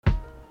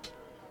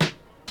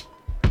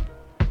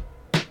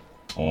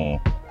Yeah.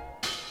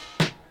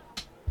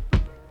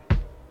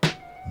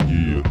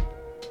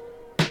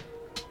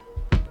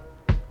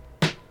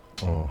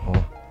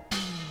 Uh-huh.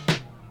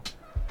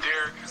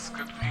 Derek is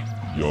good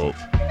people. Yup.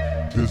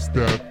 This,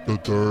 that, the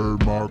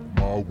third, mark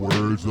my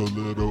words, a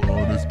little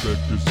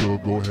unexpected, so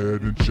go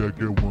ahead and check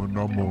it when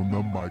I'm on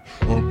the mic.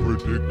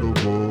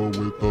 Unpredictable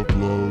with the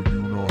flow,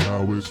 you know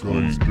how it goes.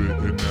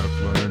 Spitting that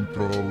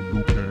flamethrower,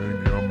 Liu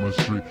Kang, I'm a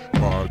street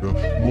fighter.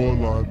 More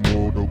like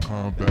Mortal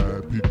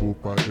Kombat, people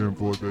fighting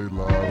for their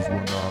lives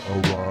when I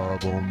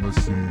arrive on the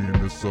scene.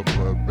 It's a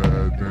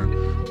bloodbath and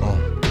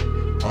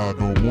I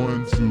don't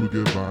want to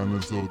get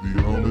violent, so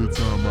the only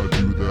time I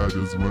do that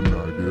is when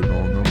I get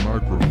on the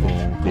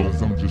microphone.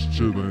 Cause I'm just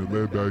chillin',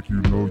 laid back,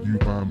 you know you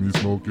find me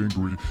smoking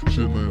green.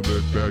 Chillin',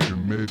 laid back,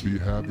 and maybe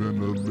having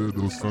a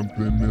little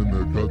something in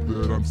the cup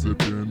that I'm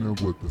sippin'. And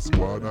with the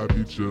squad I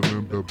be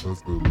chillin', but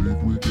best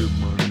believe we get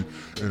money,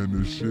 and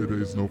this shit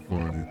ain't no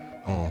funny.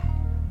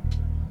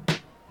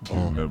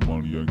 Getting that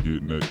money, I'm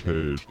getting that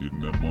cash.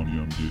 Getting that money,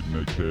 I'm getting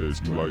that cash.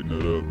 You lighten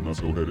it up, now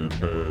go ahead and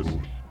pass.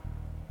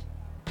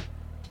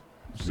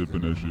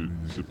 Sipping that shit,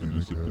 sipping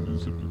and sipping and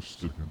sipping,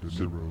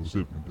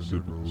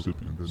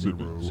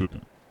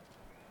 sipping.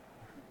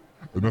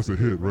 And that's a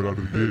hit right out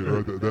of the gate,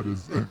 right? That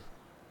is.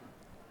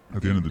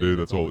 At the end of the day,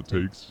 that's all it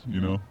takes,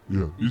 you know?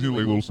 Yeah. Usually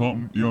like a little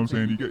something, you know what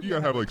I'm saying? You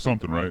gotta have like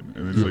something, right? And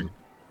then it's like,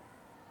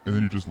 and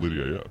then you're just Liddy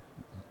AF.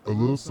 A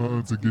little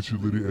something to get you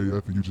Liddy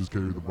AF, and you just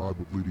carry the vibe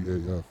of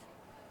Liddy AF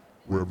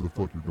wherever the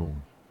fuck you're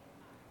going.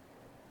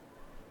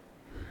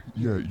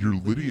 Yeah, you're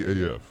Liddy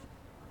AF,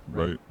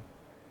 right?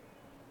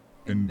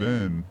 And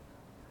then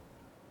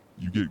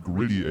you get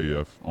gritty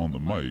AF on the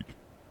mic.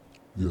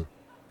 Yeah,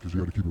 because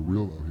you gotta keep it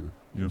real out here. You know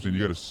what I'm saying?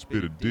 You gotta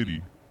spit a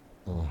ditty.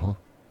 Uh-huh.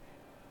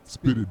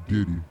 Spit a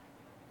ditty.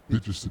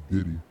 Bitches a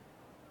ditty.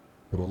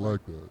 But I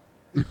like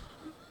that.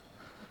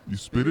 You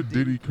spit a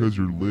ditty cause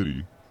you're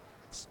Liddy.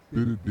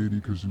 Spit a ditty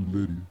cause you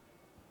Liddy.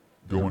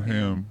 Going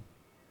ham,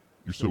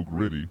 you're so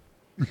gritty.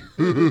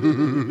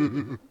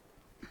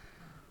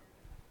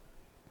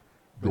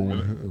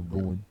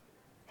 Going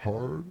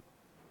hard.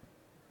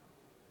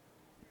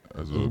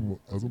 As a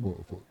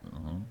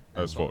motherfucker.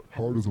 As fuck.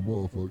 Hard as a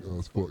motherfucker,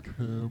 as fuck.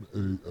 Ham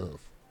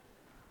AF.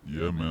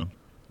 Yeah, man.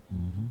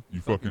 Mm-hmm.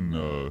 You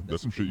fucking,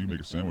 that's some shit you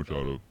make a sandwich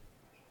out of.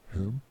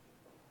 Ham?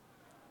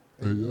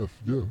 AF,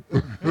 yeah.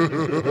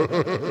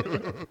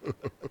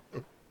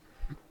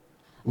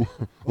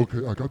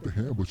 Okay, I got the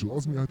ham, but you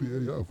lost me at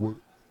the AF.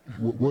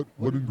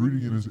 What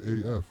ingredient is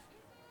AF?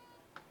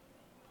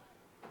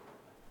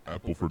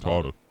 Apple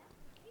frittata.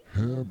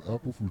 Ham,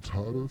 apple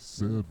frittata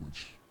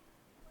sandwich.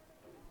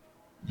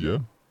 Yeah.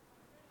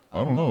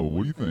 I don't know.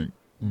 What do you think?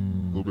 A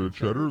little bit of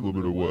cheddar, a little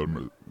bit of what?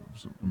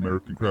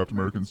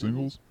 American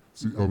singles?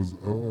 See,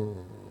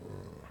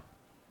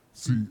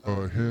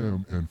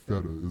 ham and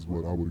feta is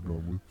what I would have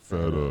gone with.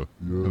 Feta.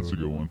 Yeah. That's a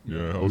good one.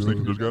 Yeah, I was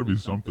thinking there's gotta be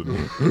something.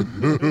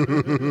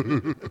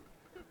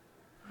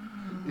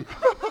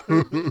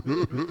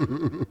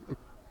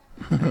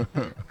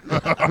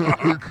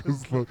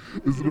 Cause like,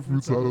 isn't a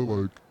frittata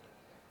like,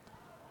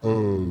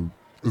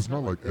 it's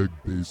not like egg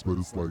based, but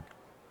it's like,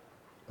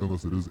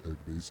 unless it is egg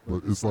based,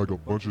 but it's like a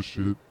bunch of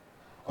shit,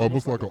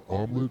 almost like an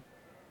omelet,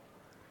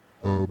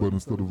 but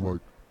instead of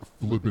like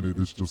flipping it,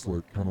 it's just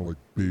like kind of like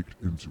baked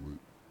into it.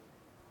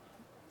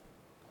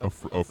 A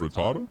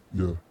frittata?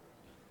 Yeah.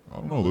 I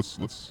don't know.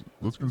 Let's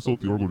consult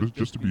the Oracle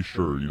just to be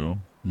sure, you know.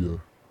 Yeah.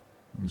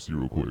 Let me see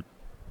real quick.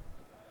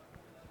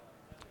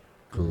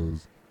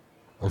 Cause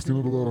I've seen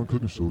it a lot on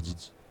cooking shows.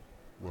 It's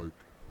like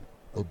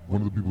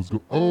one of the people's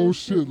go, oh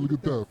shit, look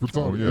at that frittata.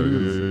 Oh yeah.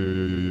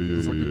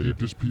 It's like a deep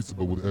dish pizza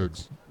but with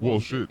eggs. Well,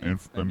 shit, and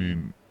I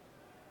mean,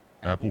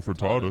 apple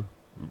frittata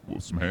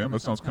with some ham.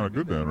 That sounds kind of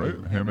good, then, right?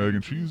 Ham, egg,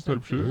 and cheese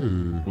type shit. Hey.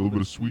 A little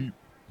bit of sweet,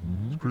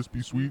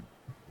 crispy sweet.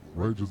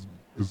 Right, just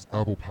it's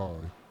apple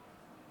pie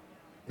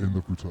in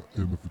the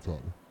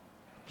frittata.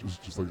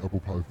 Just like apple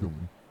pie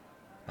filling.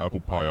 Apple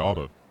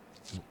pieata.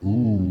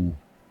 Ooh.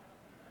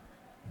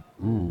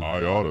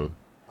 I oughta.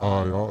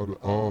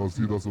 Oh,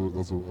 see, that's what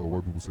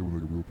white people say when they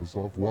get real pissed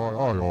off. Why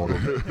I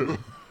oughta?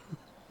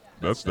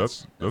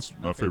 That's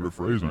my favorite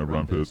phrase whenever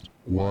I'm pissed.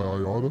 Why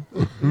I oughta?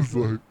 It's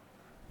like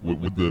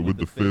with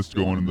the fist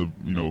going in the,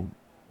 you know,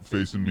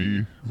 facing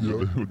me. Yeah.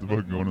 With the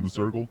fucking going in the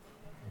circle.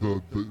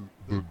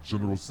 The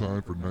general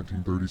sign for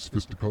 1930s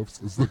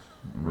fisticuffs is like,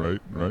 Right.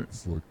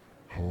 it's like,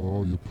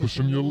 oh, you're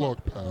pushing your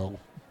luck, pal.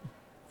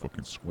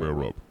 Fucking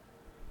square up.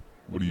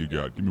 What do you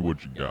got? Give me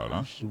what you got,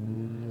 huh?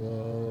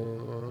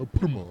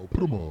 Put 'em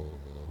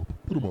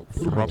up.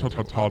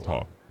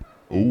 Fratatata.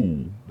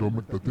 Oh. Don't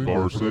make the thing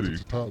Bar go City.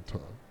 ta-ta-ta.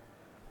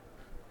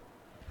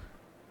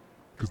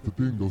 Cause the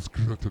thing goes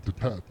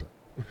ta-ta-ta-ta.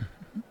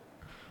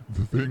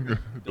 The thing,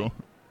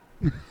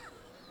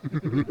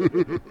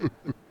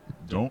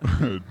 don't,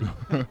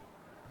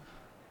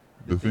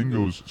 the thing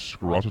goes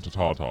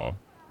scratatata,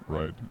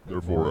 right?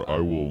 Therefore, I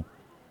will,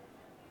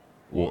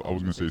 well, I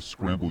was gonna say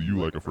scramble you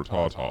like a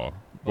frittata,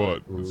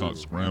 but it's not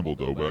scrambled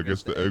though, but I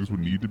guess the eggs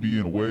would need to be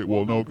in a way,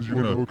 well, no, because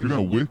you're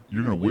gonna whip,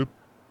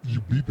 You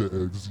beat the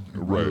eggs.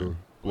 right? Yeah.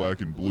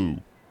 black and blue,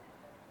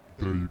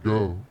 There you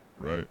go.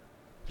 right?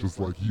 Just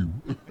like you.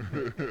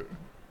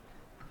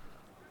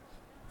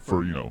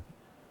 For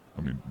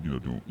I mean,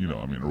 doing,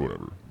 I mean, or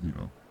whatever,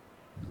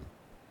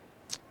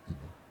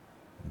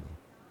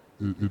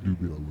 It do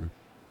be that way.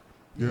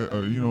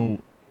 Yeah,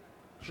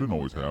 shouldn't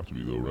always have to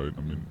be though, right?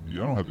 I mean, I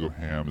don't have to go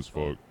ham as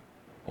fuck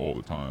all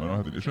the time.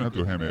 It shouldn't have to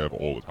go ham AF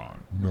all the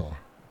time. Nah.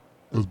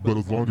 But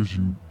as long as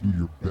you do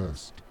your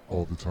best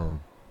all the time,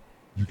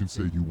 you can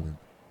say you went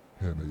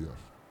ham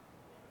AF.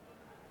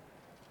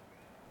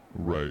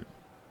 Right.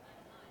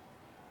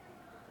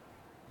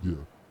 Yeah.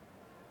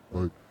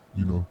 Like,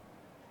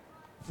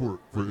 for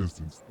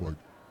instance, like,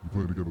 you're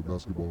playing together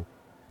basketball,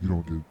 you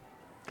don't get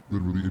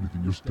literally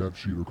anything. Your stat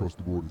sheet across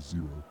the board is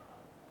 0.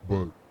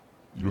 But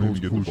You don't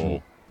even get the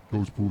ball.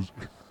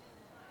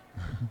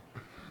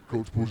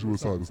 Coach pulls you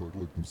aside. It's like,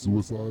 look, them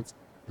suicides,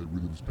 they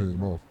really was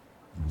paying off.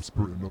 You were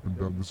sprinting up and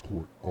down this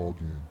court all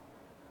game.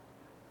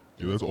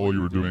 Yeah, that's all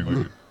you were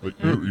doing. Like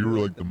you were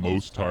like the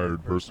most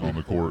tired person on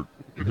the court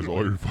because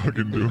all you're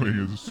fucking doing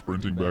is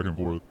sprinting back and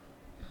forth.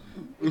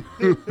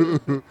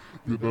 The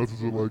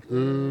announcers are like,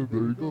 and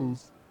there he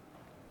goes.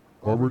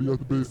 Already at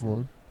the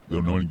baseline. No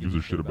one gives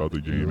a shit about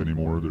the game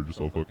anymore. They're just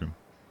all fucking.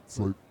 It's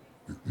like,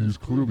 he's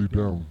clearly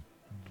down.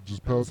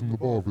 Just pass him the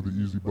ball for the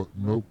easy button.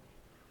 Nope.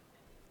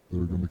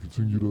 They're going to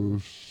continue to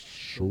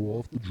show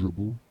off the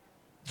dribble.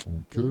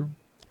 Okay.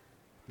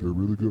 They're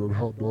really good at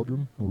hot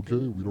dogging. Okay.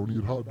 We don't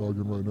need hot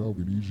dogging right now.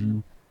 We need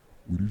you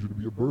to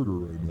be a burger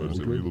right now. I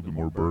say Okay? we need a little bit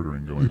more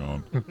burgering going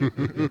on.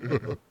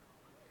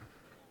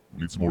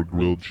 We need some more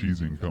grilled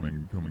cheesing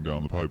coming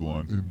down the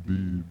pipeline.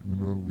 Indeed.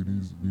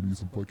 We need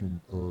some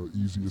fucking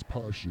easy as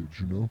pie shit,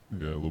 Yeah,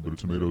 a little bit of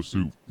tomato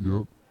soup.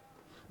 Yep.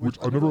 Which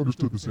I never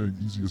understood the saying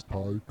easiest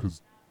pie,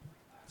 because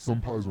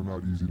some pies are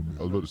not easy to I was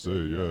make. about to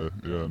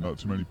say, yeah, not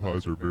too many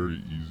pies are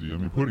very easy. I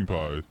mean, pudding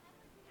pie,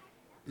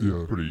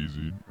 Yeah. pretty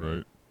easy,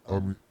 right? I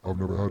mean, I've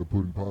never had a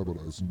pudding pie, but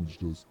I assume it's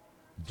just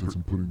you take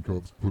some pudding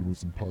cups, put them with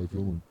some pie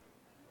filling.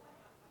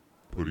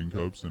 Pudding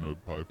cups and a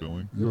pie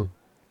filling. Yeah.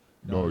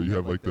 No, you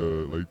have like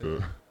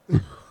the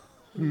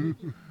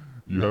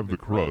you have the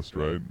crust,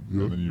 right?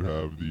 Yeah. And then you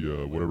have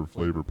the whatever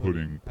flavor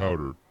pudding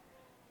powder,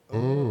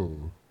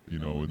 Oh.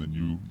 and then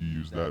you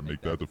use that,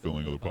 make that the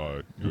filling of the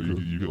pie. You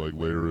Okay. you could like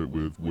layer it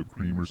with whipped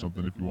cream or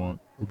something if you want,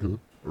 Okay.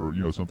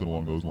 or something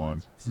along those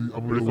lines. See,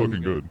 I'm Pretty gonna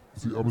fucking good.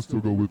 See, I'm gonna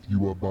still go with you.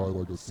 Buy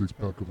like a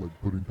 6-pack of like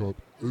pudding cup,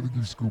 and then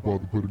you scoop all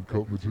the pudding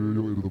cup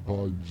material into the pie,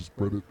 and you just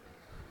spread it,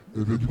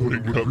 and then you put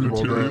Pudding whipped cup cream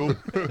material. on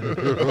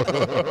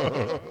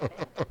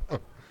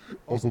that.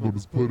 Also known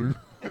as pudding.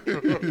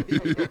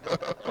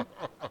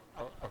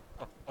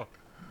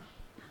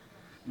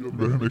 You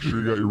better make sure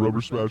you got your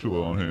rubber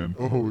spatula on hand.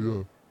 Oh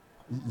yeah,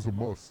 it's a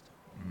must.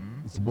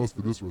 It's a must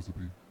for this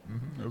recipe.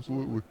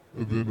 Absolutely.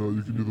 And then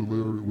you can either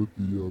layer it with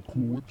the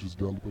Cool Whip, just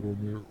dollop it on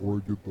there, or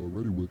get the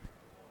Ready Whip.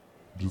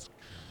 Just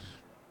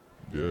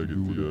Yeah,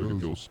 Do what it get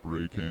does. the old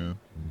spray can.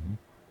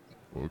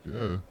 Fuck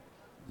yeah.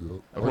 yeah.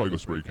 I'd probably go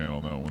spray can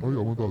on that one. Oh yeah,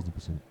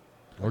 1000%.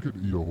 I could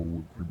eat a whole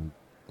whipped cream,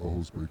 a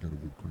whole spray can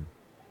of whipped cream.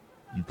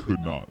 You could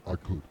not. I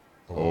could.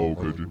 Oh, I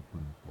could like you? whipped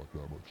cream like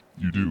that much.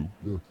 You do.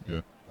 Yeah.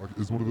 Yeah.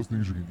 It's one of those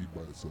things you can eat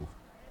by itself.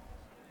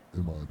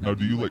 In my opinion. Now,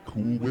 do you like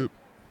Cool Whip?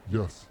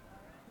 Yes.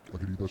 I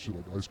could eat that shit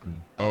like ice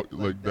cream.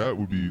 Like that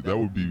would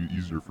be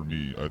easier for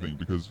me, I think,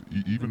 because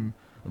even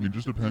it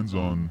just depends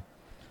on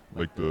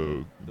like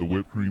the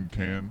whipped cream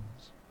cans,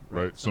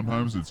 right?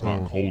 Sometimes it's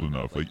not cold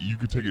enough. Like you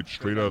could take it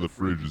straight out of the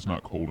fridge, it's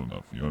not cold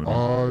enough. You know what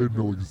I mean? I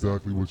know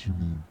exactly what you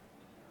mean.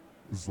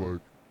 It's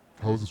like,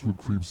 how is this whipped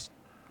cream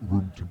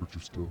room temperature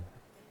still?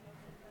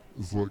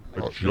 It's like,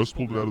 I just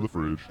pulled it out of the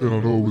fridge. and I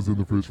know it was in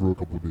the fridge for a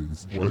couple of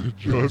days. Like,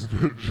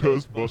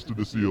 just busted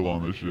the seal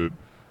on this shit.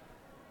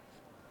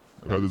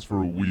 I've had this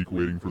for a week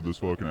waiting for this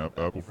fucking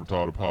apple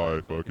frittata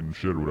pie fucking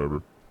shit or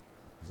whatever.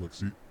 It's like,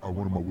 see, I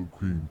wanted my whipped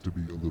cream to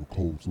be a little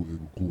cold so it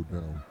would cool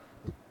down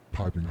the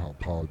piping hot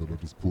pie that I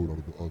just pulled out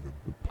of the oven.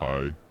 The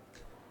pie,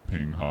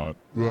 ping hot.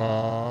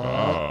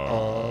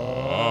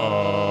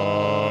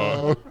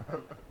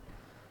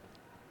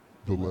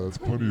 The lad's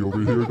punny over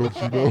here, don't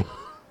you know?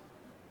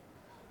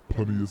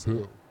 Punny as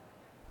hell.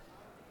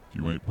 If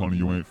you ain't punny,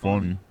 you ain't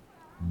funny.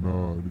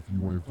 Nah, and if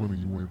you ain't funny,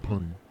 you ain't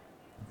punny.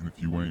 And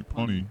if you ain't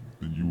punny,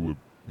 then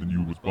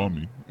you was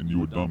bummy and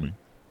you a dummy.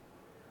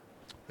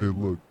 Hey,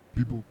 look,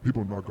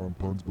 people knock on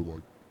puns, but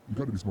like, you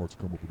gotta be smart to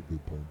come up with a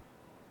good pun.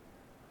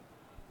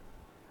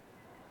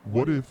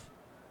 What if?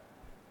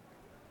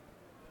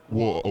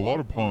 Well, a lot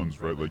of puns,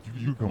 right? Like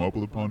you come up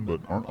with a pun, but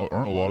aren't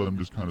a lot of them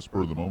just kind of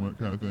spur of the moment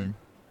kind of thing?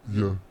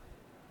 Yeah.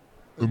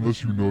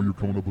 Unless you know you're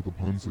coming up with a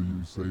pun, so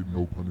you say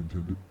no pun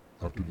intended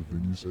after the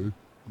thing you say.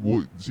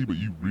 Well, see, but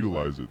you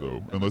realize it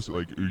though, unless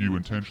like you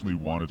intentionally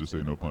wanted to say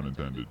no pun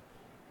intended.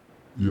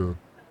 Yeah.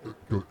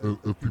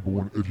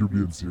 If you're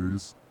being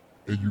serious,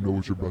 and you know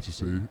what you're about to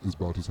say is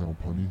about to sound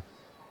punny,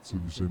 so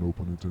you say no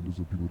pun intended,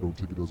 so people don't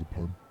take it as a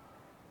pun.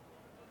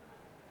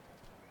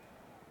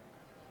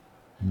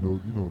 You know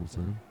what I'm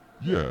saying?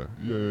 Yeah.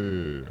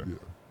 Yeah.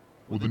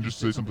 Well, then just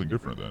say something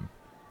different then.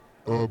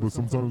 But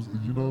sometimes,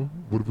 you know,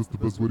 what if it's the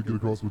best way to get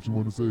across what you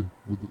want to say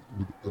with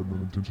an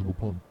unintentional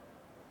pun?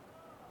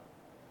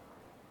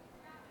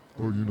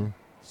 Or, you know,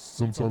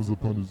 sometimes the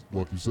pun is,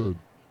 like you said,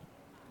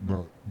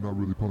 not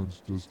really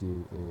puns, just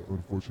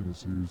unfortunate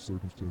serious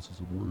circumstances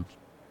of words.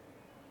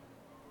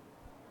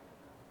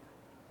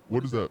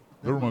 What is that?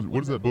 That reminds me.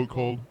 What is that book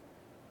called?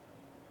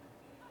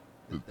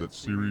 That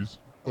series?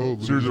 Oh,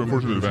 Series of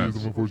unfortunate events.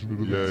 Series of unfortunate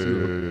Yeah,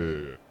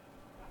 events.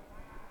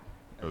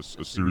 yeah.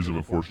 A series of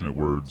unfortunate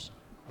words.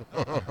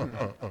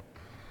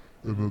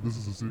 And this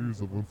is a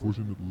series of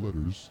unfortunate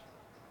letters.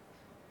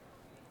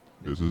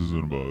 This is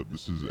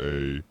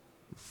a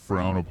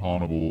frown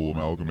uponable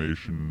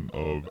amalgamation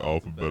of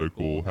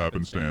alphabetical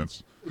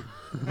happenstance.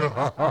 It's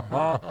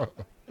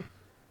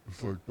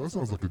like, that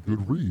sounds like a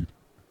good read.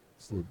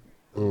 It's like,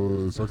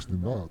 it's actually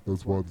not.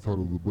 That's why the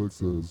title of the book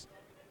says,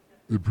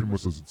 it pretty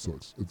much says it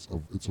sucks. It's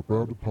a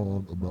frowned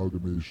upon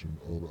amalgamation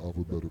of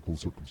alphabetical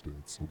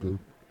circumstance, okay?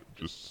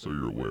 Just so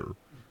you're aware.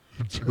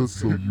 Just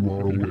so you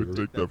are aware.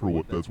 Take that for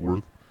what that's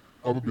worth.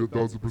 I'm gonna be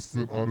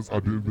 1,000% honest. I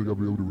didn't think I'd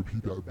be able to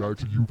repeat that back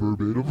to you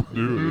verbatim.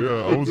 Dude,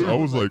 yeah, I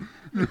was like,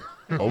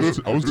 I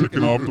was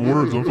ticking off the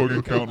words. I'm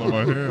fucking counting on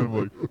my hand. I'm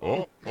like,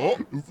 Oh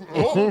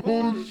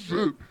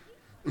shit.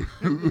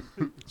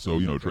 So,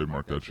 you know,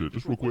 trademark that shit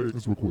just real quick.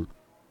 Just real quick.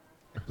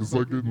 It's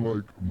like in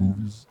like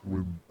movies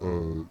when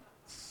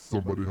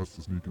somebody has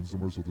to sneak in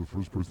somewhere, so the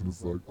first person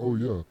is like, oh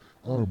yeah,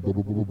 I'm blah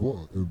blah blah blah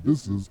blah, and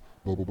this is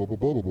blah blah blah blah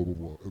blah blah blah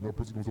blah, and that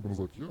person comes up and is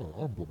like, yeah,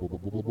 I'm blah blah blah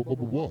blah blah blah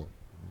blah blah.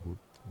 Like,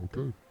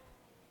 okay,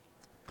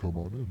 come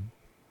on in.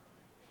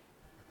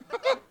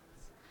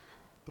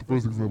 The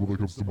first example that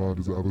comes to mind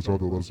is Avatar: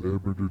 The Last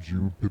Airbender,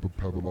 June, Pippa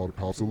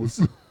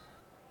Paddleopopsilis.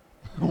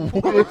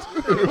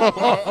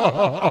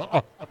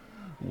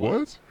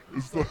 What?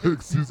 It's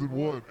like season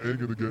 1, Aang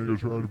and the gang are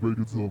trying to break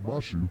into a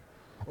Mashu.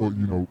 Or,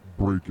 you know,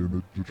 break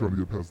in. They're trying to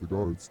get past the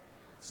guards.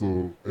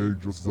 So Aang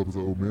dresses up as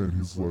an old man.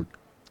 He's like,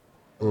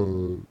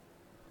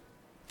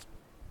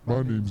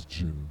 my name's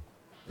Jim.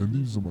 And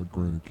these are my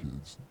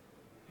grandkids.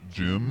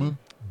 Jim?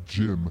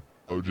 Jim.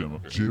 Oh, Jim,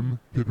 okay. Jim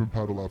Pippin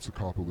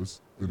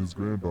Paddleopsicopolis. And his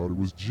granddaughter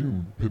was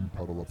June Pippin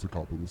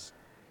Paddleopsicopolis.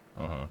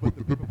 Uh-huh. But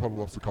the Pippin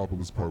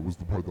Paddleopsicopolis part was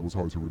the part that was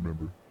hard to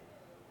remember.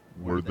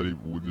 Is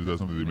that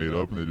something they made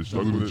up and they just They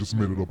stuck with literally it? just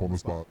made it up on the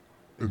spot.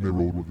 And they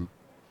rolled with it.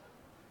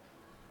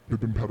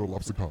 Pippin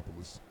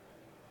Paddleopsicopolis.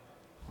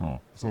 Huh.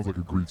 Sounds like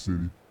a Greek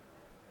city.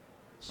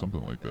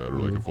 Something like that, or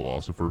like a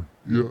philosopher.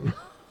 Yeah.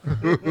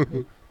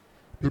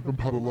 Pippin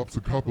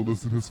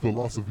Paddleopsicopolis and his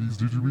philosophies.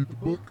 Did you read the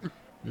book?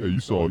 Yeah, you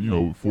saw,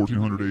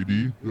 1400 AD.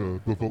 Yeah,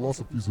 the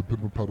philosophies of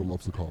Pippin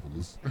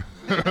Paddleopsicopolis.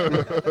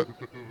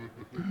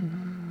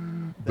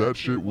 That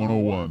shit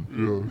 101.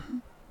 Yeah.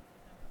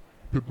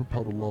 Pippin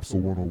Paddleopsa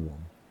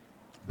 101.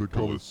 They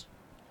call it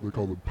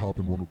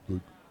Poppin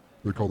 101.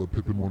 They call it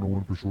Pippin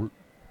 101 for short.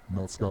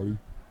 Not Scotty.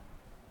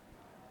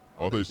 I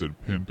thought they said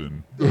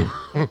pimpin'.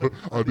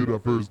 I did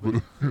at first,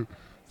 but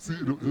see,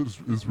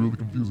 it's really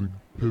confusing.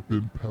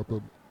 Pippin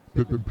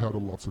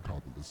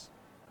Paddleopsicopolis.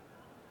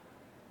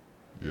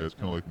 Yeah, it's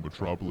kind of like the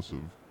metropolis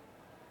of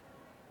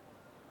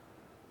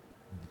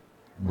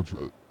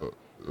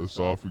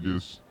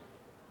esophagus.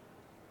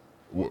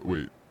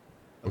 Wait,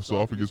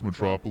 esophagus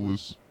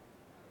metropolis.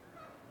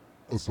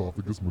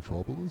 Esophagus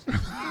metropolis?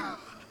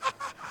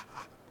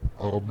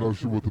 I'm not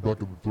sure what the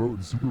back of the throat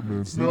and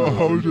Superman said. No,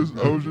 I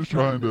was just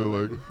trying to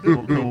like come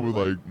up with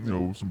like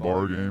some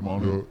bar game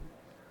on it.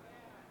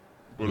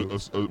 But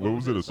what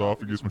was it?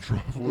 Esophagus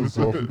metropolis.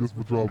 Esophagus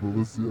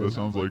metropolis. Yeah. That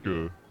sounds like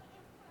a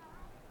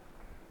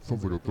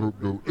throat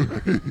goat.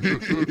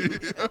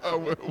 Yeah,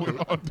 went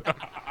on down.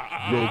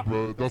 Yo,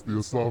 bro, that's the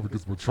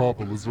esophagus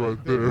metropolis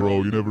right there.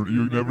 Bro,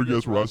 you never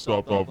guessed where I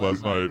stopped off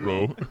last night,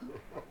 bro.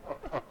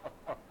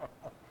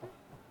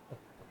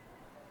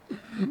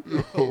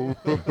 Yo.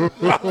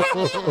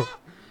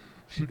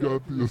 She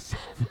got the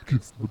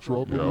esophagus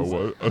metropolis. Yeah,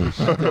 what?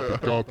 She got the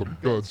Gotham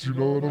guts, you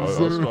know what I'm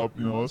saying?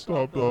 I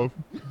stopped off,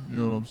 you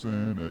know what I'm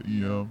saying, at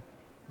EM.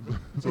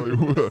 It's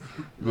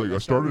like I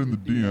started in the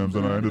DMs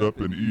and I ended up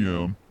in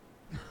EM.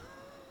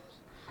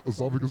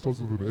 Esophagus starts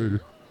with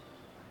an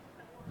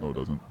No, it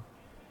doesn't.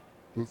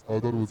 A. I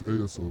thought it was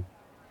ASO.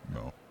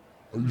 No.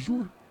 Are you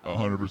sure?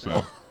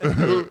 100%.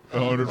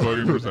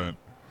 100%.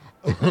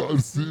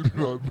 I've seen it.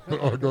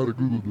 I gotta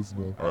Google this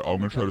now. Alright, I'm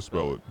gonna try to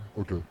spell it.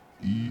 Okay.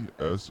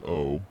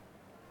 ESOPHAGUS.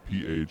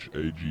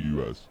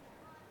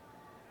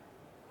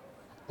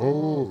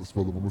 Oh,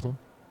 spell it one more time.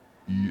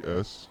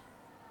 ESOPHAGUS.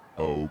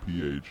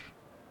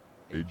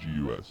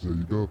 There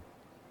you go.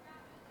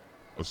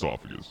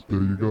 Esophagus.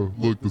 There you go.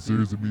 Look, the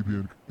series of me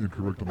being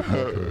incorrect on the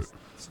podcast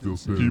still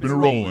stands. Keeping it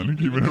rolling.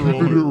 Keeping it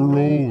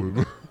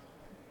rolling.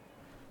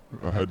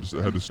 I had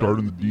to start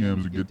in the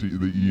DMs to get to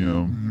the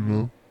EM. You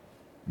know?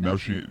 Now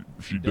she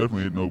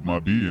definitely ain't know my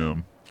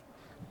BM.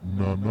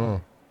 Nah.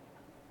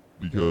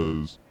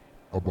 Because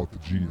about the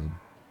GM.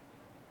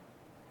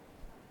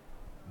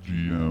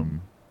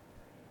 GM.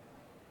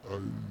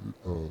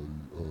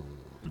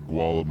 The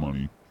Guala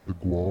money. The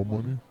Guala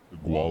money? The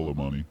Guala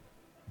money.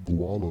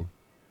 Guala.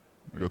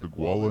 I got the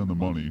Guala and the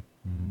money.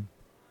 Mm-hmm.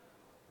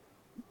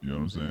 You know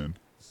what I'm saying?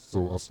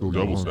 So I stole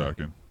Double your honey.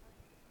 stacking.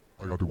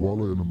 I got the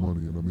guala and the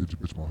money, and I made your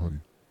bitch my honey.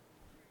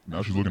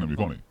 Now she's looking at me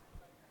funny.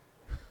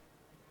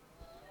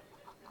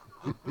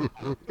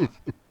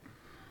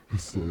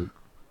 It's like,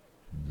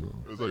 yeah.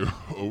 It's like,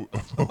 oh,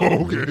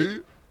 okay.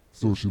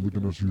 So she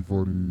looking at you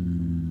funny.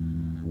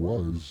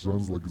 Why? It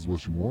sounds like it's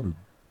what she wanted.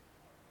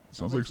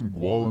 Sounds like some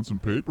gual and some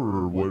paper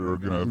or what are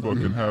gonna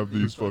fucking have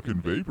these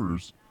fucking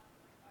vapors.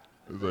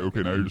 It's like,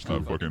 okay, now you're just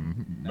not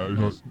fucking. Now you're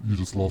No, just. you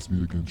just lost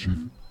me again, Chief.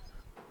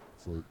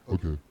 It's like,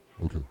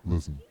 okay,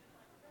 listen.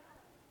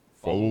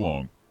 Follow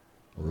along.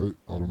 Alright?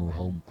 I don't know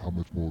how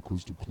much more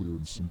crystal clear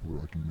and simpler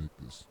I can make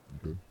this,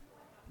 okay?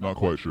 Not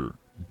quite sure.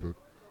 Okay?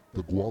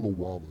 The Guala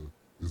Walla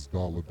is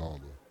dollar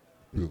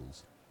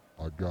bills.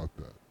 I got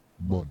that.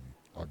 Money.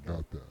 I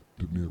got that.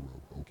 De Niro,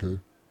 okay?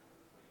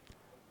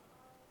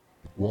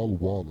 The Guala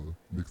Walla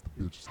makes the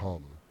bitches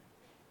holler.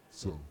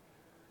 So,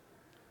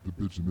 the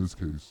bitch in this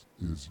case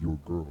is your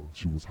girl.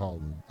 She was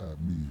hollering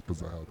at me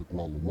because I had the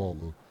Guala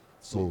Walla.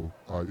 So,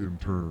 I in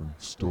turn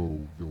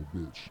stole your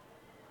bitch.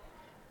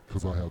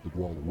 Because I had the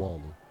Guala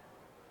Walla.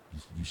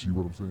 You see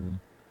what I'm saying?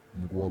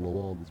 And the Guala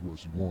Walla is what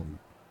she wanted.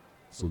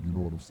 So you know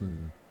what I'm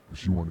saying? And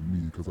she wanted me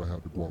because I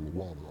had the Guala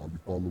Walla. Are you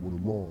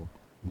following along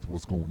with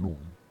what's going on?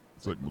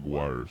 It's like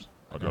McGuire's.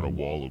 I got a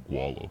wall of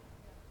guala.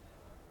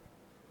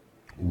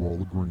 A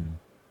wall of green.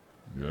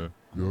 Yeah.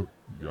 Yep.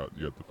 You got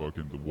the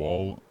fucking the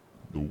walla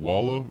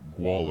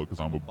guala because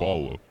I'm a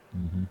baller.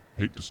 Mm-hmm.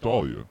 Hate to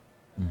stall you,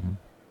 Mm-hmm.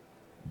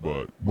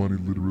 but Money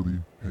literally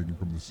hanging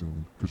from the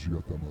ceiling because you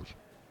got that much.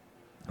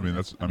 I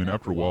mean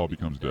after a while it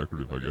becomes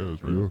decorative, I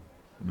guess, right? Yeah.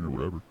 I mean or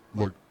whatever.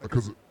 Like,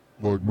 because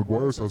like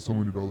McGuire's has so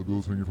many dollar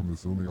bills hanging from the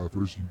ceiling. At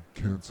first you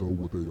can't tell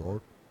what they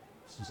are.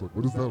 It's just like,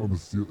 what is that on the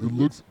ceiling? It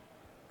looks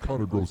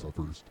kind of gross at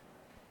first.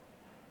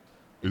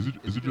 Is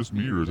it just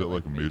me or is that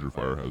like a major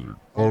fire hazard?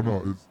 Oh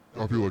no,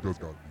 I feel like that's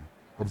gotta be.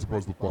 I'm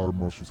surprised the fire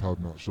marshals have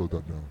not shut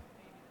that down.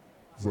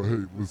 It's like,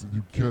 hey, listen,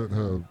 you can't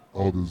have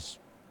all this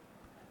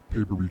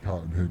papery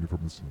cotton hanging from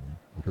the ceiling,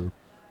 okay?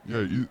 Yeah,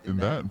 and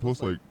that, and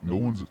plus like no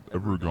one's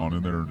ever gone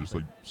in there and just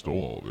like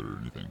stole all of it or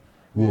anything.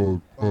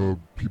 Well,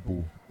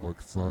 people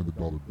like sign the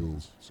dollar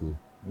bills, so.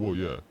 Well,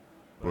 yeah,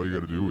 but all you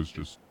got to do is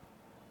just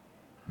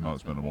not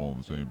spend them all in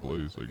the same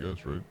place, I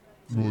guess, right?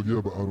 Well, yeah,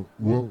 but I don't.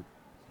 Well,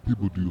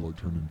 people do like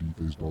turn in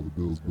defaced dollar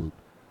bills, but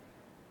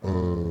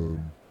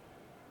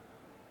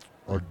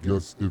I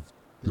guess if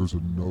there's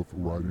enough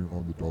writing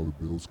on the dollar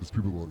bills, because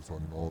people are like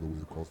signing all the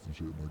way across and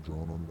shit and like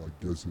drawing on it, I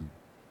guess it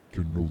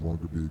can no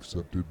longer be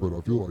accepted. But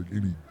I feel like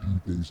any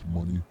defaced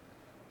money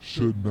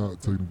should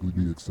not technically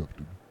be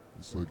accepted.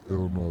 It's like, I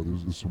don't know,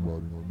 there's some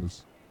writing on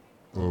this.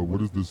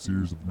 What is this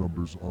series of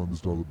numbers on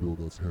this dollar bill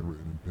that's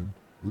handwritten and pinned?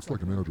 Looks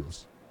like an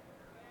address.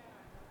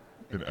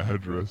 An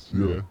address,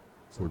 Yeah. yeah.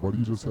 It's like, why do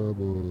you just have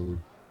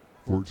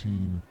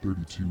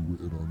 1432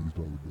 written on these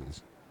dollar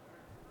bills?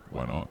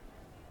 Why not?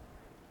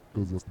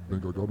 Because that's the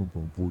bank I got them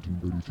from,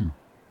 1432.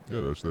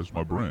 Yeah, that's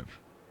my branch.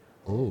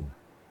 Oh.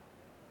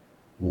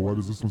 Well, why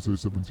does this one say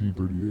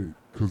 1738?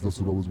 Because that's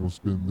what I was going to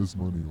spend this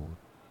money on.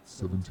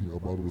 A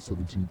bottle of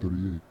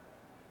 1738.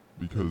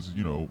 Because,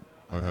 you know,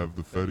 I have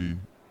the Fetty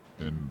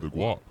and the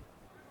guap.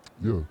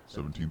 Yeah,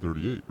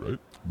 1738, right?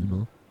 you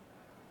know.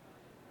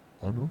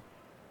 I know.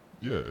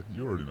 Yeah,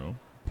 you already know.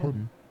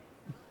 Punny.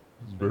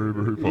 It's very,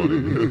 very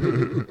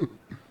funny.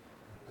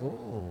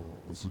 Oh,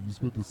 so you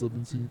spent the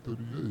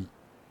 1738.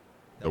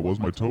 That was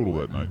my total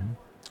that night.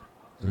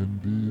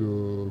 And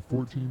the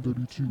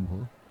 1432,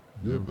 huh?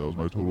 Yeah, that was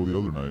my total the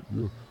other night.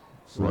 Yeah.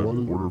 So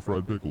Order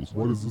fried pickles.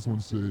 why does this one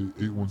say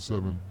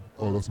 817?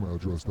 Oh, that's my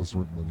address. That's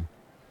rent money.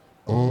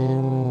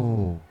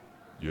 Oh,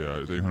 Yeah,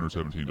 it's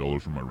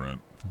 $817 for my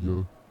rent.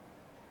 yeah.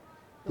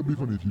 It'd be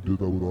funny if you did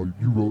that with all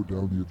you wrote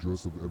down the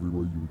address of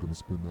everywhere you were gonna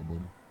spend that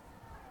money.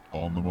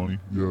 On the money.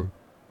 Yeah.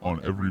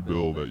 On every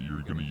bill that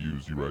you're gonna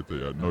use, you write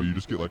that. No, you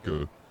just get like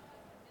a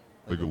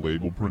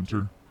label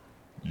printer.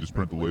 You just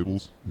print the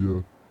labels. Yeah.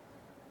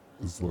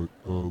 It's like,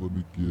 let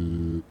me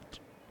get.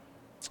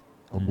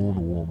 I'm going to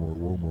Walmart.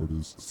 Walmart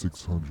is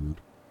 600, and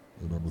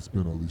I'm gonna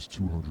spend at least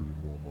 200 in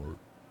Walmart.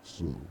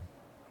 So,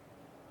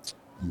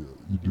 yeah,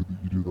 you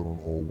do that on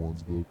all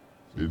ones though.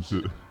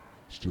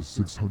 It's just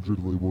 600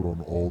 labeled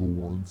on all the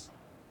ones.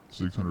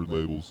 600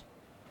 labels.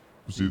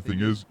 But see, the thing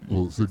is,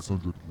 Well,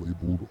 600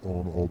 labeled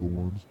on all the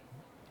ones.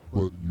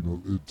 But you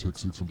know, it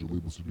takes 600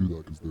 labels to do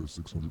that because there's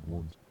 600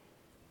 ones.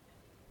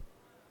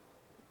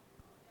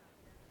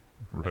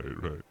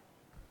 right.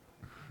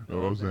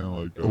 No, I was saying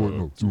like. Oh wait,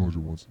 no, 200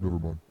 ones. Never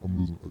mind. I'm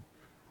losing.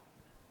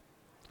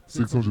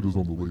 600 is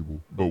on the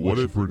label. But what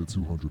I if? printed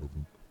 200 of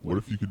them? What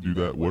if you could do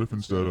that? What if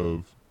instead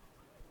of,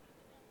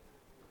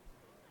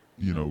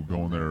 you know,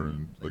 going there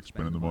and like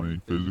spending the money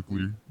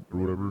physically or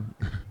whatever,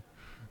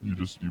 you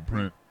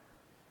print,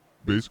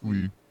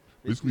 basically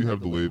have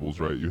the labels,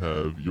 right? You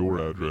have your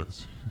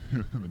address,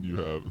 and then you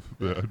have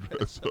the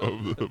address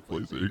of the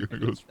place that you're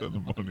gonna go spend the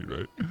money,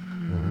 right?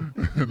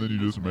 And then you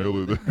just mail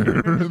it there,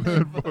 and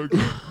then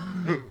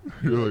fucking,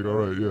 you're like,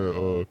 all right,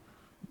 yeah,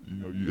 you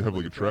know, you have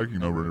like a tracking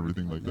number and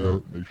everything like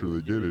that. Make sure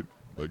they get it.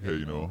 like, hey,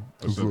 you know,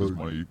 I It's sent this like-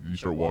 money. You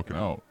start walking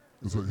out.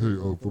 It's like, hey,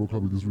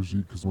 photocopy this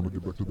receipt because when I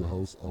get back to the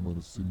house, I'm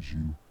gonna send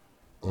you,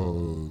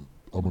 I'm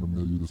gonna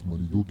mail you this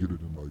money. You'll get it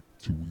in like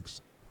 2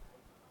 weeks.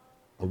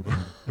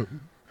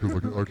 Because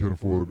I can't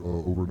afford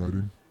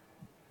overnighting.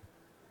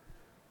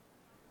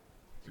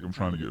 It's like I'm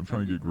trying to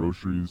get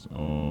groceries.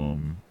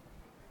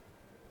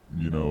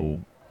 You know,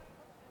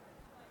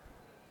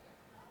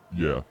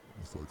 yeah.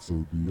 It's like,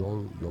 so do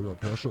y'all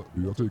got cash out?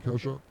 Do y'all take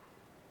cash out?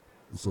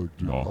 It's like,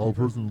 dude, No. I'll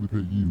personally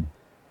pay you,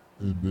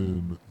 and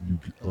then you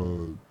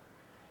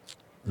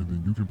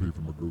can pay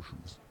for my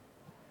groceries.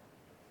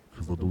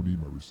 Because I don't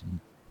need my receipt.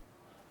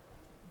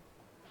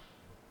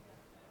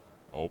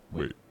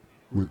 Wait.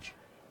 Which,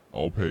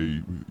 I'll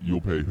pay. You'll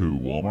pay who?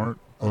 Walmart?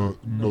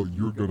 no,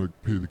 you're gonna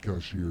pay the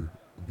cashier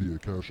via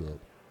Cash App.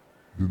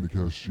 Then the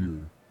cashier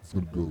is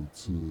gonna go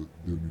to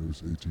their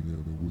nearest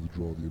ATM and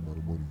withdraw the amount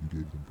of money you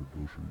gave them for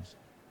groceries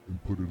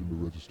and put it in the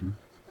register.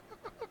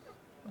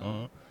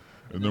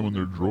 And then when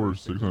their drawer's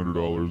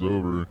 $600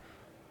 over,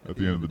 at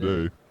the end of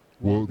the day,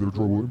 Well, their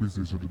drawer wouldn't be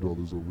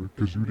 $600 over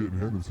because you didn't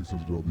hand them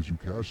 $600. You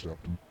cash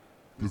apped them.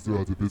 They still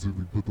have to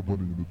basically put the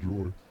money in the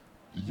drawer.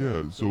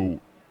 yeah. So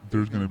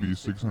there's gonna be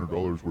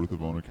 $600 worth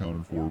of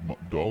unaccounted for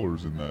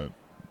dollars in that,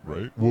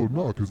 right? Well,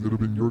 no, because it'd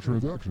have been your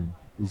transaction.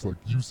 It's like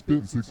you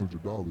spent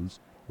 $600,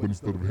 but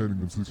instead of handing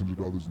them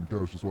 $600 in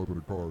cash to swipe on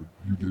a card,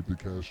 you gave the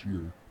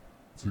cashier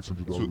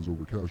 $600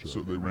 over Cash App.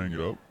 So they rang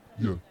it up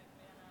Yeah.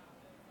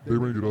 They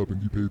rang it up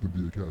and you paid them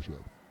via Cash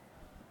App.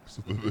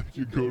 so that they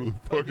could go to the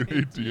fucking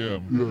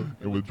ATM Yeah.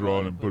 and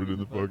withdraw it and put it in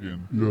the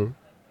fucking. Yeah.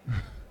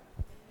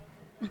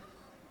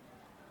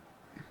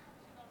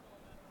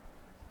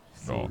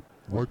 No.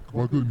 Why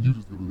couldn't you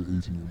just go to the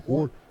ATM?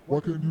 Or why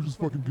couldn't you just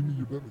fucking give me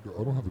your debit card?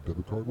 I don't have a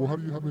debit card. Well, how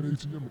do you have an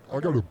ATM? I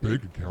got a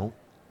bank account.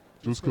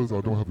 Just because I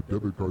don't have a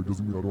debit card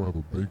doesn't mean I don't have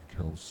a bank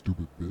account,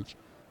 stupid bitch.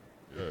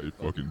 Yeah, you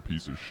fucking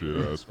piece of shit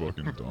ass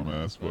fucking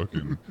dumbass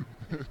fucking.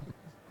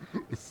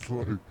 It's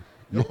like,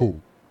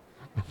 yo,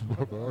 my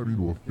bad, I need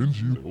to offend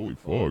you. Holy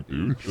fuck,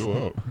 dude,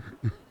 chill out.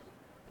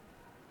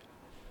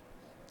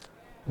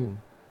 Huh.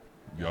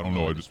 Yeah, I don't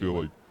know. I just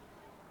feel like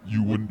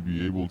you wouldn't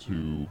be able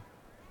to.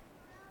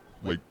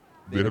 Like,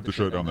 they'd have to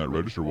shut down that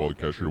register while the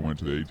cashier went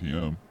to the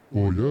ATM.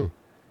 Well,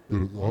 yeah,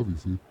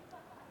 obviously.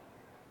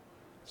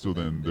 So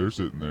then they're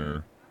sitting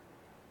there.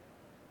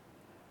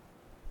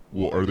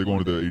 Well, are they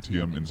going to the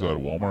ATM inside of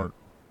Walmart?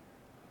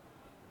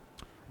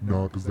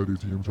 Nah, because that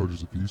ATM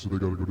charges a fee, so they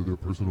gotta go to their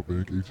personal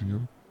bank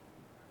ATM.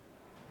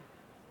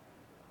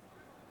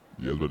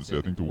 Yeah, I was about to say,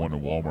 I think the one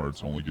in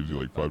Walmart's only gives you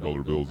like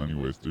 $5 bills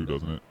anyways, too,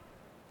 doesn't it?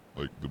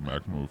 Like the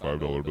maximum of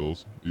 $5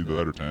 bills. Either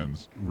that or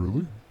tens.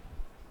 Really?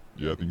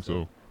 Yeah, I think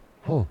so.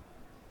 Huh.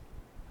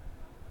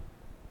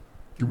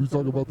 Can we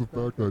talk about the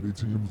fact that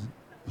ATMs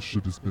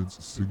should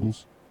dispense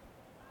singles?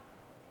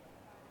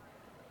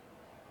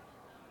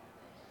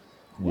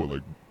 What,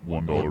 like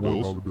 $1 Like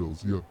bills? $1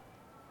 bills, yeah.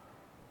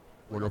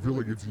 Like, I feel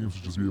like ATMs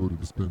should just be able to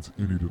dispense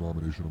any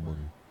denomination of money.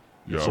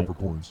 Yeah, Except for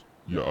coins.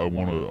 yeah, I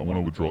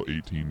wanna withdraw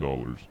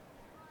 $18.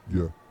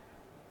 Yeah.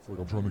 It's like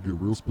I'm trying to get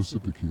real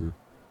specific here.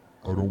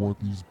 I don't want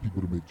these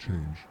people to make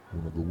change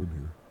when I go in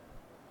here.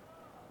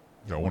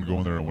 Yeah, I wanna go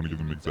in there and I wanna give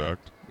them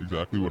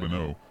exactly what I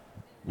know,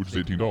 which is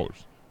 $18.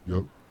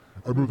 Yep.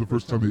 I remember the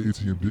first time the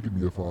ATM did give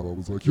me a file, I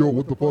was like, yo,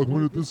 what the fuck?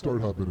 When did this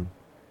start happening?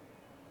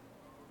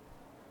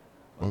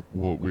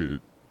 Well, wait.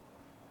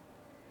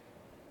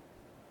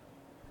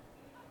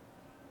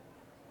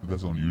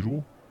 That's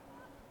unusual?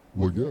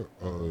 Well, yeah,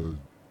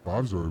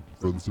 fives are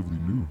relatively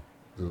new.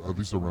 At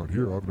least around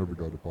here, I've never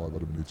got a five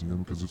out of an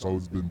ATM because it's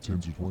always been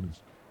 10s or 20s.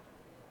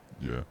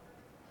 Yeah.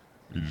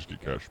 You just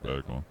get cash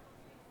back on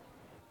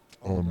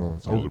Oh, no.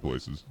 some other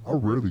places. I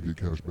rarely get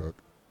cash back.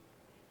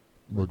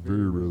 Like,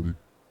 very rarely.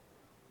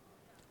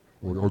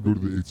 Like, I'll go to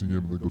the ATM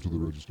and then go to the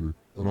register.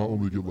 And I'll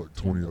only get like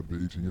 20 out of the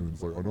ATM. And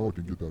it's like, I know I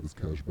can get that as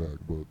cash back,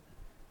 but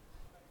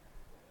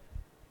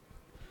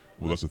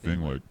Well, that's the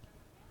thing, like,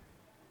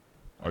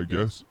 I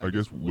guess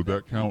would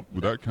that count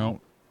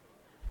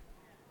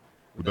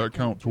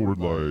toward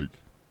like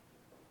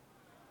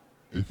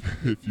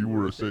if you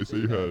were say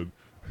you had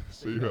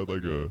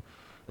like a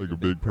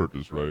big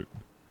purchase, right?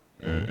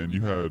 And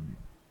you had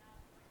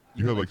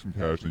like some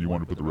cash and you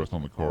wanted to put the rest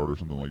on the card or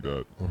something like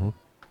that. uh-huh.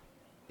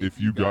 If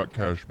you got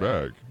cash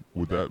back,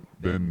 would that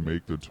then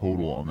make the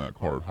total on that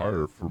card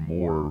higher for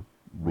more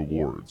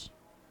rewards?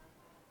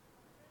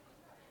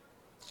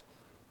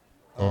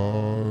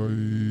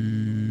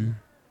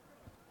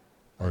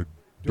 I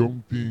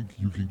don't think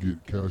you can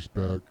get cash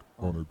back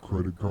on a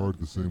credit card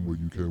the same way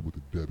you can with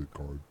a debit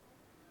card.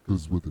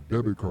 Because with a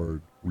debit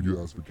card, when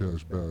you ask for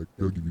cash back,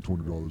 they'll give you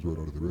 $20 right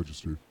out of the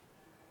register.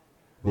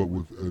 But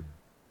with a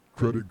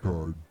credit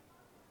card,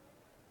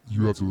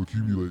 you have to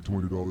accumulate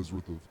 $20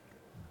 worth of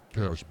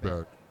cash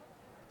back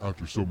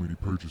after so many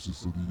purchases.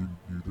 So then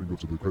you then go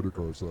to the credit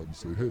card side and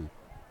say, hey,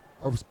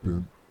 I've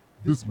spent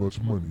this much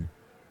money.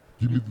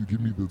 Give me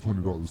the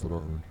 $20 that I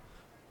earned.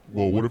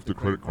 Well, what if the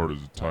credit card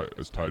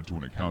is tied to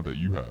an account that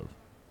you have?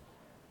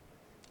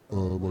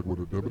 Like with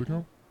a debit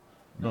account?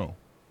 No.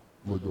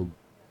 Like a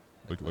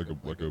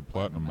like a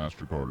platinum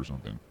MasterCard or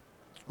something.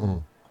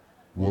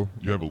 Well,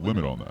 You have a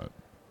limit on that.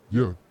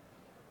 yeah.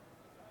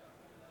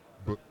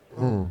 But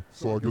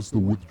so I guess the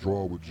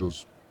withdrawal would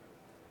just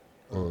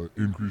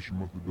increase your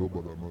monthly bill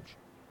by that much.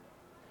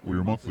 Well,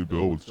 your monthly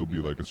bill would still be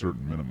like a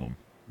certain minimum.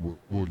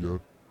 Well, yeah.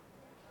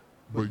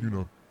 But you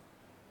know,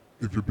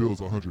 if your bill is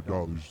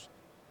 $100,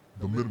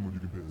 the minimum you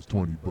can pay is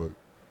 20. But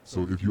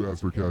so if you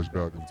ask for cash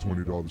back of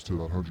 $20 to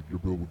that 100, your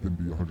bill would then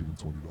be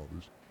 $120.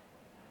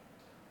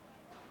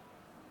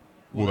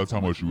 Well, that's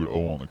how much you would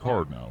owe on the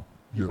card now.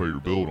 Yeah. But your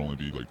bill would only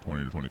be like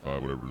 20 to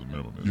 25, whatever the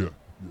minimum is.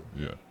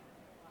 Yeah.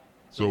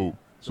 So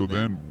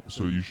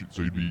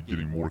you'd be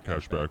getting more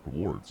cash back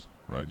rewards,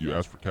 right? You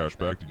ask for cash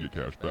back to get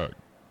cash back.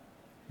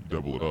 You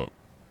double it up,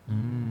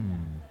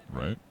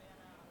 right?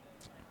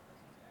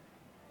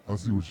 I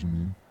see what you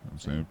mean. I'm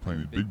saying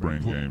playing these big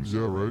brain games.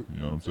 Yeah, right. You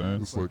know what I'm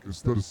saying? It's like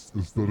instead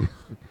of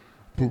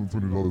pulling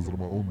 $20 out of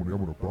my own money, I'm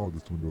gonna borrow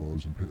this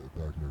 $20 and pay it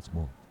back next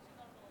month.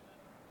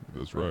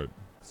 That's right.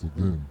 So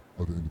then,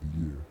 at the end of the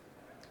year,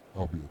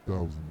 I'll be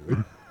 $1,000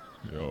 there.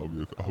 Yeah,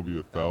 I'll be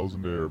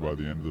 $1,000 by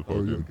the end of the fucking.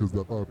 Oh yeah, because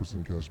that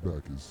 5% cash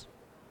back is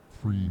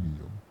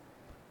premium.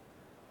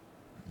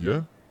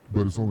 Yeah.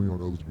 But it's only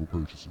on eligible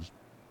purchases.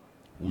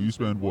 Well, you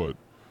spend what?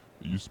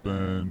 You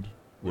spend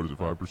what is it?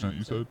 5%?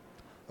 You said?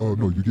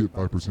 No, you get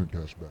 5%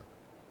 cash back.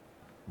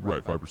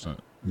 Right, 5%.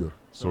 Yeah.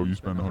 So you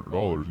spend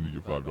 $100 and you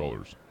get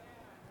 $5.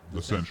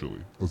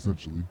 Essentially.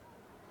 Essentially.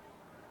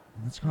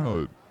 It's kind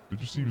of. It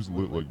just seems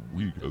like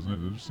weak, doesn't it?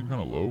 It just seems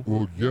kind of low.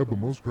 Well, yeah, but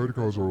most credit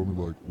cards are only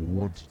like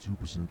 1 to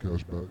 2%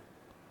 cash back.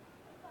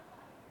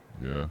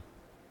 Yeah.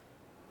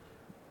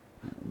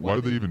 Why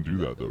do they even do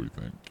that, though, you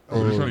think?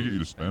 They're just trying to get you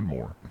to spend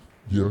more.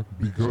 Yeah,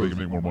 because... So they can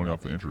make more money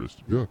off the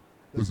interest. Yeah,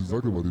 that's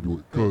exactly why they do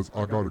it. Because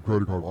I got a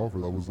credit card offer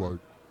that was like,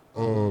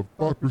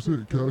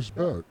 5% cash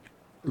back.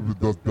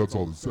 That's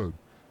all it said.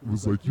 It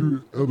was like,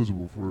 you're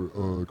eligible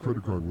for a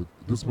credit card with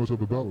this much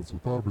of a balance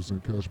with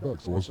 5% cash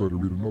back. So I started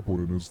reading up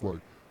on it, and it's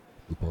like,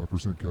 the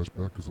 5% cash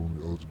back is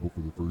only eligible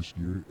for the first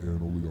year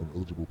and only on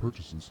eligible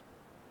purchases.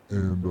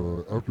 And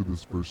after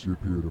this first year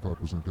period of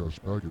 5% cash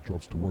back, it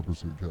drops to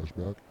 1% cash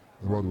back.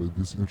 And by the way,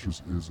 this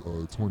interest is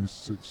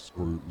 26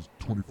 or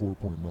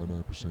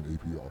 24.99%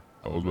 APR.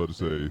 I was about to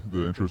say,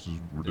 the interest is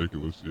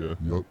ridiculous, yeah.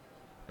 Yep.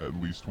 At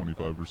least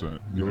 25%.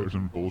 Yep. You know,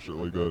 some bullshit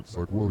like that. It's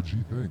like, well,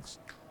 gee, thanks.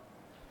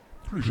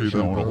 Appreciate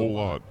that one a whole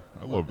lot.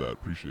 I love that.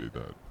 Appreciate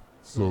that.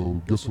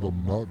 So, guess what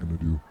I'm not going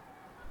to do?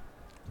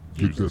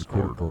 Use Get this that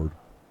credit card.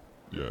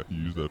 Yeah,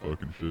 you use that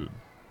fucking shit.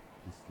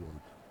 It's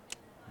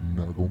like,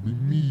 not gonna be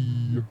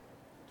me.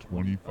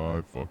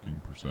 25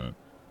 fucking percent.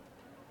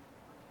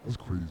 That's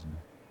crazy.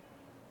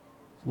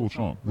 It's a little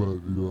chunk. But,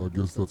 you know, I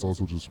guess that's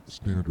also just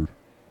standard.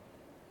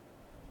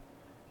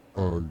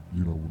 You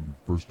know, when you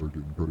first start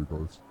getting credit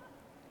cards.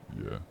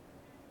 Yeah.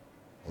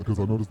 Because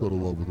I noticed that a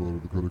lot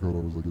with the credit card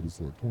offers. Like, it's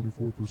like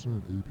 24%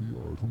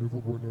 APR,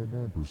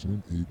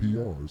 24.99%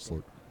 APR. It's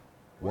like,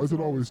 why is it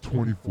always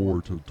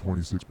 24 to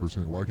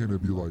 26%? Why can't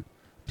it be like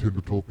 10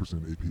 to 12%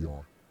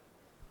 APR?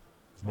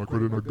 Is my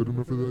credit not good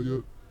enough for that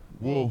yet?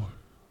 Well,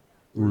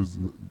 or is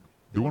it,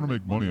 they want to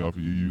make money off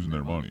of you using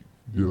their money.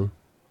 Yeah.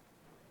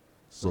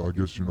 So I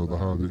guess, you know, the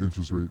higher the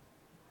interest rate,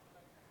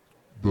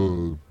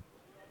 the...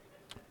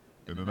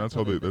 And then that's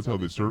how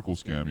they circle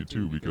scam you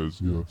too,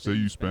 because say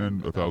you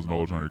spend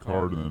 $1,000 on your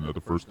card and then at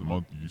the first of the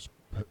month you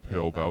pay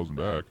 $1,000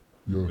 back,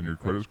 and your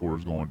credit score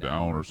is going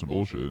down or some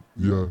bullshit.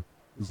 Yeah.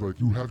 It's like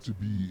you have to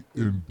be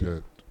in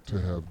debt to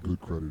have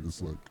good credit.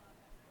 It's like,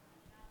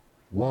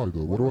 why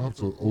though? Why do I have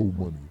to owe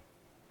money?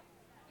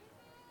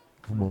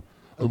 Come on.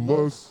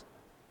 Unless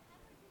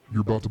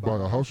you're about to buy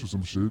a house or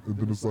some shit, and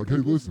then it's like, hey,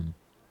 listen,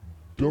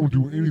 don't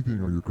do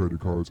anything on your credit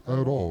cards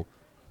at all.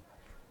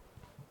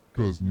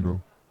 Because, you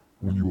know,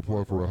 when you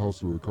apply for a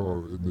house or a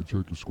car and they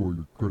check your score,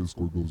 your credit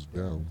score goes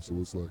down. So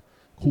it's like,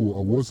 cool,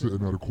 I was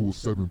sitting at a cool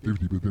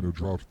 750, but then it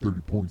dropped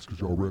 30 points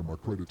because y'all ran my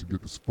credit to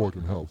get this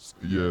fucking house.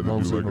 Yeah, now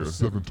I'm sitting like at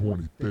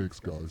 720. Thanks,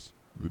 guys.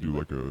 They do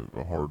like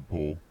a hard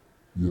pull.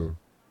 Yeah.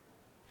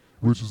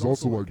 Which is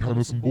also like kind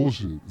of some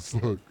bullshit. It's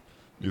like,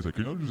 it's like,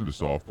 can you just do a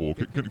soft pull?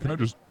 Can I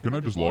just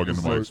log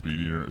into my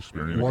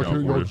Experian why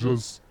account? Can't y'all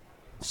just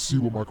see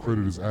what my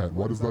credit is at?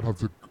 Why does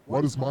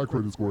my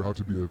credit score have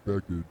to be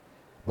affected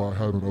by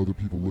having other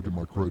people look at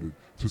my credit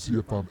to see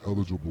if I'm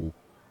eligible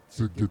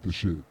to get the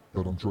shit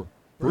that I'm trying?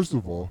 First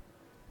of all,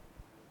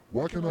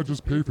 why can't I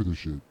just pay for this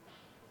shit?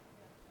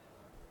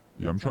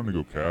 Yeah, I'm trying to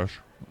go cash.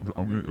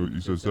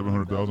 You said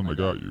 700,000. I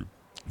got you.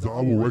 So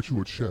I will write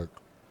you a check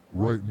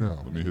right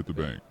now. Let me hit the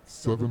bank.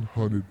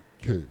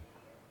 700K.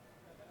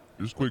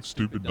 Just quick,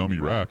 stupid, dummy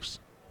racks.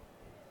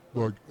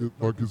 I'll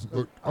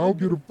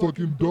get a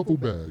fucking duffel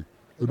bag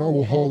and I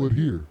will haul it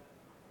here.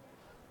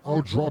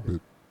 I'll drop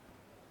it.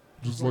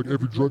 Just like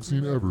every drug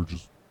scene ever.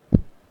 Just,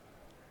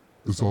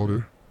 it's all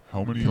there.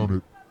 How many? Count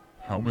it.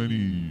 How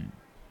many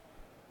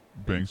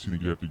banks do you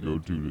think you have to go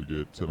to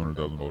get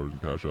 $700,000 in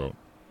cash out?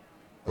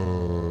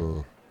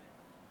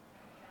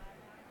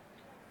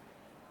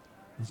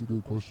 That's a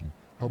good question.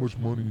 How much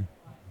money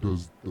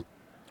does the...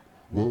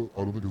 Well,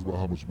 I don't think it's about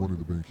how much money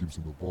the bank keeps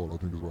in the vault. I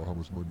think it's about how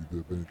much money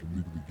the bank can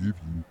legally give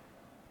you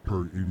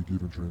per any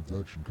given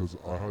transaction. Because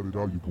I highly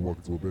doubt you can walk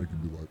into a bank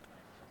and be like,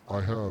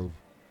 I have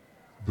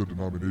the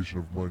denomination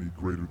of money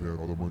greater than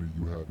all the money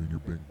you have in your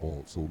bank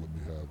vault, so let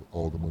me have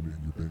all the money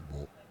in your bank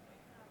vault.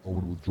 I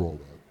want to withdraw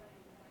that.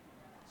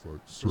 It's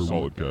like, sir,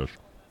 Solid cash.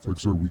 It's like,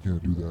 sir, we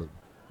can't do that.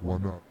 Why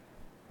not?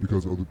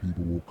 Because other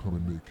people will come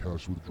and make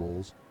cash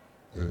withdrawals,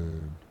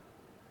 and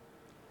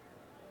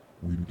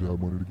we need to have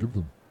money to give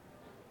them.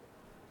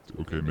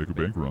 Okay, make a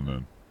bank run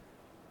then.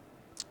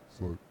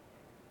 It's like,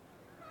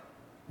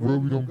 where are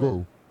we gonna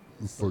go?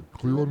 It's like,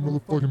 clear out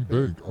another fucking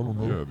bank. I don't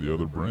know. Yeah, the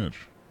other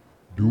branch.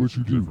 Do what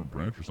you do. Different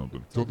branch or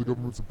something. Tell the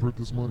government to print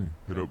this money.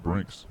 Hit up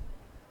Brinks.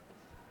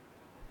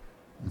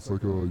 It's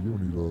like, you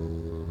don't need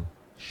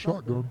a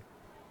shotgun.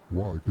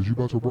 Why? Because you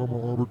bought your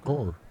Brahma armored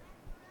car.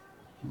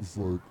 It's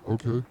like,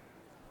 okay.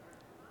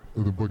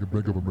 And then fucking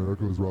Bank of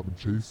America is robbing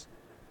Chase.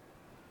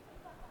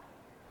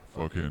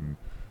 Fucking,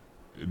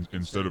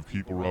 instead of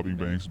people robbing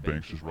banks,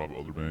 banks just rob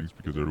other banks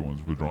because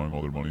everyone's withdrawing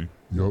all their money.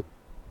 Yep.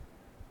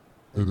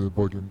 And then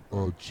fucking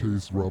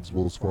Chase robs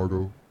Wells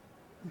Fargo.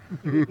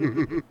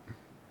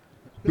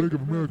 Bank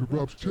of America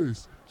robs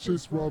Chase.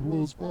 Chase robbed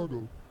Wells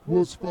Fargo.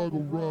 Wells Fargo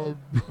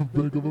robbed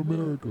Bank of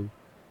America.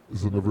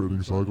 It's a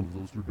never-ending cycle of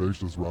those three banks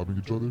just robbing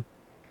each other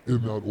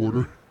in that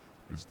order.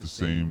 It's the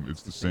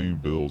same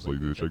bills.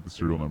 Like they check the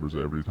serial numbers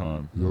every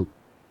time. Yep.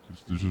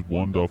 There's just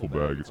one duffel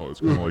bag. It's kind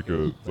of like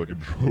a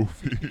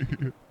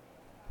trophy.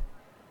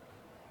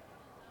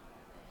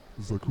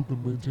 It's like, who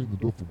can maintain the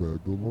duffel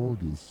bag the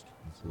longest?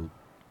 It's like,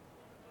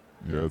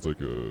 yeah, it's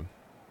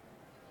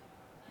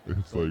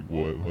like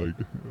what,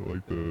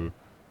 like the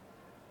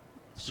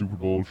Super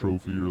Bowl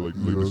trophy or like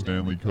the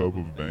Stanley Cup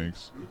of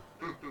banks.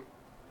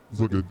 It's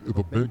like if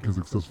a bank can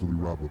successfully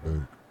rob a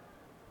bank,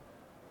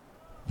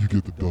 you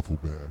get the duffel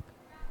bag.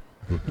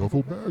 The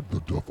duffel bag? The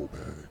duffel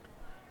bag.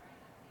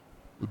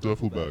 The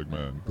duffel bag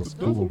man. That's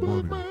the full duffel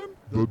of money. bag man.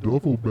 The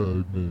duffel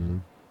bag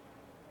man.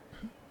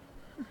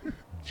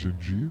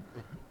 Gingy?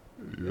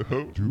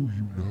 Yo. Do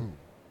you know?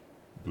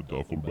 The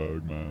duffel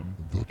bag man.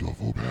 The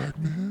duffel bag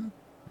man?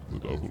 The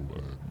duffel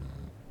bag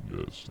man.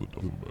 Yes, the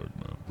duffel bag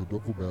man. The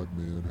duffel bag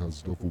man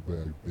has duffel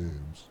bag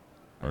bands.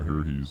 I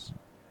heard he's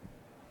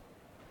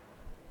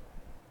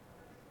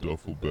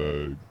duffel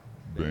bag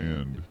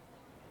band.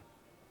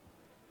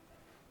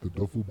 The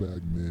duffel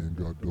bag man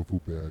got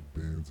duffel bag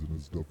bands in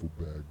his duffel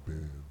bag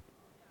band.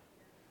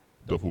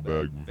 Duffel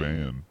bag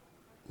van.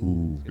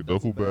 Ooh. The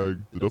duffel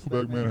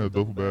bag man has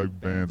duffel bag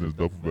bands in his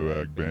duffel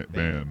bag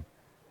band.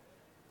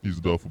 He's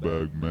a duffel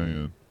bag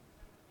man.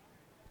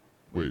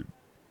 Wait.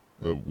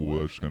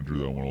 Well, I just kind of drew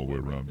that one all the way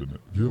around, didn't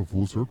it? Yeah,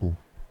 full circle.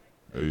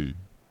 Hey.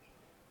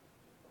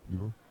 You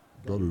know,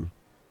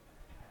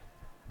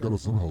 gotta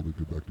somehow link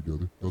it back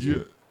together. That's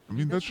yeah, I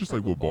mean, that's just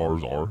like what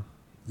bars are.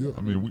 Yeah.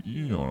 I mean,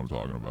 you know what I'm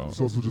talking about.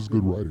 It's also just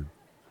good writing,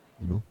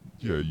 you know?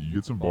 Yeah, you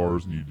get some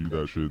bars and you do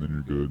that shit, then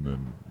you're good, and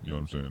then, you know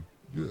what I'm saying?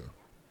 Yeah.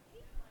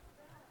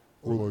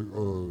 Or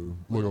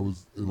like I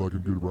was, like in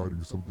good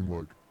writing, something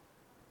like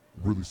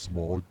really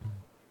small,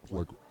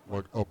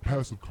 like a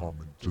passive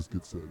comment just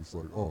gets said. It's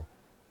like, oh,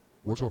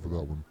 watch out for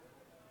that one.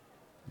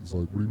 It's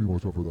like, what do you mean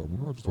watch out for that one?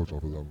 No, just watch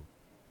out for that one.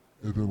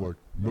 And then like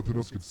nothing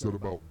else gets said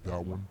about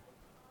that one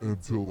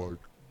until like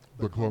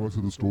the climax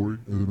of the story,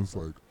 and then it's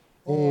like,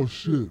 oh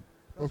shit,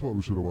 that's why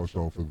we should have watched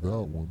out for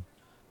that one.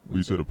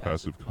 We said a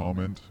passive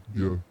comment.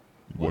 Yeah.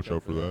 Watch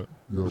out for that.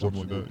 Yeah, or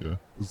something like that. Yeah.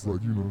 It's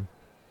like, you know,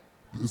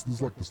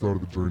 it's like the start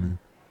of the journey.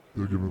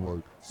 They're giving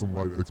like some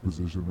light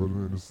exposition, but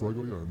then it's like,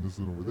 oh yeah, and this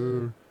one over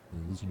there,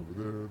 and this one over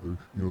there.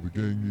 You know, the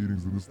gang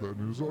meetings and this, that,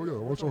 and this. Oh yeah,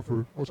 watch out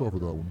for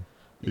that one.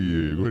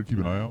 Yeah. Go ahead, keep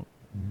an eye out.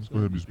 Just go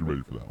ahead and just be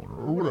ready for that one,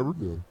 or whatever.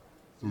 Yeah.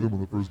 So then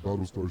when the first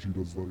battle starts, she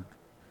does like,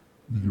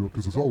 you know,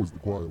 because it's always the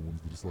quiet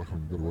ones that it's like, oh,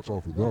 you gotta watch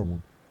out for that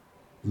one.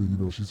 And, you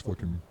know, she's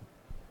fucking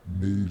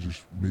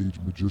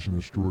magician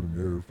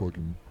extraordinaire,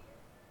 fucking.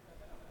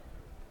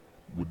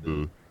 With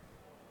the.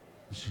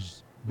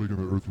 She's making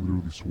the earth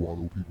literally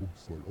swallow people.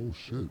 It's like, oh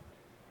shit.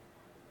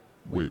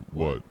 Wait,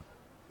 what?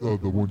 The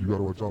one you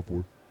gotta watch out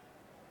for.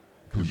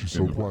 Because she's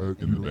so quiet.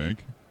 In the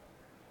bank?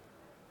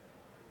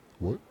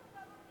 What?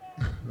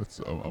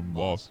 I'm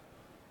lost.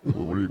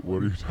 What are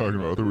you talking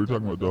about? I thought we were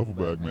talking about duffel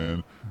bag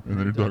man, and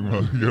then you're talking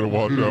about you gotta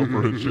watch out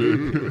for a chick.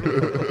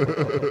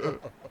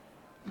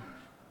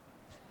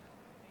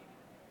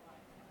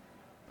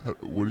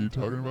 What are you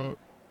talking about?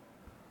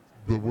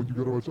 The one you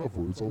gotta watch out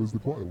for. It's always the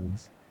quiet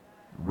ones.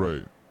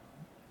 Right.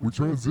 We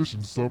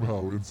transitioned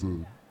somehow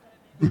into.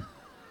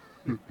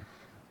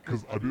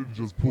 Because I didn't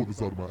just pull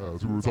this out of my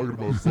ass. We were talking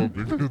about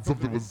something, and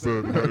something was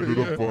said, and I ended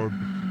up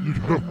on, you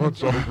gotta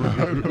watch out for that.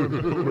 I don't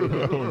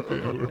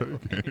know where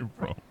that came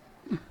from.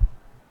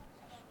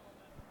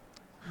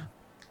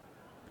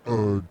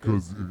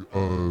 Because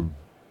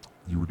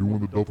you were doing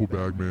the duffel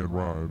bag man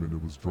rhyme, and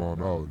it was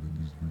drawn out,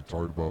 and we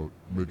talked about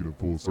making it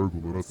full circle,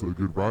 and I said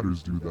good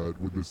writers do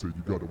that when they say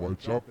you gotta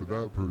watch out for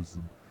that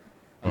person,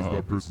 because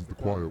that person's the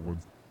quiet one.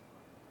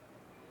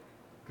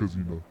 Because,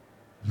 you know,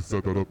 you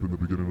set that up in the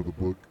beginning of the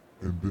book,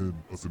 and then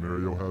a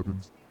scenario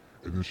happens,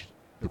 and then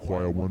the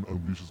quiet one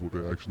unleashes what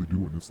they actually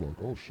do, and it's like,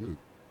 oh shit.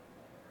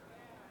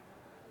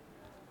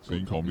 So you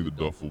can call me the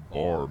Duffel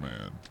Bar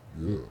Man,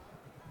 Yeah,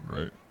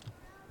 right?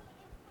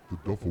 the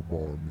Duffel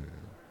Bar Man.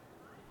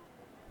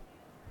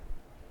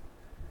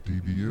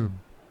 DDM.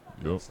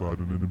 Yep.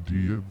 Sliding in them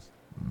DMs.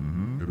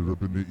 Mm-hmm. Hit it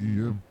up in the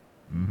EM.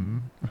 Mm-hmm.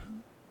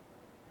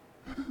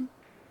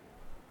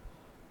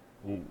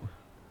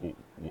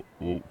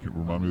 Whoa, can you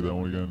remind me of that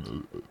one again?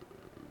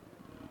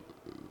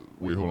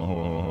 Wait, hold on.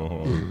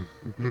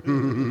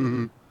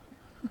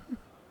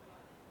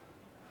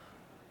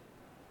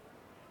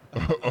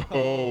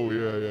 Oh,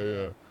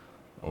 yeah.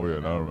 Oh, yeah,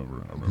 now I remember.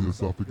 The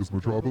esophagus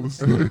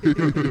metropolis.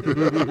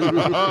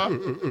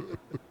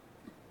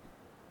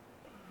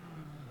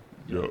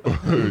 Yo.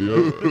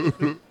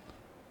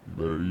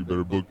 You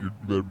better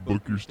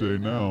book your stay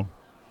now.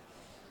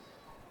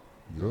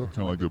 Yeah. Kind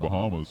of like the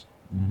Bahamas.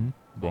 Mm-hmm.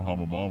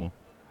 Bahama Mama.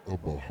 A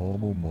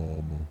Bahama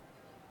Mama.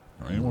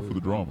 I ain't one for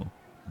the drama.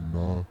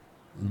 Nah.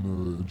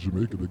 In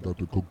Jamaica, they got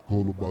the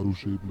Coca-Cola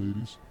bottle-shaped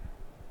ladies.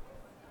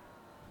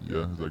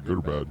 Yeah, is that good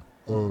or bad?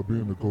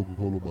 Being the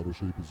Coca-Cola bottle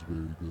shape is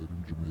very good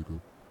in Jamaica.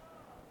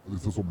 At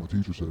least that's what my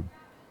teacher said.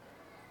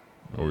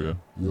 Oh, yeah?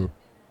 Yeah.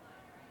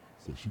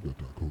 So she got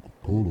that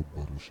Coca-Cola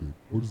bottle shape.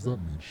 What does that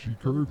mean? She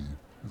curvy.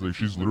 It's like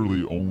she's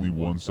literally only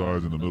one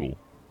size in the middle.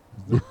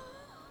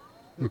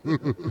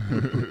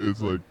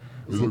 It's like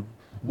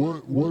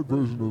what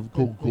version of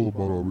Coca-Cola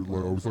bottle are we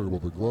like? Are we talking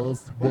about the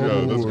glass bottle?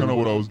 Yeah, that's kind of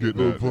what I was getting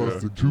the at.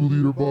 plastic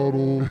 2-liter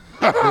bottle.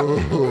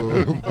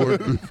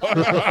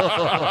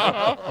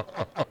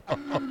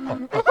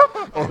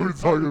 Are we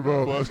talking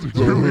about Plastic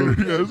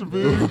 2-liter? Yeah, there's a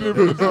big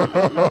difference.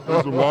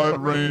 There's a wide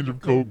range of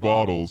Coke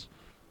bottles.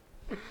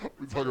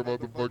 We talking about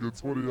the fucking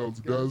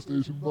 20-ounce gas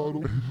station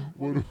bottle?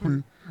 What are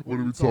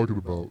we talking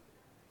about?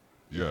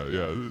 Yeah.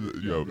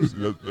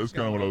 That's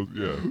kind of what I was.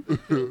 Yeah.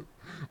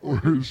 or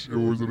is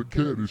it a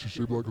can? Is she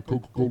shaped like a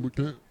Coca-Cola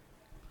can?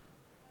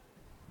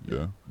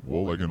 Yeah.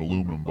 Well, like an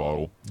aluminum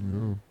bottle.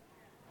 Yeah.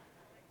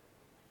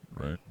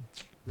 Right.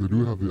 They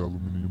do have the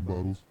aluminum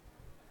bottles.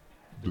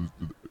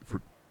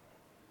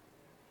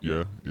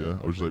 Yeah.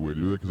 I was just like, wait,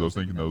 do that? Because I was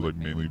thinking that was like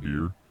mainly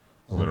beer.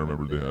 And then I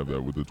remember they have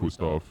that with the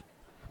twist off.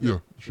 Yeah.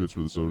 Shits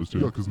for the sodas too.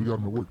 Yeah, because we got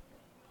them at work.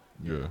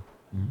 Yeah.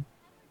 Mm-hmm.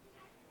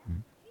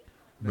 Mm-hmm.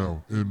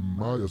 Now, in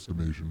my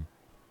estimation,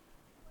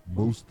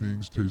 most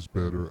things taste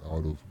better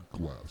out of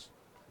glass.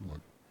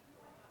 Like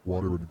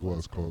water in a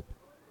glass cup,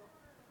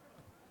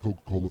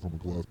 Coca-Cola from a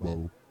glass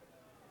bottle.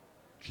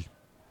 Just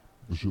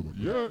the shit like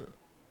that.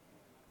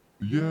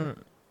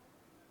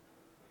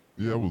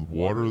 Yeah, with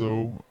water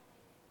though,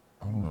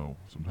 I don't know.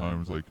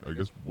 Sometimes, like, I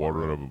guess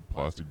water out of a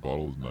plastic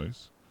bottle is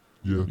nice.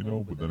 Yeah. You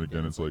know, but then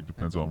again, it's like,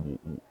 depends on,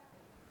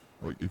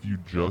 like, if you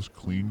just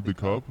cleaned the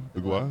cup,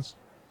 the glass,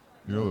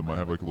 you know, it might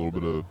have like a little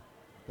bit of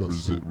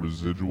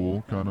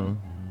residual kind of.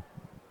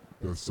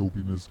 That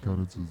soapiness kind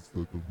of just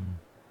like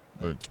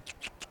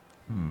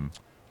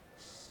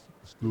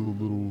still a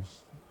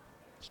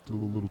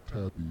little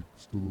tappy,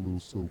 still a little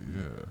soapy.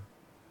 Yeah.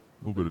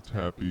 A little bit of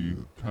tappy,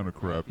 kind of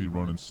crappy,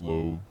 running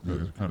slow,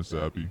 kind of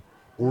sappy.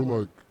 Or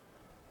like,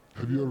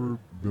 have you ever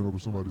been over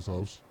somebody's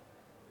house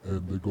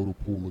and they go to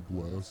pull a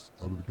glass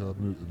out of the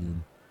cabinet and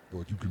then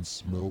like you can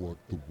smell like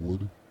the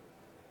wood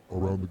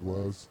around the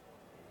glass?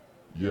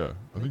 Yeah,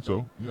 I think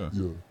so. Yeah.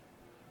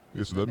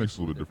 Yeah, so that makes it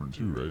a little bit different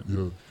too, right?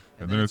 Yeah.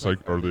 And then it's like,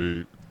 are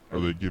they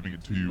giving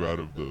it to you out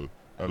of the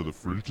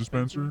fridge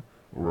dispenser,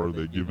 or are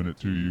they giving it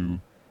to you,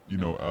 you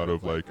know, out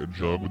of like a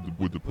jug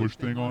with the push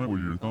thing on it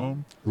with your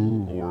thumb?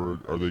 Ooh. Or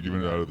are they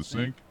giving it out of the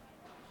sink?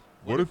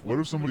 What if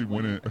somebody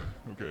went in?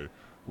 Okay,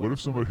 what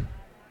if somebody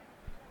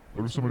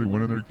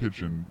went in their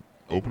kitchen,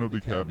 opened up the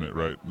cabinet,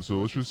 right? So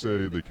let's just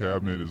say the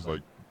cabinet is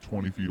like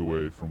 20 feet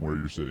away from where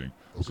you're sitting.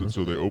 Okay.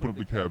 So they open up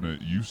the cabinet,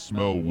 you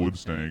smell wood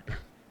stank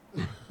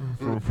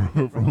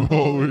from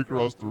all the way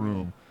across the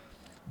room.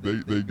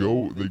 They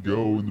go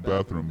in the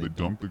bathroom, they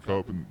dunk the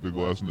cup and the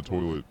glass in the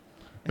toilet,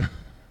 and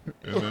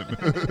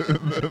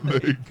then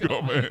they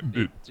command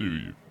it to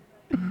you.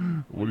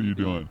 What are you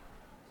doing?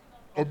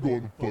 I'm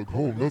going to fuck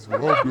home. That's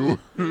what I'm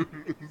doing.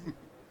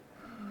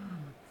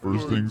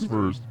 First things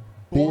first.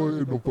 Boy,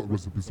 ain't no fuck.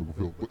 Rest in peace, Uncle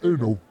Phil. But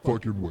ain't no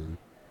fucking way.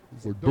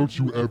 It's like, don't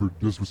you ever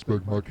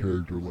disrespect my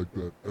character like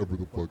that ever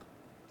the fuck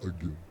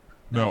again.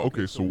 Now,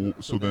 okay, so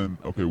then,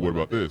 okay, what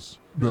about this?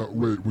 Now,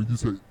 wait, when you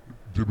say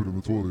dip it in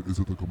the toilet, is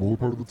it the commode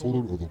part of the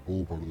toilet or the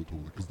bowl part of the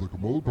toilet? Because the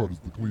commode part is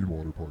the clean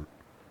water part.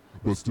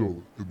 But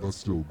still, that's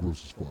still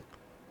gross as fuck.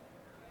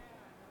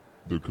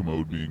 The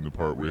commode being the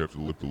part where you have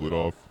to lift the lid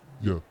off?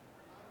 Yeah.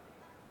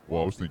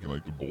 Well, I was thinking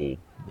like the bowl.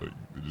 Like,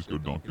 they just go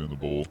dunk it in the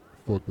bowl.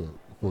 Fuck that.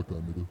 Fuck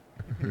that, nigga.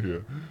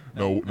 Yeah.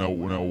 Now,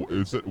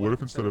 what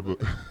if instead of a...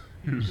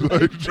 You're just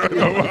like trying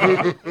to...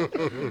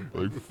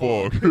 like,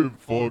 fuck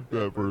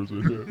that person.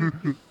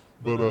 Yeah.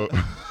 But,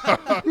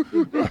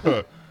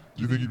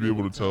 do you think you'd be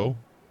able to tell?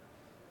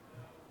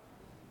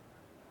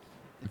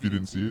 If you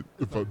didn't see it?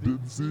 If I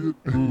didn't see it,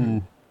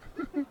 ooh.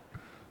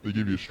 They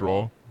give you a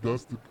straw?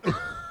 That's the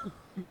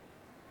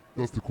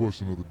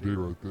question of the day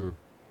right there.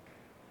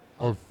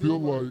 I feel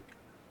like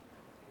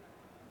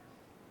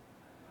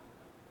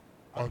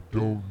I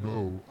don't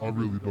know. I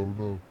really don't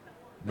know.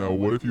 Now,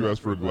 what if you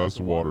ask for a glass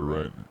of water,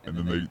 right? And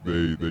then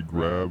they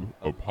grab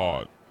a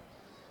pot,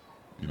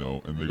 you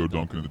know, and they go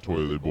dunk it in the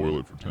toilet. They boil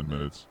it for 10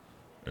 minutes,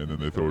 and then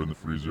they throw it in the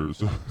freezer.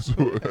 So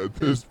at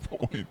this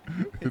point,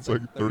 it's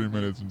like 30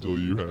 minutes until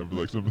you have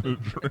like something to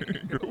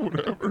drink or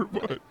whatever.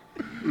 But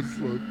It's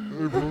like,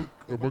 hey bro, am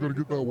I gonna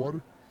get that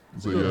water?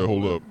 it's like, yeah,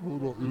 hold up.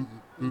 Hold on,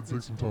 it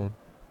takes some time.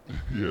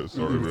 Yeah,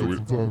 sorry, It'll man.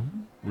 take some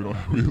time.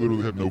 We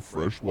literally have no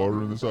fresh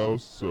water in this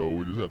house, so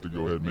we just have to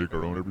go ahead and make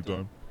our own every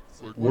time.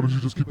 It's like, why don't you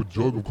just keep a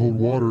jug of cold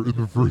water in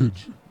the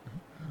fridge?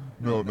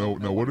 No.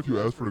 What if you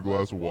ask for a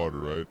glass of water,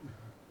 right?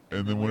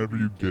 And then whenever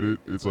you get it,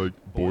 it's like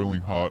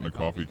boiling hot in a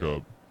coffee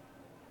cup.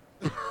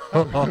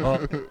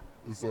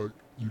 It's like,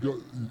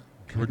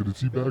 can I get a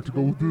tea bag to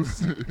go with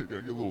this? Gotta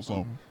get a little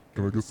something.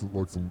 Can I get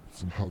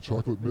some hot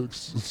chocolate mix?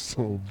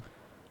 Some,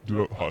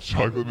 Dude, hot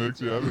chocolate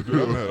mix? Yeah, I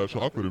haven't had hot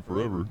chocolate in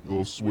forever. A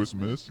little Swiss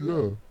Miss.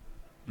 yeah.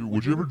 Dude,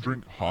 would you ever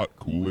drink hot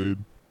Kool-Aid?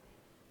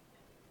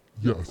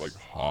 Yes. Like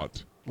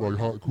hot. Like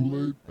hot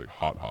Kool-Aid? Like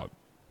hot.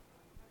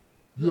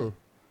 Yeah.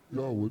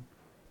 Yeah, I would.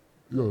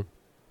 Yeah.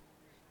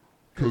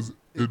 Cause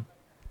in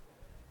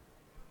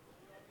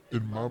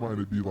my mind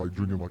it'd be like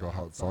drinking like a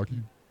hot sake.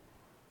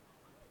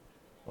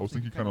 I was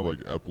thinking kind of like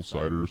apple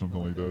cider or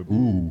something like that.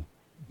 Ooh.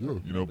 Yeah.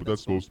 You know, but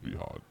that's supposed to be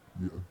hot.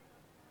 Yeah.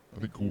 I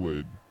think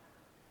Kool-Aid,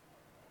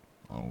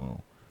 I don't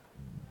know.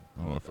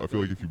 I feel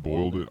like if you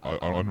boiled it,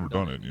 I've never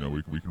done it. You know,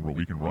 we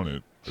can run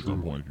it at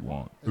some point if you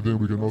want. And then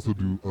we can also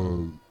do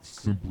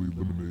simply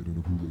lemonade in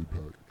a Kool-Aid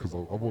pack. Cause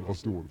I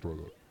still want to try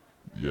that.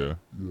 Yeah,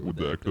 Yeah. with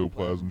the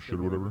ectoplasm shit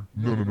or whatever.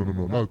 No,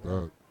 not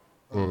that.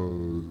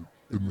 In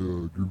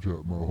the group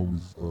chat, my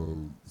homies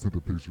sent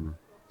a picture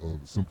of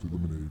Simply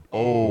Lemonade.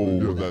 Oh,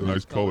 Yeah, with that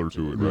nice color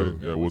to it, yeah. right?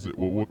 Yeah. Was it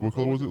what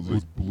color was it? It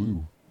was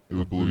blue. It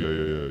was blue.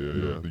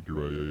 Yeah. Yeah. I think you're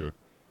right. Yeah.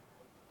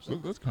 So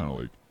that's kind of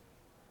like,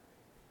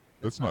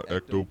 that's not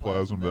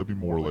ectoplasm. That'd be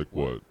more like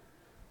what?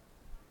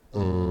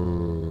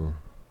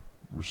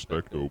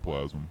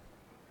 Respectoplasm.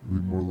 It'd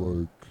be more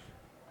like,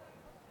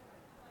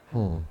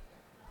 huh?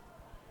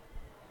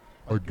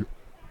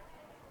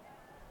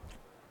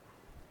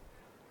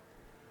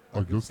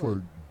 I guess like,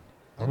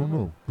 I don't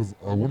know, because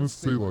I want to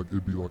say like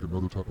it'd be like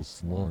another type of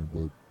slime,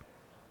 but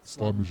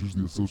slime is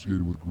usually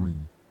associated with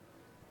green.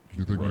 Can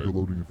you think Right.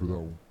 Nickelodeon for that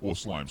one? Well,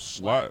 slime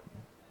slat.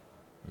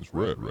 It's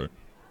red, right?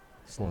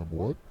 Slime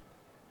what?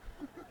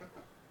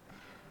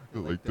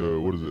 Like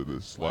what is it?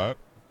 The slat?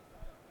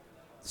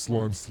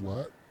 Slime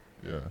slat?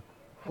 Yeah.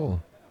 Huh.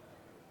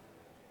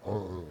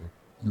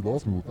 You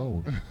lost me with that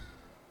one.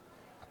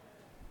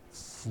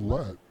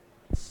 Slat.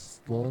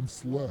 Slime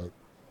slat.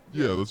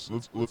 Yeah. Let's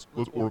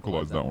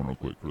oracleize that one real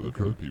quick for the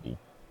Okay. people.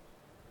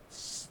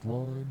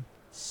 Slime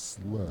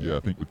slat. Yeah, I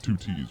think with 2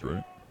 T's,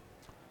 right?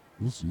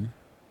 We'll see.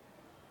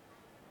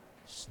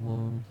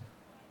 Slime.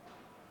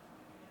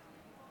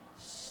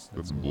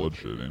 That's some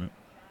bloodshed, ain't it?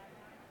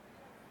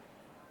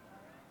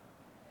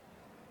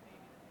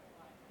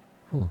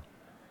 Huh.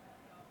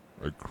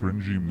 A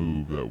cringy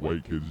move that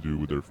white kids do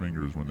with their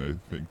fingers when they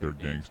think they're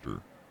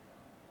gangster.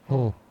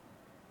 Huh.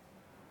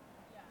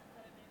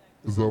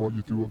 Is that what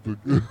you threw up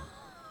the...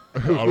 I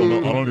don't know.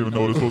 I don't even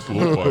know what it's supposed to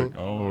look like. I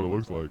don't know what it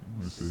looks like.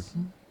 Let me see.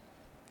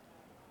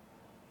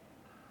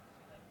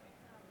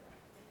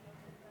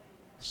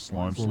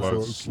 Slime slat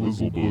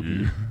slizzle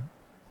boogie.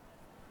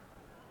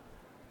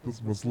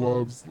 That's my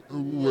slime...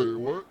 Wait,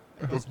 what?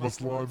 That's my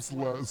slime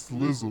slat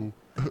slizzle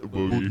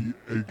Boogie.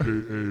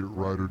 a.k.a.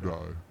 Ride or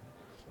Die.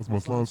 That's my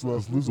slime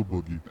slat slizzle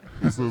boogie.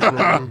 It says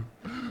right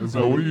there.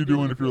 So what are you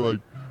doing if you're like,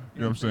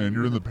 you know what I'm saying,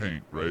 you're in the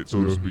paint, right,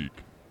 so to Yeah. speak,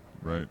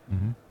 right?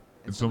 Mm-hmm.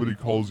 And somebody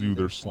calls you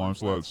their slime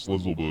slat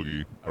slizzle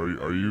boogie. Are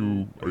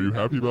you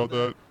happy about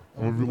that?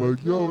 I'm gonna be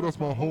like, yo, that's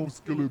my home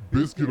skillet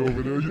biscuit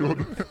over there. You know what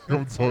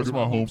I'm talking That's my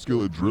about? home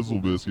skillet drizzle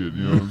biscuit.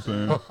 You know what I'm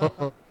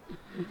saying?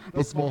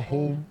 That's my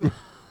home.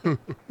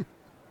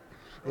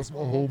 That's my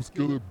home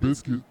skillet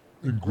biscuit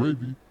and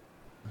gravy.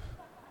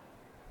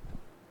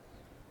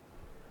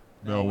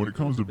 Now, when it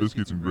comes to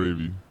biscuits and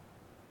gravy,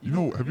 you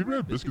know, have you ever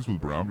had biscuits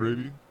with brown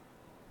gravy?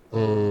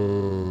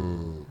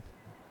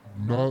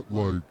 Not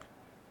like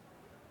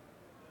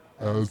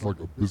as like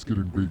a biscuit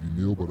and gravy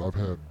meal, but I've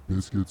had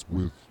biscuits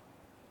with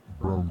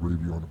brown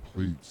gravy on a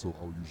plate, so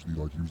I'll usually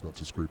like use that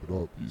to scrape it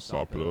up. You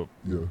sop it up,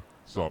 Yeah,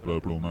 sop it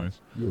up real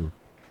nice. yeah.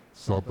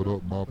 Sop it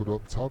up, mop it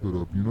up, top it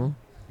up, you know?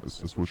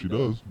 That's what she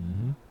does.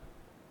 Mm-hmm.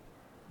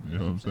 You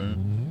know what I'm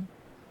saying?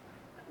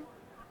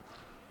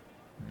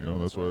 Mm-hmm. You know,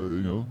 that's why,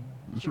 you know,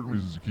 there's certain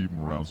reasons to keep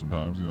them around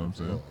sometimes. You know what I'm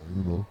saying?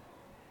 You know.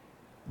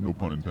 No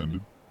pun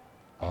intended.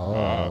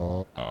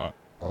 Ah.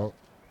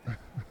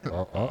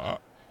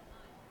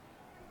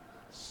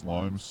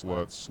 Slime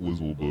slat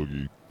slizzle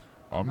boogie.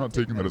 I'm not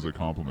taking that as a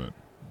compliment.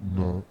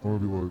 No, I'm gonna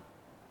be like,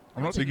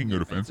 I'm not taking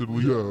it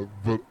offensively. yeah,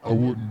 but I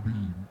wouldn't be.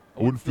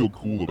 I wouldn't feel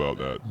cool about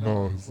that.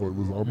 Nah, it's like,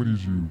 listen, I'm gonna need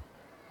you.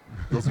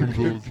 That's one of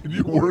those. Can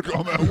you work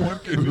on that one?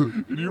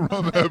 Can you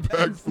run that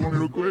back for me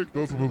real quick?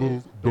 That's one of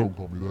those. Don't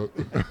call me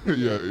that.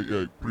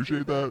 yeah,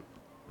 appreciate that.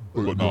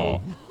 But nah.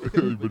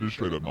 But just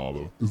straight up nah,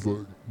 though. It's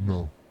like,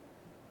 no.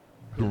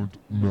 Don't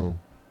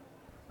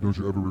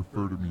you ever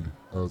refer to me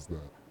as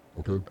that,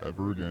 okay?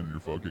 Ever again in your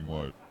fucking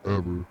life.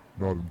 Ever.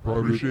 Not in private.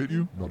 Appreciate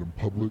you, not in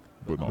public.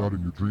 but nah. Not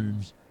in your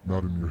dreams.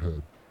 Not in your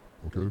head,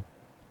 okay?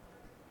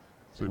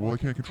 Say, well, I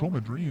can't control my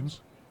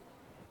dreams.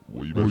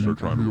 Well, you better start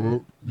trying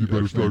to. You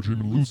better start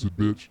dreaming lucid,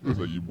 bitch. It's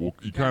like you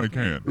kind of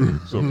can.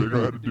 So figure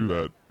out how to do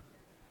that.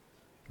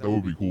 That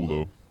would be cool,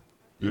 though.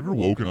 You ever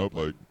woken up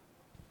like,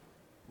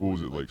 what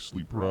was it, like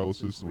sleep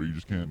paralysis where you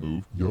just can't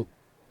move? Yep.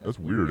 That's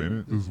weird, ain't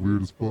it? It's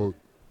weird as fuck.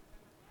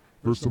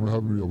 First time it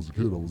happened to me, I was a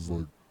kid. I was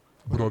like,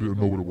 but I didn't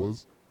know what it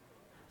was.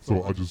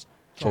 So I just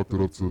chalked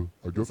it up to,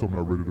 I guess I'm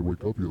not ready to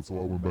wake up yet. So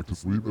I went back to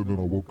sleep, and then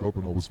I woke up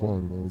and I was fine.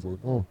 And I was like,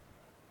 oh.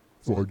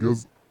 So I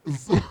guess,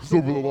 so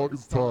for the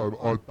longest time,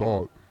 I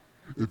thought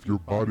if your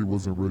body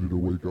wasn't ready to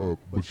wake up,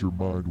 but your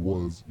mind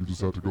was, you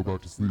just had to go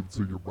back to sleep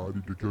until your body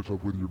could catch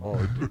up with your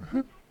mind.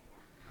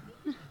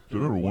 Do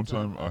you remember one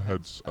time I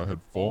had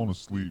fallen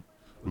asleep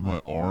with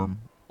my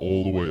arm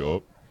all the way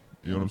up?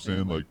 You know what I'm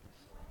saying?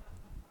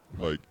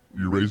 Like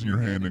you're raising your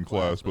hand in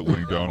class but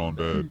laying down on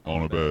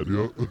a bed.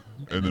 Yep.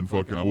 And then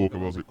fucking I woke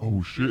up, I was like,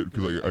 oh shit,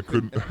 because I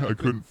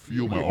couldn't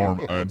feel my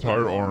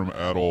entire arm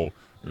at all.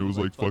 It was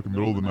like fucking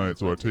middle of the night,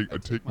 so I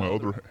take my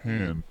other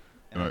hand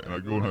and I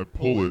go and I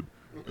pull it,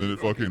 and it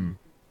fucking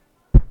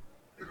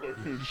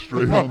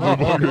straight on the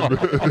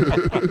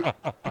fucking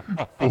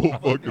bed. Full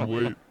fucking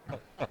weight.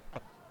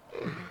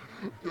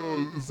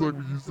 Yo, it's like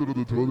when you sit on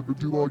the toilet for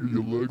too long and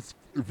your legs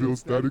feel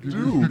static.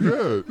 Dude,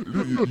 yeah.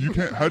 You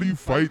can't, how do you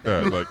fight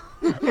that?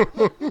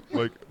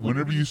 Like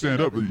whenever you stand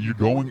up,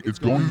 it's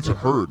going to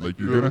hurt. Like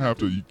you're gonna have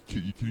to,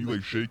 can you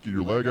like shake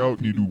your leg out?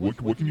 Can you do,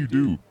 what can you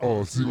do?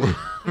 Oh, see what?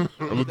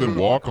 Other than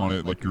walk on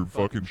it like your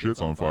fucking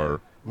shit's on fire.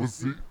 Well,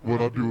 see,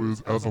 what I do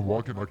is as I'm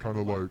walking, I kind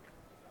of like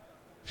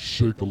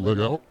shake the leg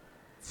out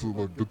to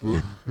like get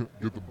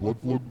the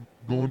blood flow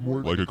going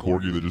more. Like a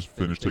corgi that just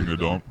finished taking a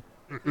dump.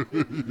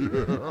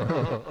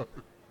 Yeah.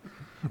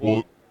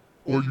 Well,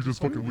 or you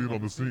just fucking lean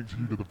on the sink till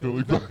you get the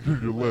feeling back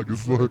in your leg.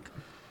 It's like,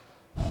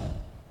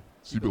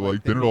 see, but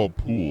like then it all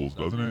pools,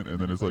 doesn't it? And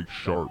then it's like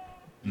sharp.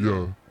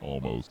 Yeah.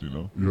 Almost, you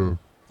know? Yeah.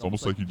 It's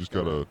almost like you just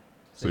gotta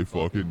say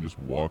fuck it and just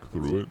walk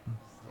through it.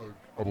 Like,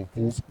 I'm a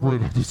full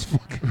sprint of this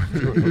fucking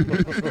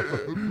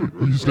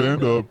You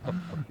stand up,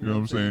 you know what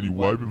I'm saying? You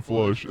wipe and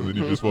flush, and then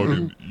you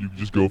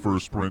just go for a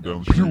sprint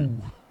down the street.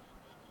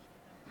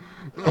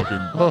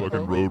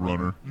 Fucking road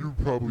runner. You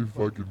probably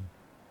fucking.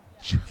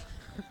 Do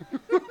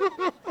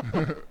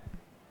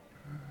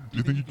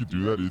you think you could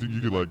do that? Do you think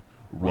you could like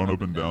run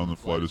up and down the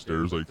flight of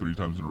stairs like 3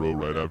 times in a row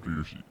right after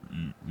you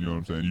know what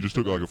I'm saying? You just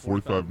took like a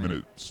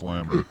 45-minute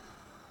slammer.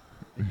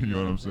 You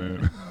know what I'm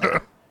saying?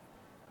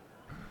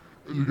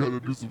 You gotta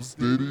do some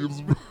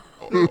stadiums, bro.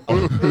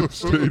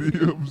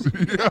 Stadiums.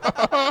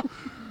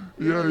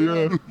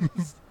 Yeah.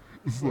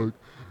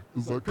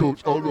 It's like,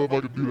 coach, I don't know if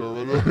I can do that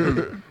right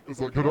now. It's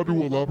like, can I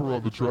do a lap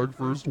around the track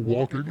first,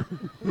 walking?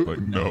 Like,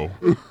 no,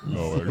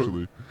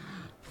 actually.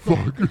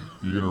 Fuck.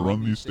 You're gonna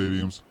run these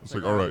stadiums. It's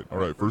like, all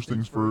right. First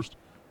things first.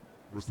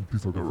 Rest in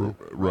peace, Uncle Phil.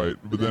 Right,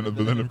 but then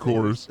of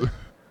course,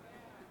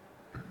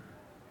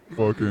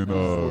 fucking.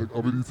 Like,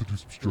 I'm gonna need to do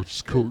some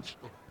stretches, coach.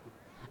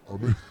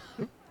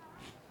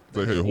 It's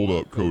like, hey, hold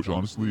up, coach.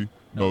 Honestly,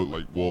 no.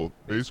 Like, well,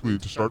 basically,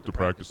 to start the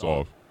practice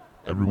off,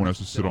 everyone has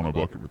to sit on a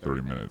bucket for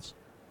 30 minutes.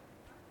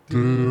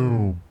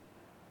 Damn.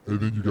 And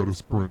then you gotta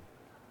sprint.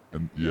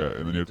 And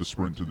then you have to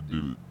sprint to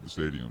the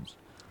stadiums.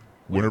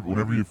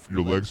 Whenever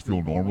your legs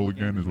feel normal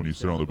again is when you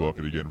sit on the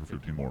bucket again for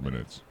 15 more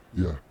minutes.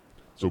 Yeah.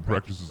 So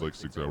practice is like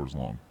 6 hours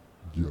long.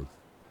 Yes.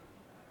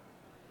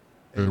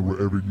 And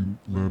wherever you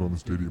land on the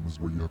stadium is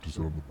where you have to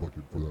sit on the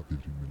bucket for that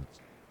 15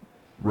 minutes.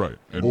 Right.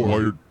 And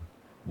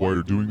while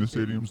you're doing the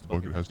stadiums, the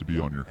bucket has to be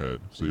on your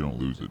head so you don't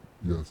lose it.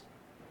 Yes.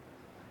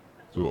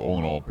 So all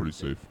in all, pretty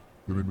safe.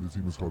 The name of the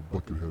team is called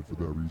Buckethead for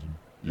that reason.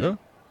 Yeah.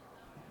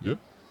 Yeah.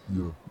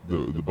 Yeah.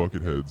 The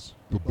Bucketheads.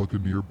 The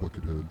Buccaneer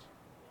Bucketheads.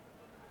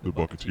 The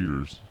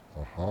Bucketeers.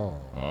 Aha.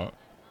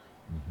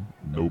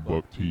 Mm-hmm. No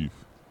buck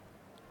teeth.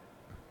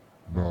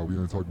 Nah, we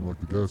ain't talking like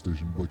the gas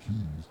station,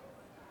 Buc-ee's.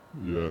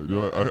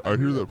 Yeah, I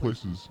hear that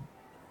place is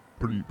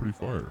pretty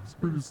fire. It's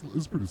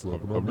pretty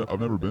slapping. I've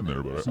never been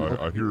there, but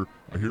I hear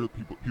that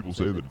people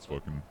say that it's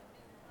fucking.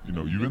 You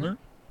know, you been there?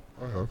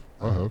 I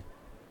have.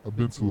 I've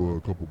been to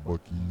a couple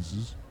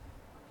Buc-ee's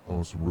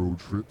on some road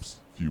trips.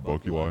 A few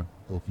Bucky-lie,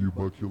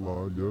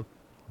 yeah.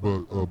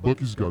 But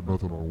Buc-ee's got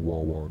nothing on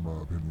Wawa, in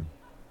my opinion.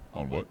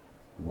 On what?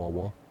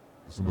 Wawa.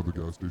 It's another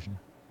gas station.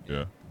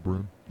 Yeah.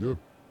 Brand. Yeah.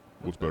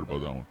 What's better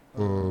about that one?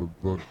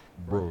 But,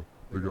 bro,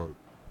 they got.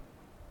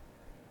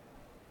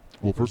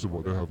 Well, first of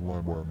all, they have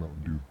LimeWire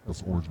Mountain Dew.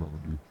 That's Orange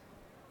Mountain Dew.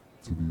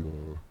 To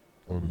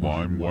the,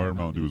 LimeWire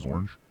Mountain Dew is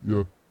orange?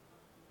 Yeah.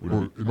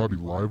 Or it might be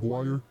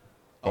Livewire.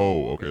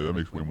 Oh, okay, that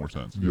makes way more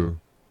sense. Yeah.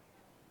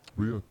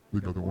 But yeah, they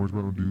got the Orange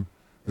Mountain Dew.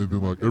 And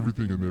then, like,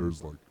 everything in there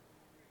is, like,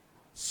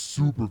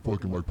 super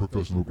fucking, like,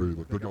 professional grade.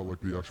 Like, they got,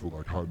 like, the actual,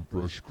 like, hot and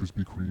fresh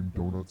Krispy Kreme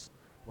donuts.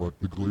 Like,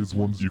 the glazed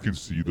ones. You can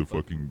see the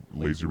fucking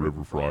Lazy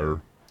River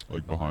fryer.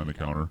 like behind the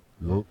counter.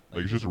 Yep.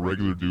 Like it's just a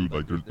regular dude.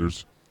 Like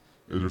there's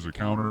a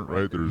counter,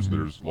 right?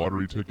 There's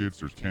lottery tickets,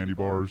 there's candy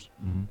bars,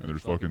 and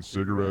there's fucking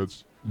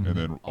cigarettes, and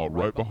then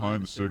right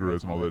behind the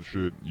cigarettes and all that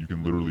shit, you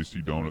can literally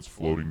see donuts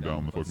floating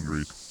down the fucking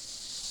grease.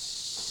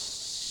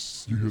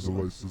 You hear the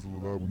light sizzle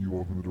loud when you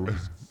walk in the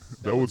doors.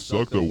 That would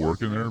suck though,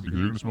 working there, because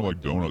you're gonna smell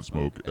like donut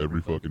smoke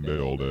every fucking day,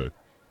 all day.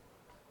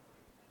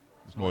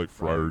 It smell like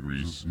fryer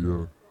grease.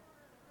 Yeah.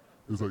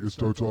 It's like it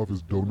starts off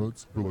as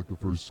donuts for like the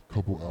first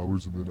couple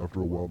hours, and then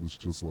after a while, it's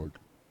just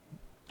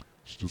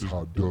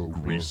hot dough.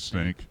 Grease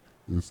stank.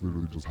 It's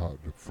literally just hot.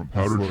 From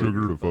powdered like,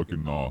 sugar to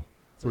fucking gnaw.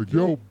 It's like,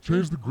 yo,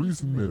 change the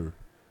grease in there.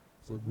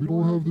 It's like, we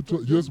don't have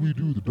the yes, we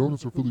do. The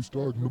donuts are fully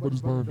stocked.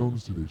 Nobody's buying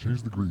donuts today.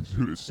 Change the grease.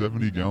 Dude, it's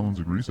 70 gallons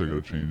of grease I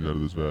gotta change out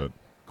of this vat.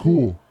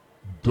 Cool.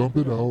 Dump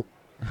it out.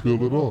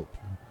 Fill it up.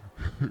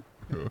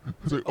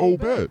 It's like, oh,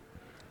 bet.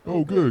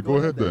 Oh, good. Go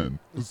ahead then.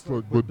 It's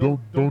like, but don't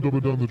dump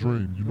it down the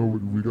drain. You know,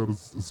 we got a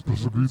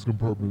special grease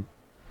compartment.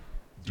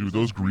 Dude,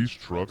 those grease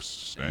trucks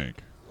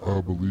stank.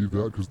 I believe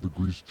that because the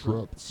grease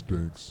trap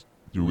stinks.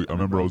 Dude, I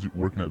remember I was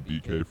working at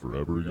BK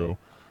forever ago,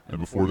 and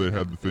before they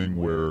had the thing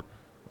where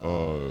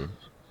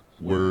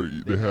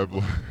they have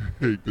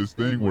like this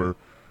thing where,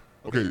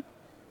 okay,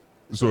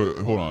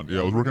 so hold on, yeah,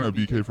 I was working at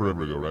BK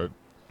forever ago, right?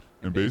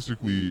 And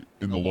basically,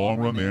 in the long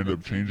run, they ended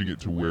up changing it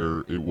to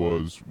where it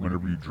was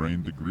whenever you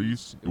drained the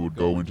grease, it would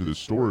go into this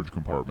storage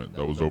compartment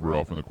that was over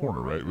off in the corner,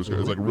 right? It was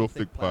like a real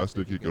thick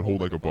plastic. It could hold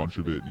like a bunch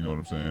of it, you know what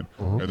I'm saying?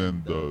 And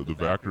then the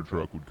Vactor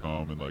truck would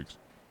come and like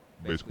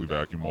basically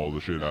vacuum all the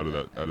shit out of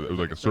that. It was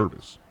like a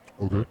service.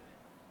 Okay.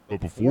 But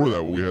before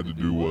that, what we had to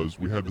do was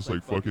we had this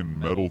like fucking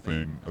metal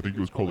thing. I think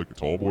it was called like a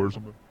tall boy or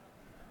something.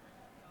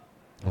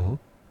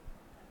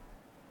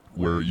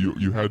 Where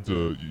you had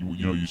to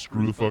you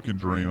screw the fucking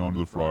drain onto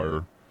the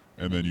fryer,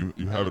 and then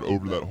you have it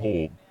over that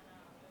hole.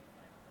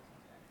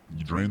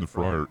 You drain the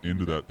fryer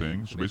into that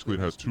thing. So basically, it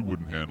has two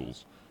wooden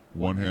handles.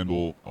 One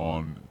handle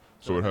on,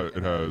 so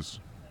it has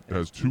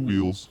two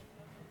wheels,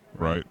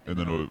 right? And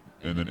then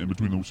in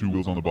between the two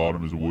wheels on the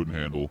bottom is a wooden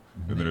handle,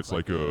 and then it's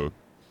like a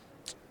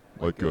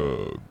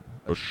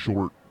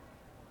short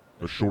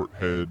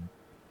head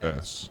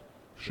S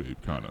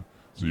shape kind of.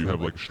 So you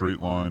have like a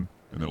straight line,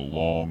 and then a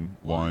long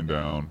line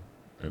down,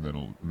 and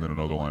then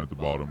another line at the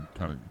bottom.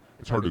 Kind of,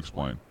 it's hard to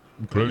explain.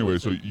 But anyway,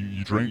 so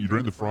you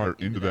drain the fryer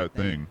into that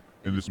thing,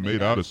 and it's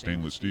made out of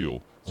stainless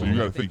steel. So you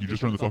got to think, you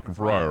just turn the fucking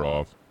fryer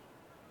off.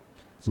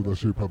 So that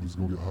shit probably is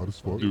gonna get hot as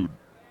fuck. Dude,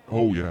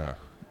 oh yeah,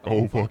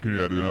 oh fucking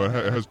yeah, dude.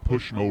 It has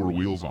push and over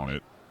wheels on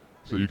it.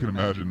 So you can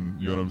imagine,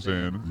 you know what I'm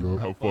saying,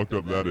 how fucked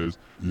up that is.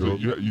 So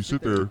you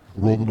sit there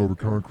rolling over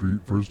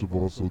concrete, first of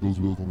all, so those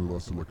wheels only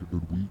lasted like a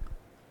good week.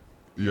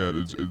 Yeah,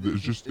 it's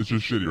just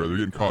shitty, right? They're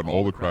getting caught in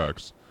all the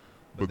cracks.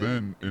 But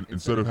then,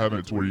 instead of having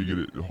it to where you get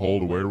it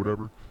hauled away or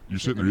whatever, you're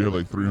sitting there, you have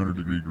like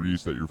 300-degree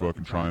grease that you're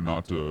fucking trying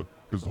not to,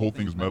 because the whole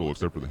thing is metal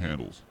except for the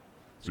handles.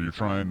 So you're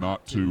trying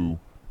not to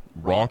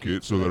rock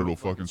it so that it'll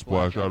fucking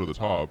splash out of the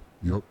top.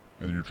 Yep.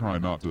 And then you're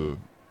trying not to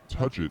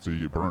touch it so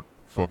you get burnt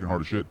fucking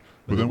hard as shit.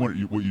 But then what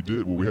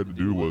we had to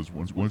do was,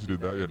 once you did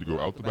that, you had to go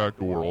out the back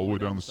door, all the way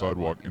down the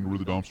sidewalk, into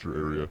the dumpster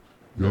area.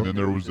 Yep. And then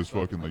there was this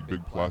fucking like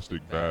big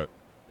plastic vat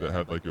that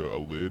had like a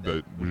lid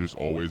that was just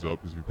always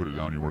up, because if you put it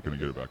down, you weren't going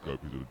to get it back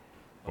up because it was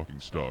fucking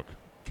stuck.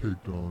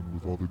 Caked on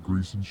with all the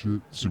grease and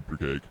shit. Super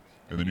cake.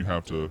 And then you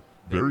have to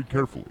very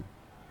carefully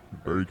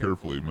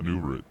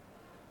maneuver it,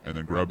 and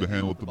then grab the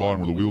handle at the bottom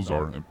where the wheels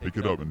are and pick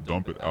it up and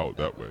dump it out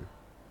that way.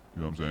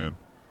 You know what I'm saying?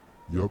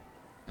 Yep.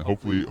 And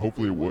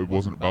hopefully it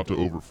wasn't about to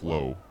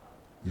overflow.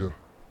 Yeah.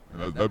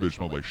 And that bitch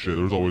smelled like shit.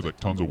 There was always like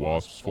tons of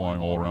wasps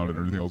flying all around it and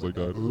everything else like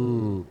that. I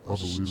believe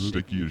it.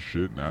 Sticky as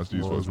shit, nasty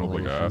as fuck. It smelled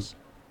like ass.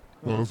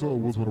 Well, that's how it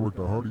was when I worked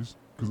at Hardee's.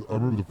 Because I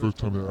remember the first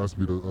time they asked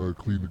me to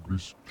clean the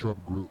grease trap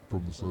grill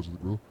from the sides of the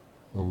grill.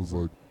 I was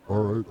like,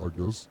 alright, I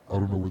guess. I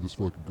don't know where this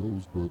fucking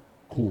goes, but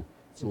cool.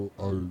 So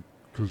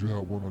because you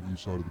had one on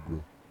each side of the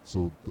grill.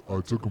 So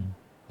I took them,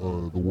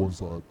 the one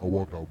side, I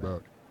walked out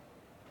back.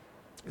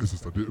 It's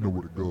just I didn't know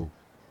where to go.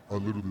 I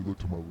literally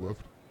looked to my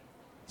left,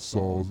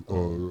 saw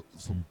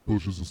some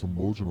bushes and some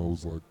mulch, and I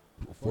was like,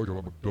 fuck it, I'm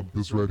gonna dump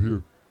this right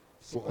here.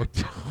 So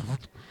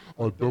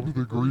I dumped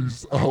the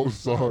grease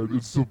outside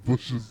in some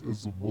bushes and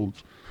some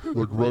mulch,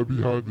 like right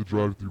behind the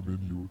drive-thru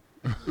menu.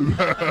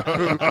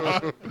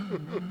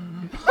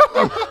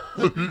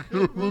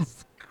 It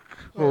was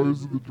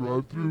cars in the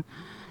drive-thru,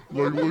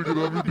 like looking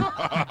at me doing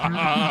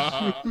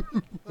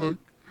shit.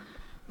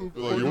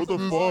 Like, what the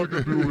fuck?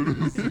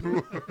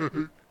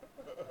 Doing?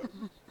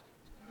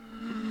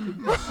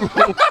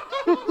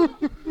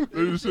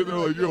 They're just sitting there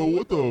like, yo,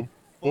 what the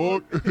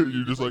fuck?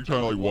 You're just like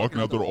trying to like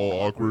walking out there all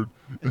awkward.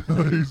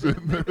 He's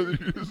sitting there,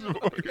 you just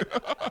fucking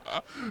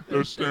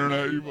they're staring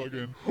at you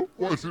fucking.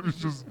 Why should we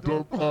just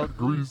dump hot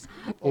grease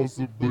on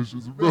some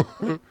bushes?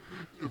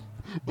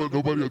 But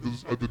nobody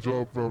at the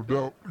job found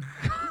out.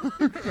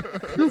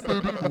 Because they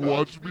didn't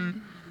watch me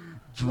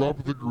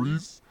drop the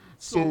grease.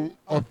 So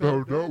I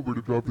found out where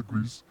to drop the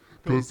grease,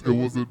 because it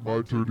wasn't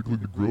my turn to clean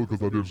the grill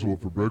because I didn't show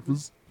up for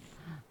breakfast.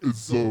 And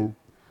so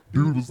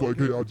Dude was like,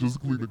 hey, I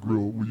just cleaned the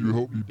grill. Will you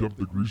help me dump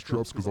the grease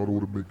traps? Because I don't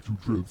want to make 2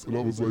 trips. And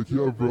I was like,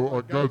 yeah, bro,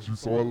 I got you.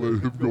 So I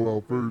let him go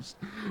out first.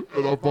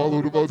 And I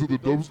followed him out to the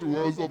dumpster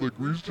where I saw the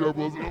grease trap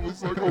was. And I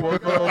was like, oh my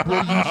God, bro,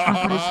 you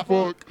stupid as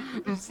fuck.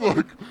 It's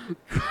like,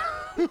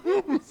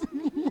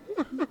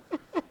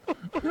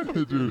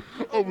 dude,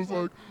 I was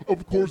like,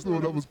 of course they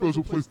would have a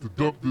special place to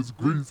dump this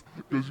grease.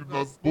 Because you're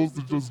not supposed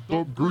to just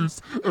dump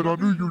grease. And I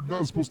knew you're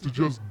not supposed to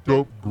just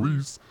dump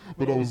grease.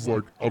 But I was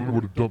like, I don't know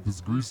where to dump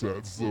this grease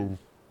at. So,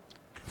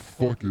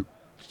 fuck it.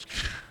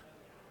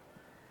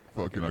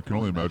 Fucking, I can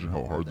only imagine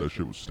how hard that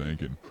shit was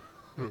stanking.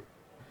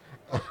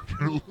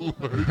 After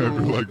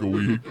Like a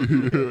week.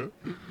 Yeah.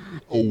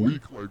 a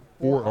week, like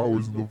 4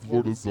 hours in the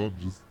Florida sun,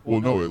 just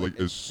Well, no, like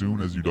as soon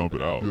as you dump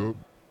it out, yep.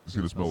 it's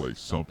gonna smell like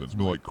something.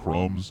 Smell like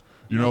crumbs.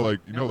 You know,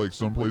 like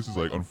some places,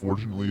 like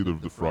unfortunately,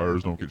 the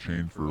fryers don't get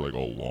changed for like a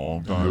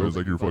long time. Yep. It's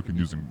like you're fucking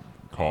using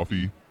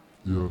coffee.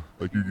 Yeah,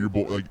 Like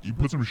like you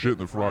put some shit in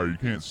the fryer, you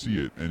can't see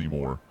it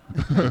anymore,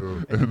 yeah,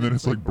 and then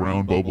it's like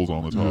brown bubbles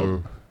on the top. yeah.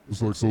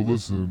 It's like, so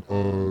listen,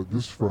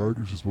 this frag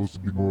is just supposed to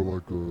be more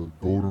like a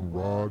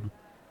goldenrod,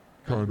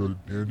 kind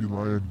of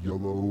dandelion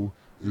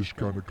yellow-ish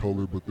kind of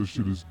color, but this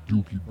shit is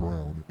dookie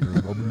brown.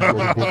 And I'm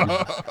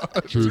gonna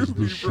fucking change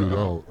this shit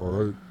out,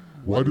 alright?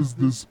 Why does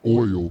this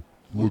oil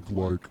look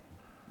like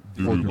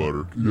Doo-doo fucking-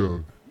 butter. Yeah.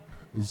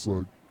 It's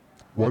like,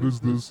 why does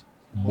this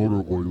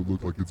motor oil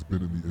look like it's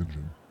been in the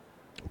engine?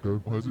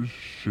 Okay? Why does this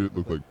shit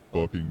look like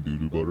fucking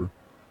doo-doo butter?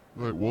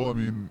 Like, well, I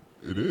mean,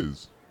 it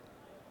is.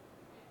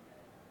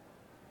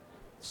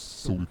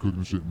 So we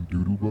cooking shit in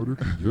doo-doo butter?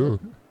 Yeah.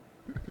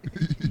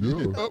 Yeah.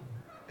 Yep. Okay.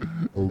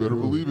 Better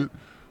believe it.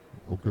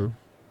 Okay.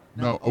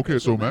 Now, okay,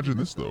 so imagine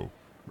this though,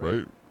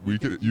 right? You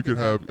could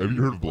have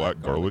you heard of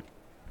black garlic?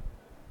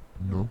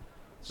 No.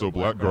 So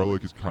black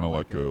garlic is kind of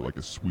like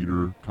a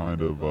sweeter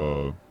kind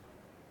of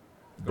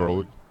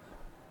garlic.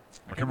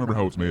 I can't remember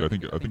how it's made. I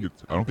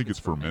don't think it's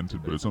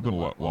fermented, but it's something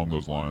along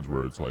those lines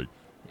where it's like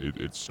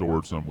it's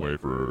stored some way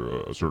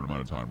for a certain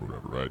amount of time or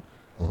whatever, right?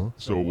 Uh-huh.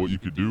 So what you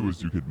could do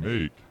is you could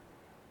make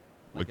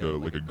like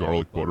a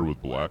garlic butter with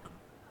black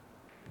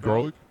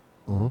garlic.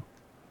 Uh-huh.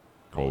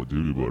 Call it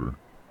doo-doo butter.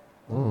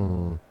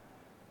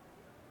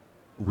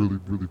 Really,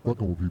 really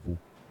fucking with people.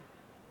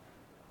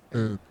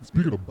 And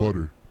speaking of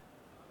butter,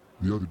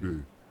 the other day,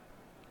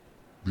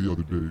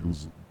 it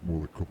was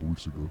more like a couple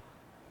weeks ago,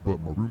 but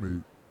my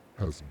roommate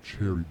had some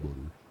cherry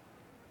butter.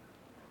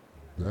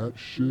 That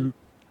shit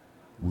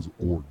was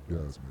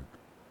orgasmic.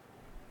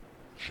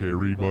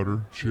 Cherry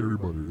butter. Cherry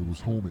butter, it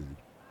was homemade.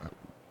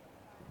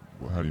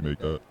 Well, how do you make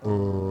that?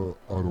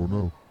 I don't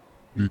know.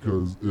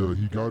 Because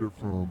he got it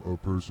from a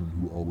person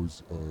who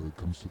always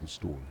comes to the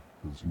store.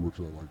 Because he works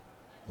at like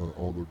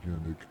all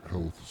organic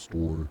health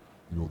store.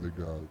 You know, they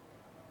got,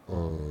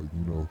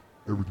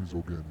 everything's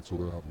organic. So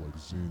they have like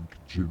zinc,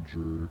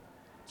 ginger,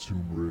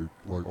 turmeric,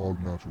 like all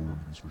natural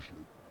remedies for shit.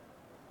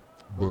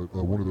 But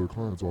one of their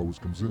clients always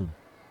comes in.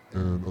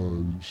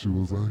 And she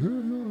was like, hey,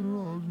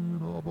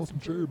 yeah, I bought some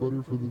cherry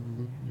butter for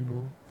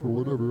for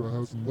whatever. I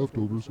had some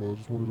leftovers, so I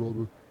just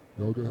wanted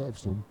y'all to have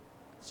some.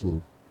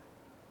 So,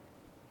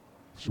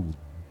 she was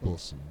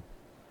bussin'.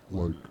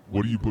 Like,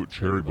 What do you put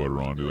cherry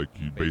butter on? Like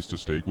you baste a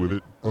steak with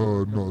it?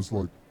 no, it's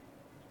like,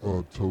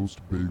 toast,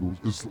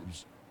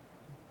 bagels.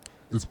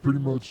 It's pretty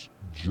much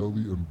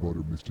jelly and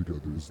butter mixed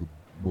together is the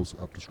most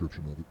apt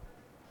description of it.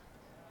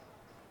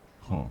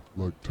 Huh.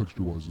 Like,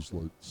 texture-wise, it's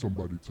like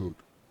somebody took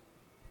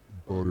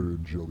butter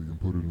and jelly and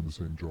put it in the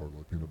same jar,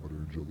 like peanut butter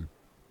and jelly.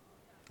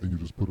 And you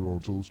just put it on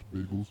toast,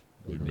 bagels.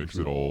 that You kind of mix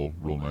shit. it all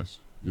real nice.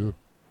 Yeah.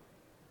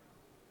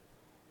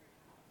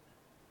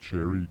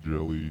 Cherry,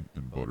 jelly,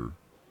 and butter.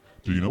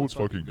 Do you know what's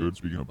fucking good,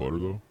 speaking of butter,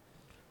 though?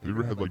 Have you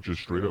ever had, like,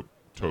 just straight up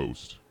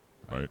toast,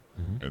 right?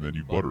 Mhm. And then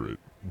you butter it,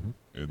 Mhm.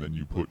 and then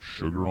you put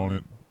sugar on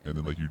it, and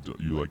then, like, you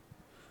like...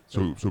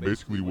 So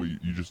basically, what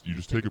you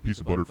just take a piece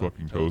of buttered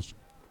fucking toast,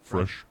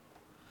 fresh,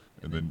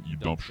 and then you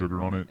dump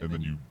sugar on it, and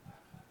then you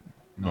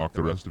knock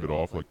the rest of it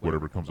off, like,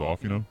 whatever comes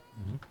off, you know?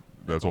 Mhm.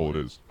 That's all it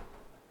is.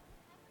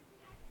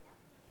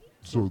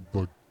 So,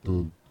 like,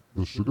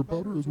 the sugar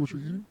powder is what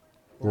you're eating?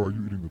 Or are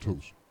you eating the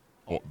toast?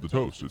 Oh, the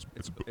toast,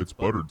 it's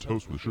buttered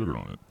toast with sugar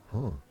on it.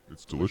 Huh.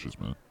 It's delicious,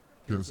 man.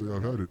 Can't say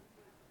I've had it.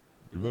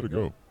 Give that a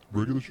go.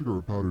 Regular sugar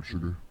or powdered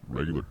sugar?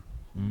 Regular.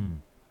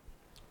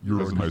 You're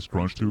Has a right. nice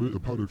crunch to The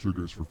it. powdered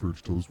sugar is for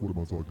French toast. What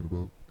am I talking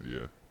about?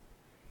 Yeah.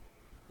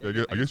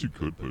 I guess you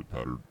could put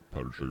powdered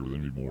sugar, but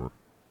then it'd be more.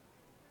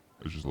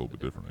 It's just a little bit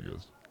different, I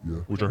guess. Yeah.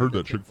 Which I heard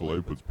that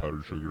Chick-fil-A puts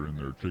powdered sugar in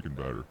their chicken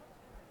batter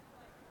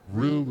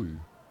Really?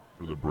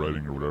 for the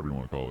breading or whatever you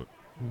want to call it.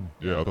 Hmm.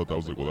 Yeah, I thought that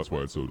was like, well, that's why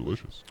it's so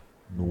delicious.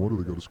 No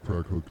wonder they got us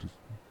crack hooked.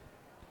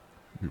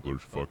 People are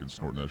fucking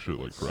snorting that shit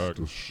like crack.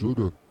 The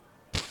sugar.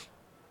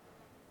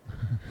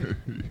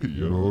 You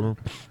Yeah. know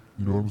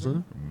what I'm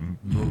saying? Mhm.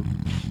 You know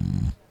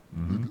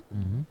Mhm.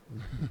 Mm-hmm.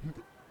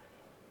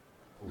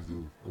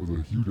 That was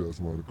a huge ass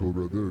line of code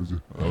right there. Is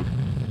it?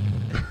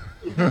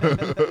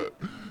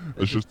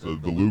 That's just the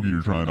loogie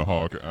you're trying to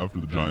hawk after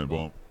the giant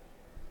bump.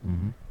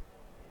 Mm-hmm.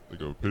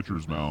 Like a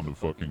pitcher's mound of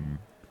fucking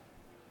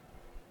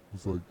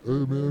It's like,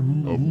 hey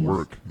man, of who's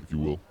work, if you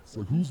will. It's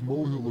like, whose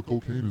molehill of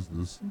cocaine is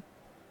this?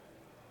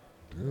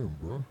 Damn,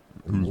 bro.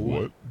 Who's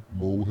what?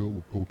 Molehill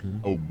of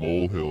cocaine. Oh,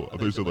 molehill. I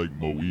thought you said like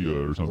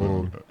Moia or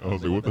something. I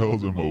was like, what the hell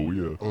is a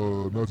Moia?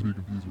 Not to be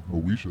confused with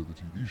Moesha, the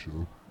TV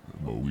show.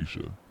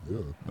 Moesha.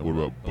 Yeah. Now what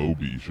about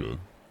Bobisha?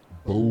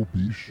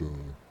 Bobisha.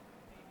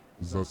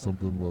 Is that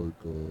something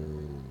like,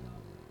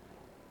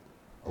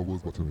 I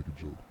was about to make a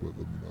joke, but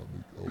let me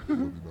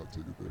not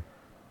take it there.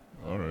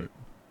 All right.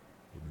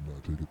 Let me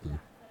not take it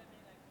there.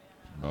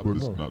 Not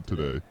not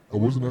today. I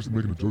wasn't actually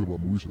making a joke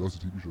about Moesha, that's a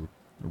TV show.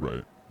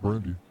 Right.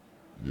 Brandy.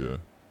 Yeah.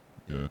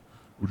 Yeah.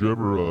 Would you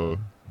ever,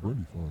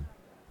 Brandy fine.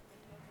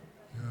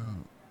 Yeah.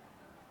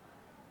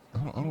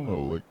 I don't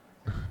know, like,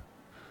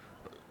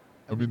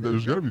 I mean,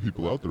 there's gotta be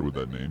people out there with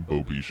that name,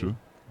 Bobisha.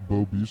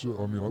 Bobisha,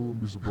 I mean, I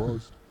wouldn't be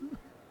surprised.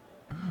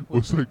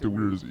 What's like the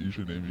weirdest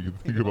Isha name you can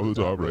think of on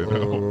the top right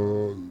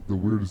now? The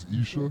weirdest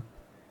Isha?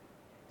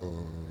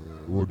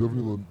 Well,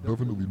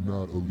 definitely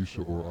not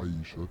Alicia or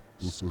Aisha.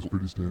 That's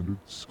pretty standard.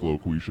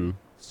 Skloquisha.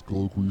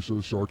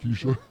 Skloquisha,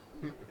 Sharkeisha.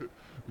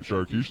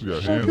 Sharkeisha's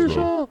got hands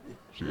though.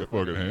 She got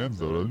fucking hands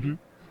though, doesn't she?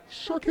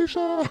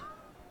 Sharkeisha!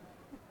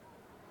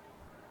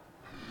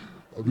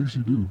 I think she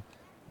do.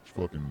 She's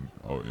fucking,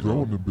 oh, you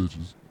Throwing know. them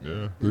bitches.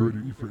 Yeah. They ready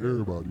to eat for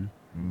everybody.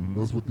 Mm-hmm.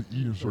 That's what the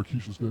E in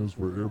Sharkeisha stands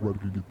for. Everybody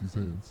can get these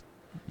hands.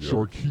 Yep.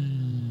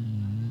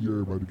 Sharkey,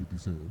 everybody get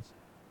these hands.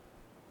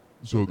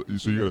 So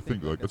you gotta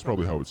think, like, that's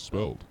probably how it's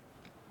spelled.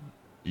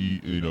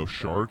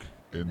 Shark,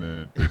 and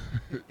then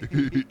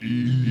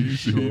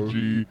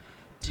E-C-G-T-H.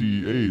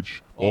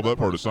 All that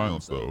part is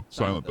silent though.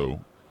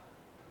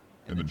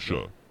 And then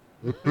sha.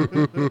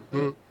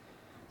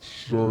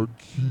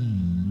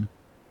 Sharky,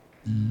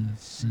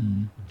 E-C-G-T-H.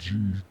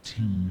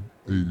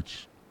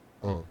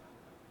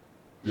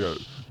 Yeah,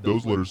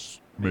 those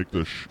letters make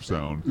the sh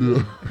sound.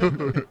 Yeah.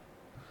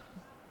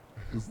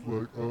 It's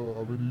like,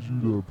 I'm gonna need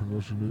you to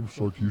pronounce your name,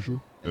 Sharkeisha.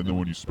 And then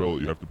when you spell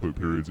it, you have to put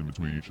periods in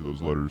between each of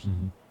those letters.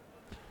 Mm-hmm.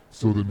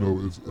 So they know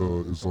it's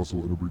also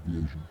an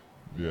abbreviation.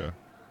 Yeah.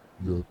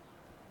 Yeah.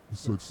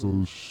 It's like,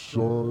 so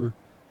Shark,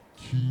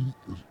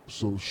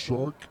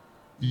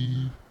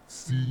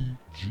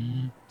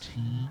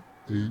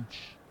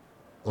 E-C-G-T-H,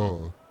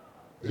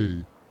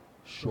 A.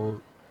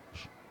 Sharky.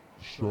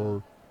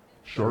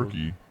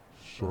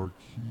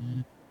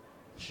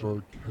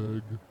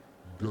 Sharkeg,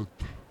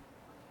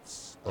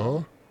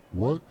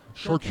 what?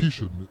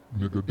 Sharkeisha,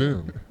 nigga,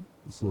 damn.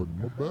 It's like,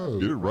 my bad.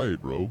 Get it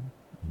right, bro.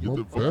 Get My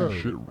the fucking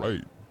bad. shit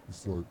right.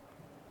 It's like,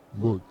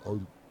 look,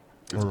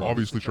 It's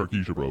obviously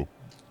Sharkeisha, bro.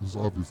 It's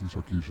obviously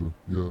Sharkeisha,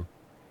 yeah.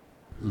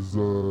 Is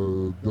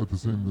that the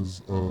same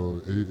as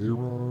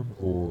Aaron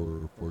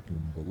or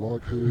fucking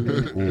Balake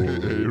or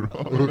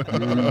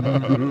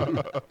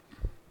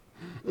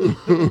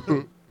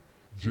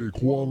Jay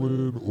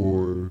Quallen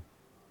or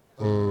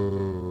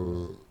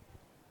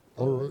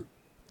alright.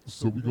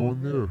 So we go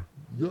in there.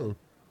 Yeah.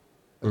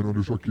 And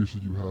under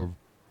Sharkeisha you have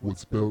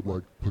what's spelled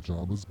like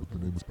pajamas, but the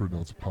name is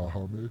pronounced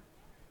Pahame.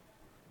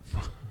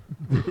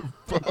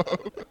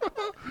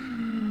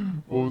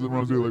 What was it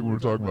reminds me of, like when we were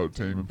talking about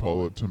Tame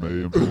Impala,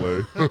 Tomei and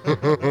Palais?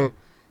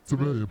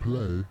 Tomei and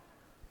Palais.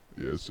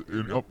 Yes,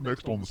 and up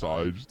next on the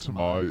side,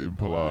 Tamai and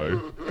Palais.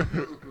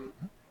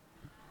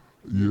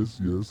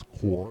 Yes,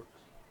 Quark.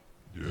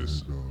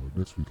 Yes. And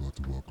next we'd like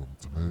to welcome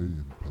Tomei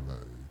and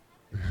Palais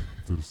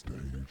to the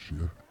stage,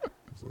 yeah?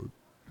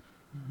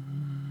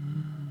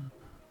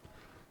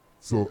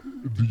 So,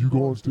 do you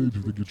go on stage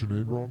if they get your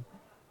name wrong?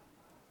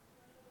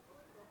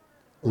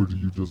 Or do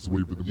you just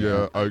wave at them?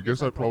 Yeah, I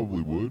guess I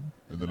probably would.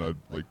 And then I'd,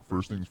 like,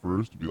 first things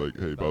first, be like,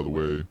 hey, by the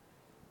way,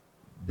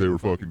 they were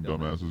fucking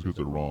dumbasses because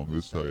they're wrong.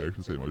 This is how you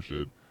actually say my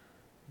shit.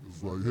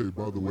 It's like, hey,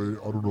 by the way,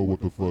 I don't know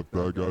what the fuck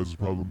that guy's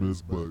problem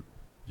is, but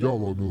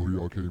y'all all know who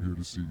y'all came here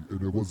to see.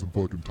 And it wasn't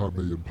fucking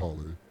Tomei and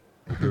Palais.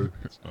 Okay?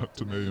 It's not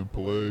Tomei and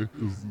Palais.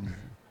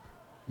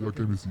 Y'all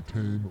came to see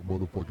Tame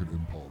motherfucking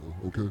Impala,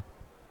 okay?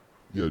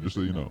 Yeah, just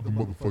so you know. The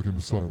motherfucking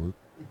is silent.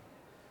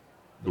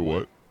 The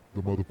what?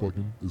 The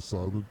motherfucking is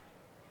silent.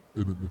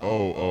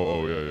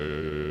 Oh,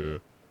 yeah.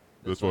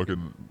 That's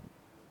fucking.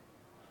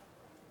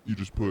 You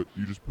just put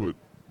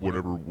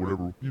whatever,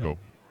 you know,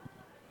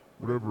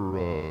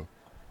 whatever.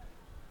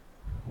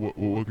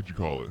 What could you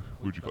call it?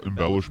 What would you call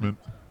embellishment?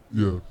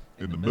 Yeah.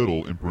 In the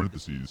middle, in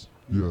parentheses.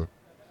 Yeah.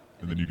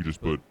 And then you could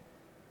just put.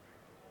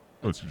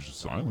 Oh, it's just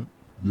silent.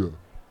 Yeah.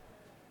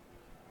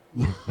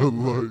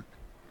 Like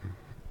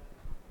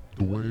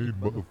Dwayne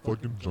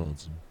motherfucking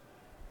Johnson.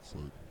 It's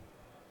like,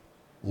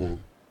 well,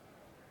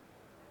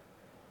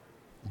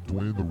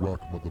 Dwayne the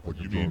Rock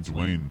motherfucking You mean Johnson.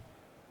 Dwayne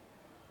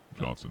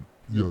Johnson?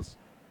 Yes.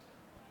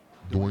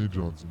 Dwayne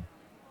Johnson.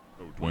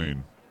 Oh,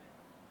 Dwayne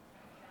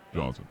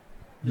Johnson.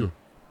 Yeah.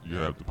 You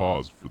have to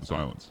pause for the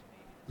silence.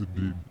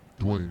 Indeed.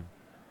 Dwayne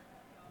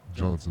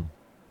Johnson.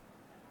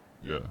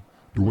 Yeah.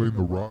 Dwayne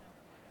the Rock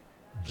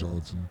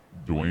Johnson.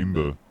 Dwayne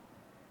the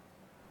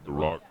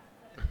Rock.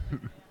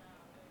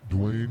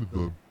 Dwayne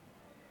the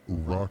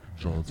Rock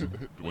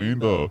Johnson. Dwayne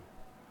the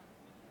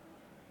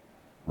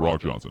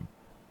Rock Johnson.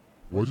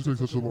 Why'd you take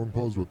such a long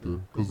pause right there?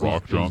 Cause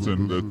Rock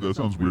Johnson. That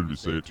sounds weird if you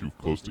say it too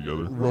close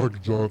together.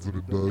 Rock Johnson,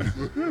 it does.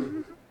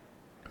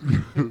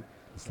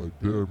 It's like,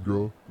 damn,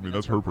 girl. I mean,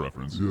 that's her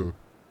preference. Yeah.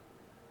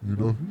 You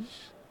know,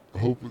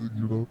 hopefully,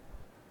 you know,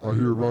 I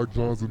hear Rock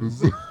Johnson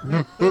is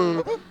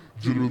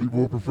generally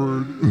more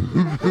preferred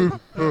than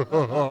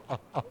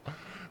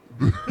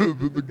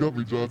the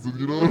Gummy Johnson,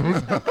 you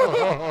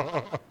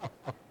know?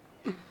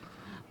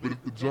 But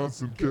if the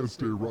Johnson can't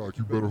stay rock,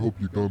 you better hope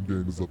your gum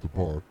game is up to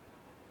par.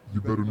 You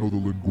better know the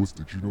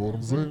linguistics, you know what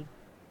I'm saying?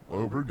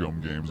 Well, her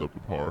gum game's up to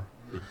par.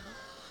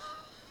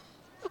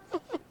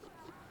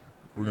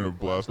 We're gonna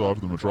blast off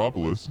to the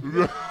metropolis.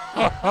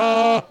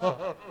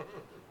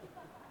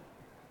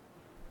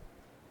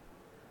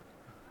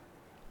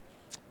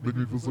 Make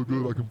me feel so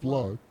good I can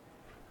fly.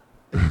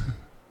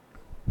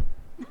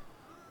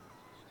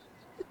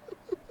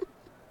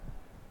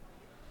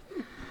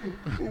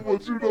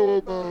 What you know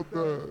about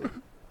that?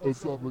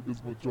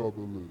 Esophagus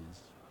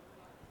metropolis.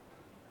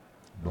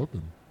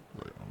 Nothing.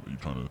 Like, are you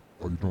trying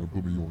Are you trying to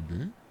put me on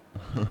game?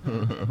 to?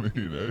 I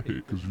mean, hey.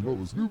 Because you know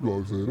what Snoop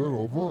Dogg said, that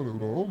all fun if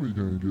the homie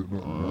can't get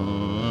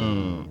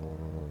nothing.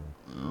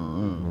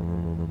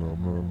 No,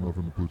 I'm not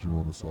going to put you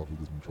on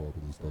Esophagus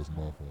metropolis. That's my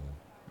fault.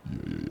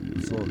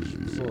 Besides,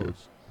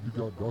 you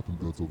got Gotham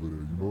guts over there.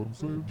 You know what I'm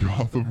saying?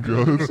 Gotham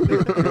guts.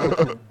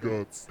 Gotham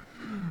guts.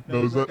 No,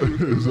 is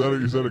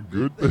that a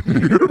good thing?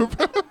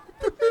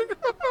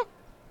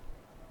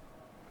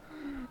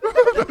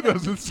 That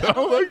doesn't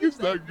sound like it's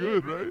that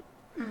good, right?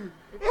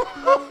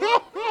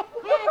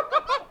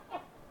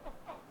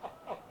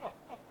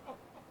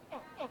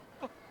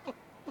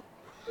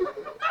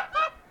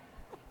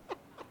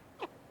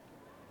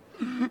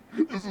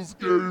 It's a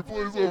scary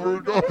place over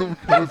in Gotham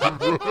Country,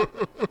 bro.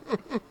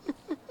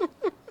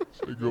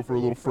 They go for a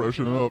little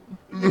freshen up.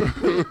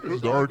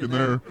 It's dark in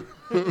there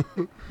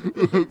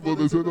Well,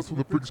 they said that's when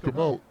the freaks come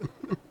out.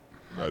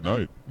 at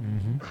night.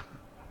 Mm-hmm.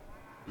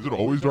 Is it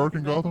always dark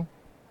in Gotham?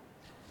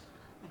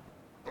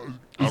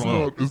 I don't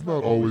know. It's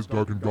not always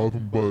dark in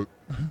Gotham, but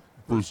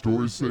for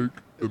story's sake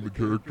and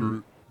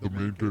the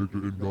main character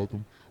in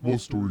Gotham,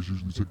 most stories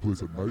usually take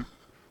place at night.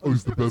 At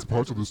least the best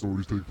parts of the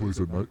stories take place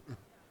at night.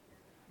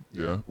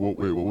 Yeah. Well,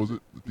 wait, what was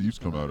it? The thieves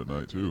come out at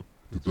night too.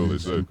 The So they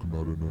thieves say. do come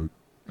out at night.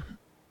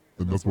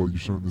 And that's why you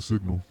shine the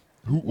signal.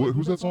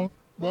 Who's that song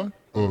by?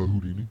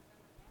 Houdini.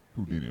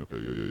 Houdini. Okay.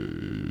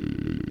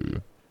 Yeah.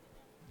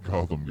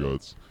 Gotham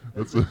guts.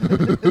 That's a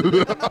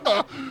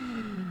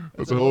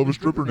that's a hell of a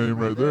stripper name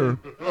right there.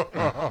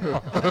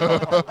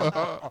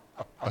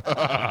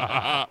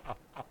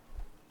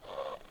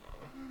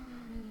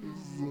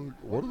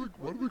 Why do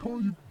they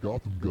call you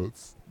Gotham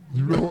Guts?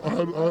 You know,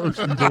 I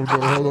actually don't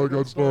know how that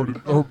got started.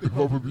 If I'm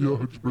gonna be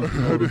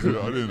 100% honest.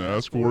 I didn't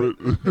ask for it.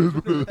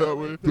 That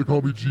way. They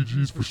call me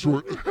GG's for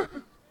short.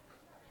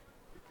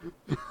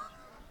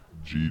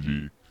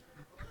 GG.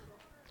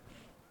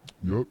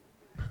 Yup.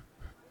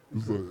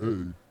 It's like,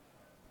 hey.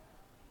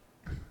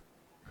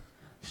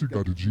 She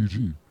got the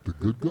GG. The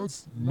good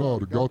guts? No,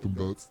 the Gotham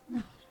guts.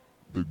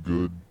 The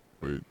good.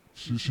 Wait.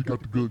 She got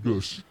the good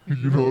gush.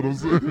 You know what I'm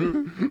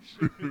saying?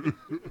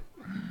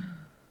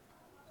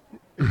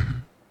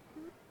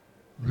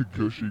 The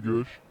gushy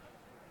gush.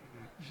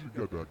 She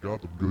got that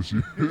Gotham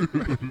gushy.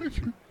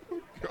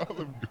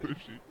 Gotham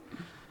gushy.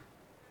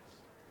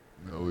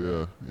 Hell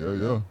yeah.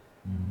 Yeah.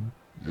 Mm-hmm.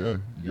 Yeah.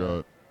 You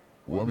got.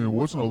 Well, I mean,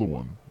 what's another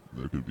one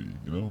there could be?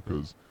 You know,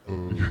 because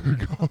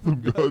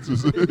Gotham Guts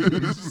is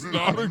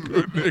not a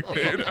good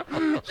nickname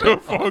to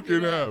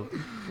fucking have.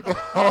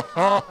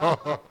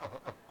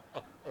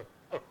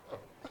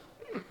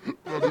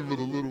 Not even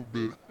a little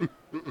bit.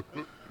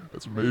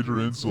 That's major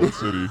insult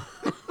city.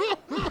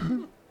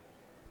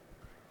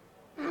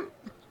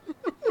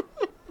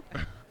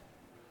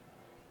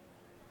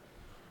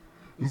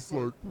 It's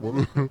like, what?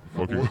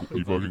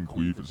 You fucking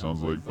queef. It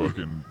sounds like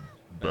fucking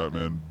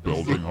Batman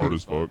belching hard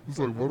as fuck. It's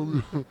like, what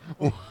are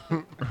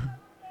they?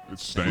 It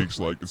stinks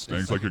like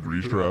a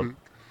grease trap.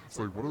 It's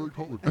like, what do they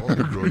call it?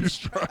 Gotham Grease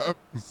guts. trap.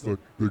 It's like,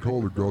 they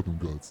call it Gotham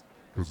guts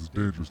because it's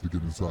dangerous to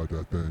get inside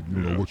that thing. You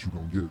don't Yeah. know what you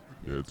gonna get.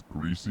 Yeah, it's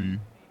greasy.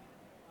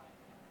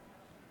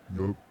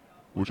 Yup.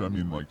 Which I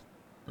mean,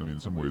 in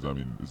some ways,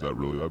 is that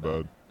really that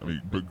bad? I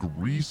mean, but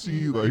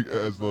greasy, like,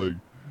 as like.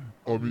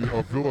 I mean,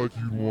 I feel like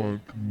you'd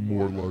want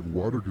more like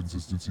water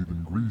consistency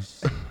than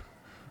grease.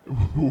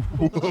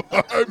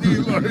 I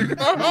mean, like.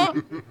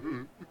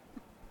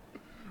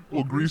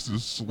 Well, grease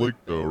is slick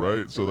though,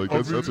 right? So like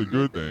that's a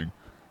good thing.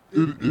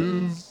 It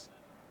is.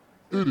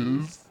 It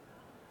is.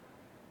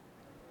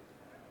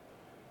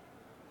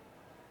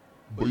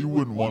 But you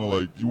wouldn't want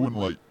to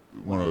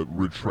want to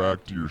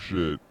retract your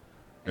shit,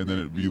 and then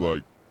it'd be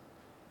like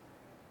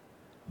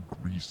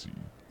greasy,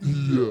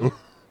 Yeah.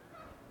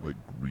 like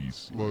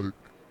grease. Like,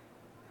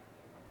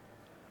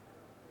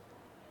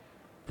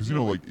 Because you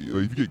know, like if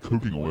you get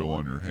cooking oil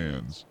on your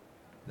hands,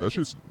 that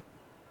shit's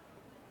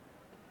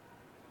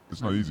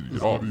it's not easy to get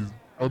it's off. not easy.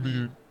 I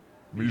mean,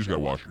 You just gotta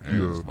wash your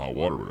hands Yeah. with hot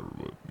water or whatever,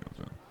 but you know what I'm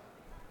saying?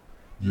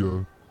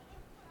 yeah.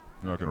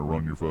 You're not gonna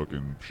run your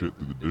fucking shit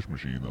through the dish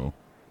machine though.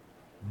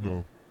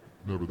 No.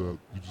 Never that.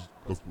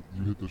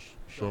 You hit the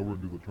shower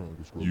and do the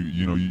triangle scrub. You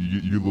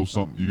get a little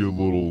something. You get a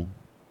little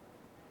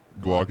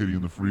glockety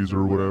in the freezer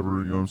or whatever.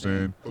 You know what I'm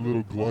saying? A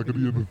little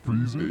glockety in the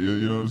freezer.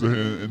 You know what I'm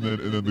saying?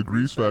 And then the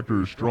grease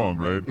factor is strong,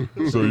 right?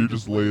 So you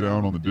just lay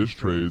down on the dish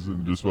trays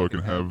and just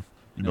fucking have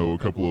a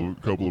couple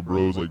of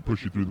bros like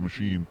push you through the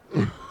machine.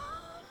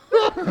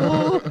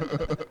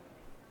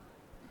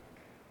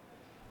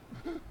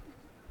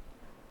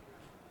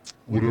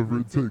 Whatever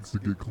it takes to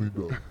get cleaned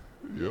up.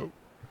 Yep.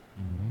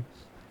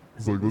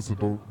 It's like, listen,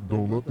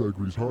 don't let that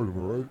grease harden,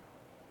 all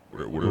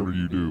right? Whatever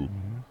you do,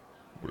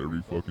 whatever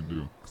you fucking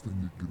do. 'Cause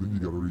then you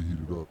gotta reheat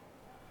it up.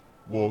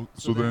 Well,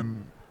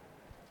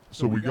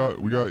 so we got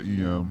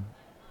EM,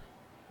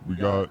 we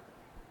got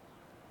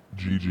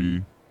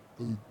GG.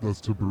 That's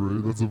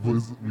temporary. That's a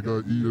place. We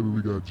got EM and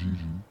we got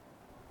GG.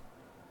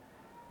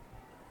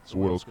 So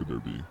what else could there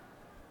be?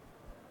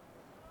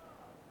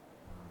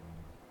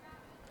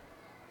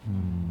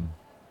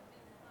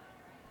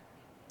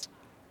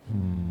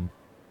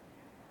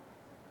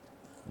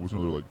 What's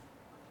another like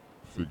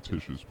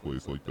fictitious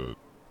place like that?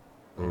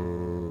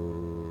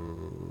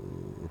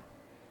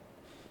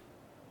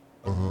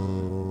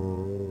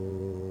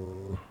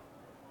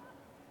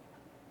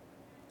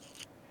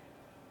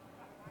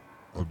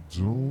 I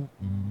don't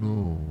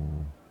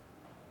know.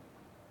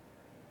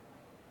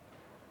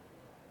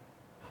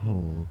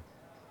 Huh.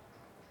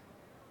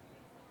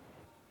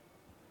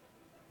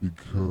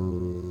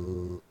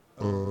 Because,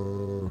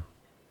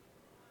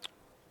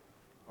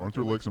 Aren't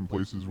there like some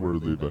places where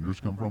the Avengers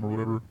come from or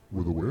whatever?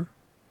 where the where?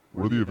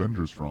 Where are the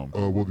Avengers from?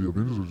 Well, the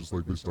Avengers are just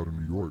like based out of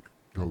New York.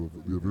 How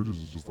the Avengers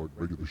is just like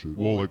regular shit.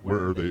 Well, like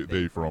where are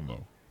they from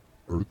though?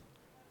 Earth.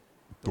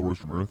 Thor's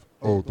from Earth.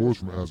 Oh, Thor's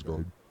from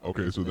Asgard.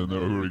 Okay, so then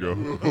there we go.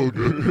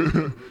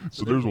 Okay.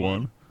 So there's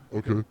one.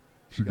 Okay.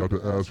 She got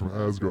the ass from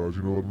Asgard,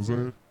 you know what I'm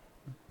saying?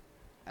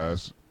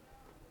 As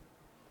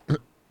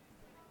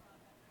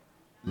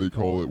they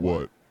call it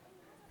what?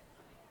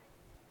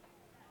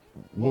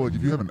 Well, like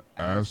if you have an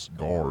ass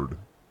guard,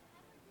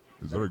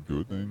 is that a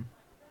good thing?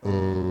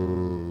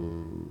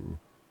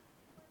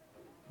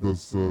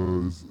 That's,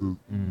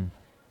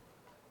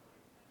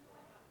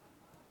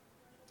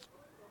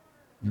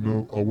 You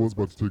know, I was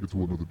about to take it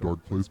to another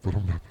dark place, but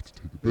I'm not about to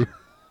take it there.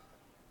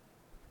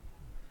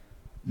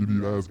 You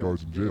need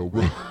Asgards in jail,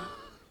 bro.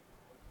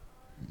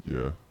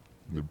 Yeah,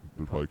 they'd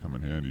probably come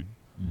in handy.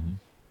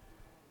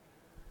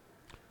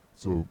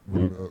 So,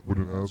 would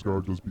an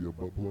Asgard just be a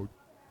butt plug?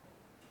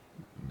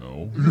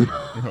 No,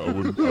 I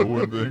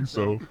wouldn't think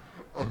so.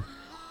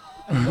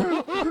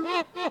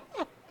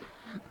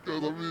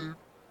 Because, I mean,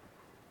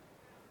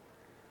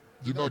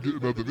 you're not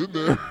getting nothing in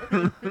there.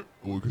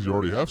 Well, because you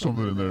already have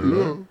something in there.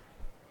 Yeah. Right?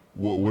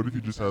 What if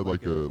you just had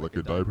like a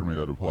diaper made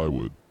out of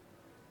plywood?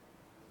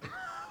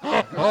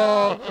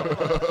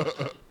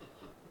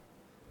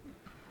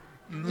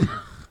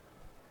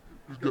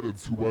 Just got a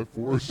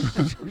 2x4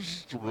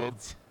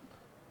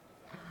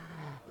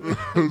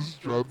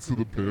 strapped to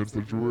the pants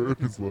that you're wearing.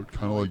 It's like,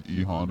 Kind of like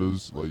E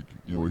Honda's, like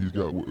what he's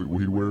got, what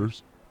he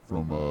wears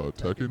from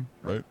Tekken,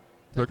 right?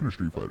 Tekken or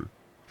Street Fighter?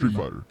 Street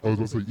Fighter. I was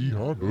about to say E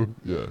Honda.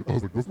 Yeah, I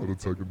was like, that's not a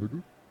Tekken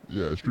nigga.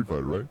 yeah, Street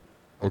Fighter, right?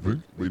 I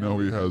think. But you know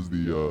he has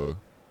the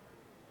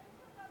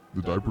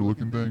diaper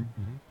looking thing,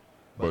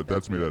 but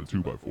that's made out of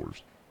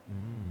 2x4s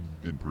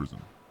in prison.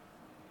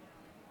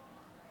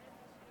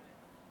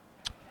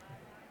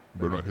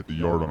 Better not hit the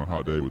yard on a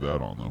hot day with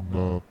that on though.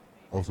 Nah.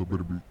 Also,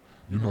 better be.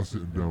 You're not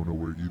sitting down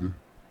nowhere either.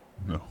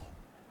 No,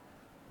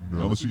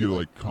 No. unless you get it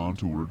like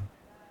contoured.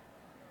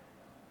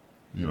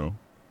 You know,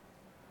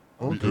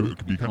 Okay. it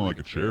could be kind of like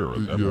a chair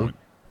at that Yeah. point.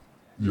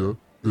 Yeah.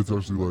 It's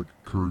actually like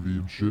curvy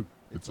and shit.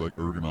 It's like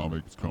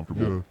ergonomic, it's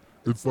comfortable, Yeah.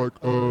 It's like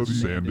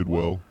it's sanded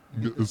well.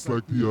 it's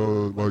like the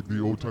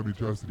old timey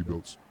chastity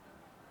belts.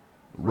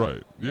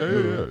 Right. Yeah.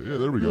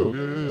 There we go.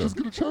 Yeah. Just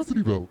get a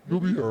chastity belt. You'll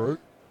be alright.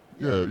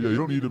 Yeah. You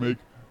don't need to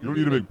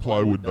make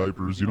plywood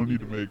diapers. You don't need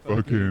to make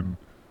fucking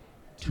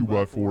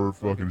 2x4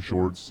 fucking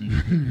shorts.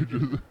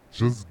 You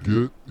Just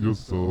get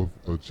yourself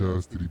a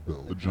chastity a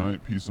belt.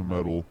 giant piece of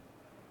metal.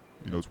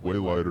 It's way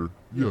lighter.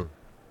 Yeah.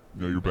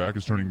 Your back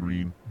is turning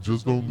green.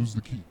 Just don't lose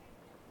the key.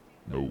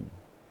 No,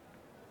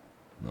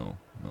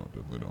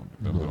 definitely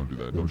don't. No, Definitely don't do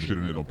that. Don't no. shit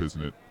in it. Don't piss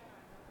in it.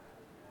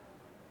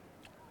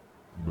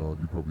 Nah,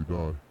 you probably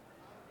die.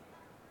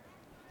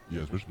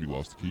 Yeah, especially if you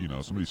lost the key.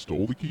 Now somebody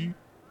stole the key.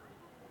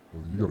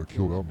 Well, you gotta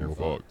kill that You're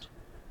motherfucker. fucked.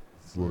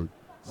 It's like,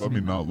 I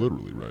mean, not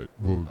literally, right?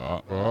 well,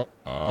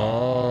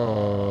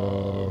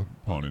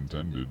 Pun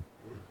intended.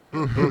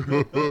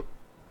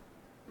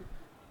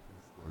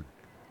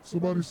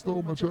 somebody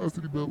stole my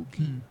chastity belt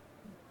key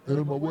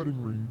and my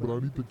wedding ring, but I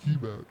need the key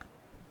back.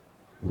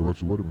 What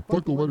about your wedding ring?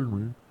 Fuck the wedding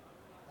ring.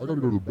 I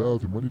gotta go to the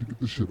bathroom. I need to get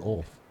this shit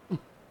off.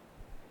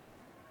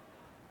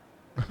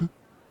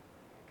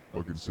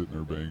 Fucking sitting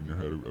there banging your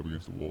head up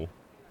against the wall.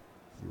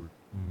 It's like,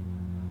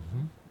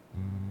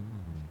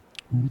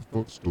 Who the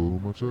fuck stole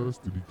my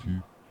chastity key?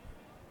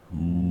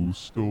 Who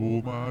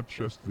stole my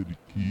chastity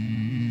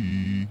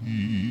key?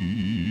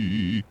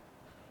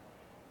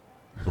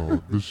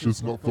 Dog, this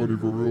shit's not funny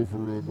for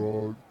real,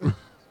 dog.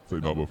 Say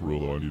not but for real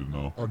though, I need to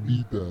know. I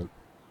need that.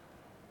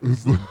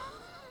 It's like,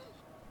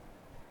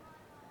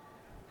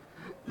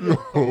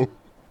 yo,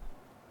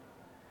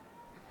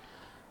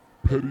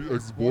 petty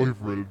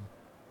ex-boyfriend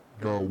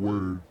got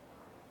word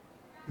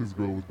his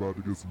girl was about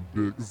to get some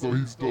dick, so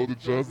he stole the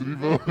chastity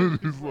belt, and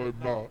he's like,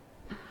 nah,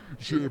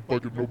 she ain't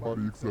fucking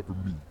nobody except for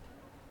me.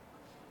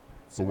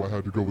 So I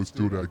had to go and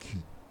steal that key.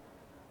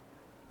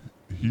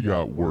 He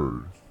got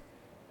word.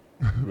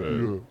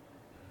 Yeah.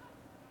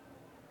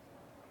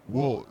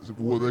 Well,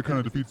 that kind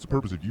of defeats the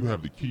purpose if you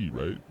have the key,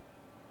 right?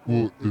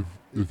 Well,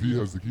 if he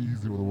has the key,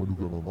 he's the only one who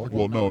can unlock it.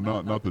 Well, no,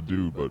 not the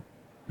dude, but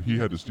he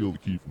had to steal the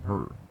key from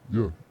her,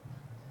 Yeah,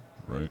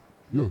 right?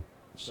 yeah.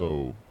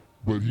 So,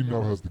 But he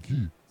now has the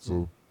key,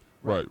 so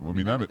right. I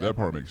mean, that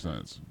part makes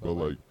sense. But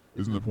like,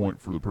 isn't the point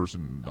for the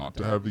person not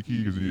to have the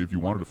key? Because if you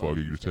wanted to fuck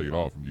it, you just take it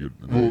off and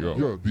there you go.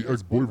 yeah, the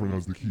ex-boyfriend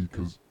has the key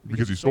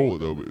Because he stole it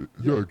though. But,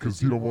 yeah, because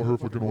he don't want her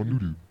fucking on new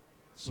dude.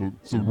 So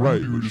right.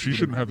 new dude But is she gonna-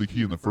 shouldn't have the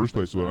key in the first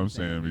place. Is what I'm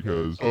saying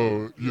because.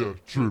 Yeah,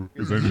 true.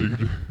 Because then she,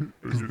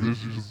 Because then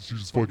she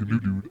just fucking new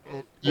dude.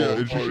 yeah,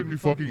 and she shouldn't be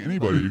fucking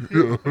anybody.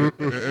 Yeah.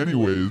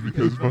 Anyways,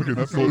 because fucking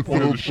that's the whole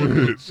point of the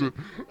shit.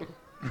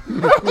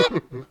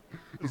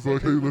 It's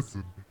like, hey,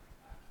 listen,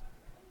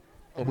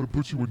 I'm gonna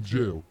put you in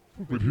jail,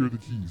 but here are the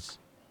keys.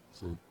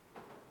 So,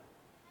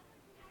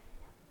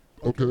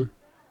 okay,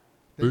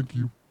 thank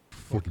you,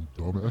 fucking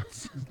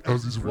dumbass.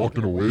 As he's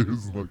walking away,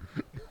 it's like,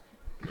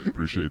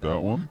 Appreciate that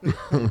one.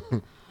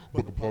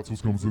 but the plot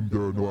twist comes in,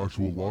 there are no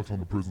actual locks on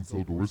the prison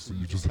cell doors, so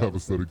you just have a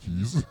set of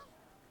keys.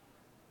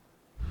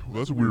 Well,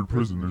 that's a weird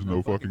prison. There's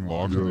no fucking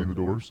locks on Yeah. any of the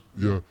doors.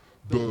 Yeah,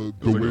 the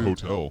It's like a way,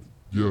 hotel.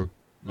 yeah,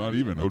 Not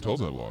even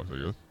hotels have locks, I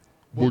guess.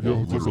 well, yeah, Well,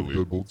 hotels have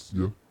literally. deadbolts,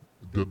 yeah,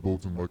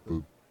 deadbolts and like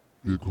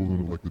the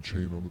equivalent of like the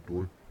chain on the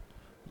door.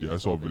 Yeah, I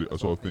saw a video. I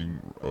saw a thing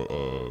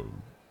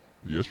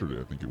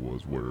yesterday. I think it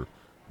was where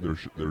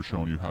they're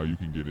showing you how you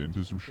can get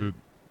into some shit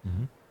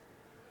Mm-hmm.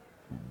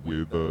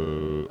 with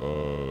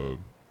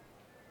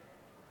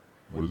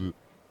what is it?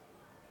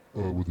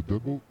 With the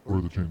deadbolt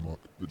or the chain lock?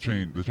 The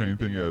chain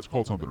thing. Yeah, it's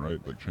called something, right?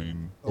 Like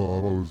chain. Oh,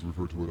 I've always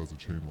referred to it as a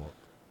chain lock.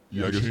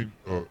 Yeah, I guess. Chain,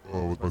 I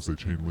was about to say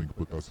chain link,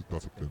 but that's a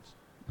fence.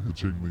 The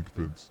chain link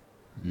fence.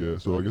 Yeah,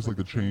 so I guess like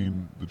the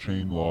chain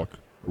lock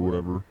or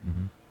whatever.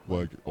 Mm-hmm.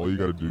 Like all you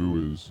got to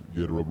do is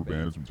get a rubber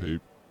band and some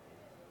tape,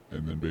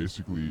 and then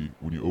basically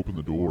when you open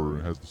the door,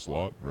 it has the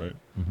slot, right?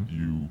 Mm-hmm.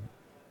 You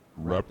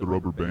wrap the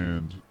rubber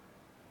band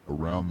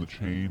around the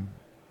chain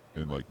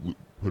and like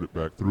put it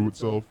back through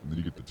itself, and then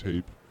you get the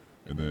tape,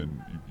 and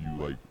then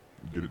you like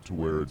get it to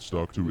where it's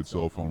stuck to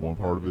itself on one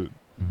part of it,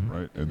 Mm-hmm.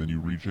 right? And then you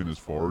reach in as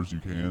far as you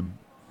can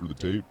for the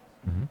tape,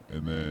 Mm-hmm.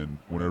 and then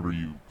whenever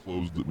you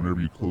close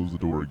the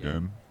door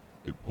again,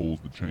 it pulls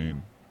the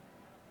chain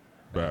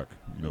back,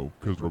 you know,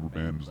 because the rubber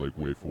band is like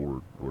way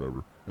forward or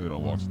whatever, and it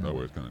unlocks it that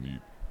way. It's kind of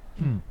neat.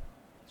 Hmm.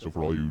 So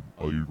for all you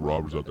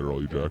robbers out there,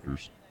 all you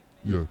jackers,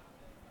 Yeah.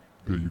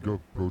 There you go.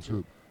 Pro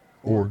tip.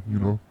 Or, you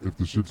know, if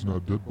the shit's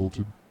not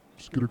deadbolted,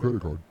 just get a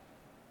credit card.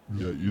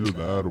 yeah, either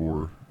that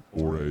or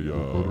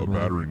a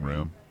battering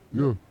ram.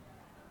 Yeah.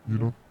 You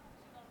know,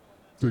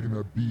 taking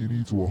that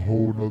B&E to a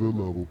whole nother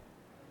level.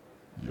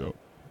 Yep.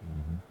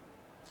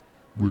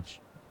 Mm-hmm. Which,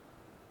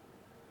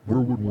 where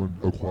would one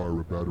acquire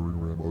a battering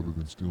ram other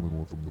than stealing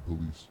one from the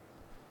police?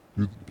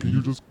 Can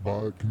you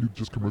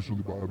just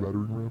commercially buy a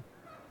battering ram?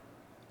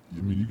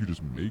 I mean, you could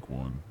just make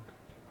one,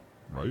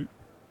 right?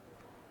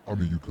 I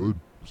mean, you could.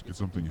 Just get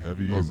something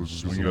heavy I was and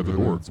just swing gonna it at the say,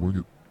 yeah, door. Swing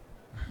it.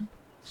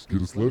 Just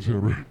get a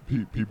sledgehammer.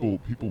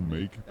 People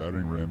make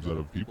battering rams out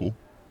of people,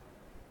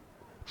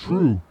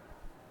 True.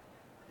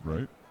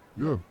 right?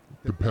 Yeah.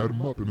 You pat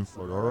them up and it's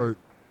like, all right,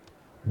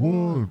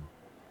 1,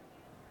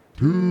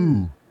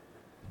 2.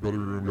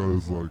 Battering ram guy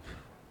is like,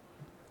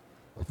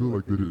 I feel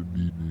like they didn't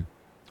need me.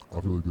 I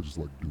feel like they're just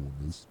like doing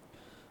this.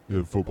 You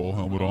have a football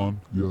helmet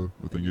on. Yeah.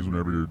 The thing is,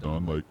 whenever you're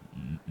done, like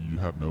you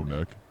have no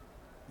neck.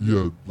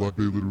 Yeah, like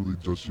they literally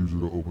just use you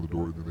to open the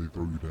door and then they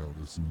throw you down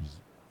as soon as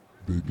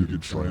they You get get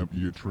inside.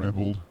 You get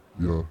trampled.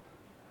 Yeah.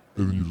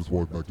 And then you just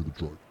walk back to the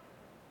truck.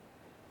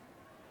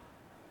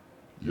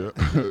 Yeah,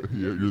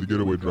 yeah. You're the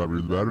getaway driver.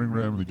 You're the battering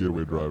ram and the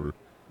getaway driver.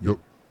 Yep.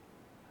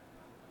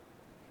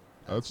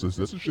 That's a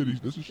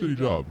shitty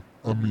job.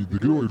 I mean, the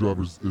getaway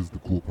driver is the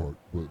cool part,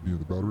 but being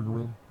the battering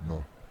ram,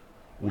 no.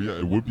 Well, yeah,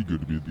 it would be good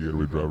to be the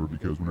getaway driver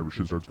because whenever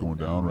shit starts going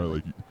down,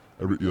 right?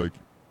 Like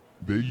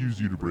they use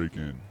you to break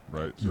in,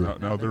 right? So Yeah.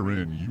 now they're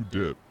in. You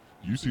dip.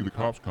 You see the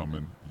cops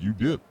coming. You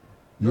dip,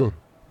 Yeah.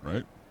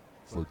 right?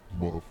 It's like,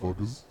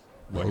 motherfuckers.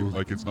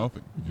 Like it's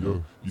nothing. You know?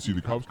 Yeah. You see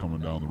the cops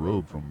coming down the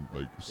road from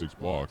like 6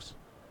 blocks.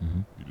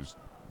 Mm-hmm. You just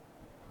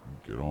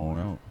get on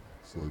out.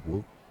 It's like,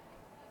 well.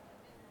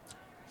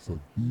 It's like,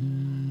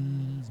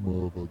 these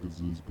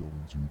motherfuckers is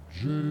going to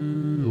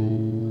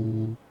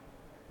jail.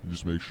 You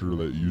just make sure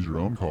that you use your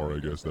own car, I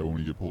guess. That when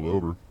you get pulled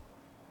over,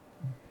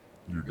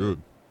 you're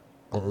good.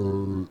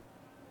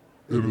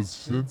 In a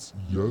sense,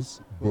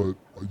 yes, but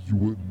you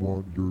wouldn't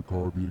want your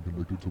car being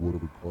connected to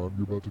whatever crime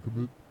you're about to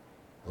commit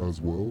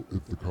as well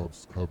if the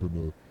cops happen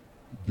to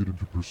get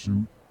into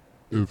pursuit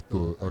if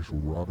the actual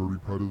robbery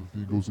part of the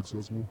thing goes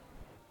successful.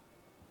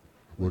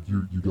 Like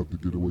you got the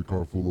getaway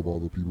car full of all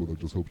the people that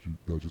just helped you,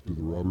 that just did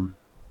the robbery.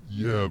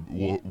 Yeah,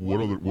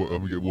 what other? What, I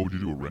mean, what would you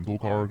do? A rental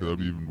car? 'Cause that'd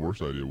be even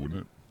worse idea,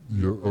 wouldn't it?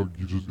 Yeah,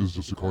 it's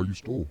just a car you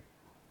stole.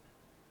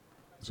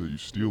 So you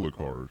steal a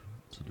car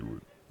to do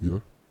it. Yeah.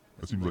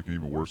 That seems like an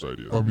even worse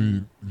idea. I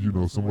mean,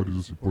 somebody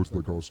just reports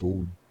that car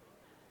stolen.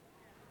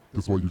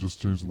 That's why you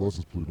just change the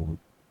license plate on it.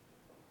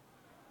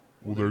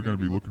 Well, they're going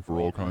to be looking for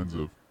all kinds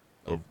of.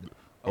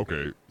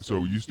 Okay,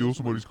 so you steal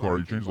somebody's car,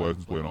 you change the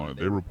license plate on it,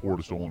 they report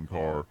a stolen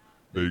car,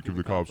 they give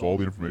the cops all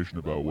the information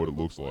about what it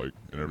looks like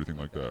and everything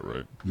like that,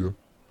 right? Yeah.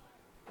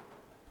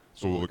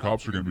 So the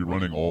cops are going to be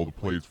running all the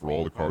plates for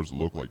all the cars that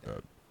look like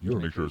that Yeah. to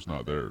make sure it's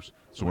not theirs.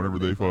 So whenever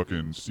they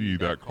fucking see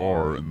that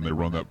car and they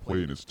run that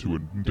plate and it's to a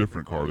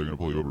different car, they're going to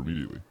pull you over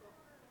immediately.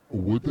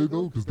 Would they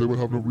though? Because they would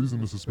have no reason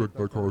to suspect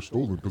that car is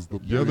stolen. Because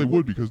Yeah, they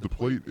would because the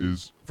plate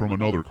is from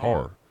another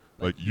car.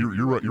 Like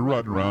you're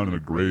riding around in a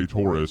gray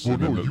Taurus. Well,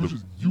 and no, then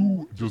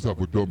you just have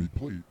a dummy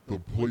plate. The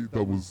plate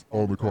that was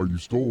on the car you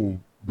stole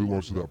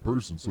belongs to that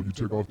person. So you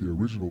take off the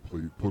original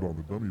plate, put on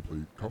the dummy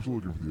plate. Cops are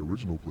looking for the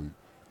original plate.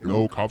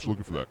 no, cops are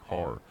looking for that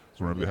car.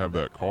 So whenever they have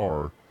that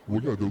car,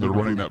 Well, yeah, they're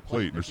running that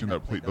plate. And they're seeing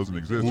that plate doesn't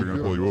exist. They're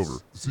gonna pull you over.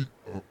 See,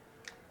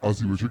 I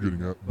see what you're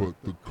getting at, but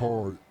the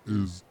car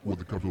is what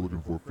the cops are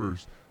looking for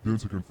first. Then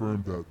to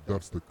confirm that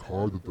that's the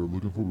car that they're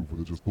looking for before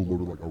they just pull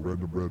over like a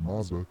random red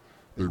Mazda,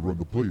 they run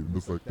the plate, and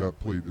it's like that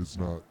plate is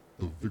not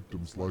the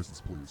victim's license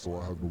plate, so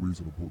I have no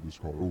reason to pull this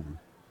car over.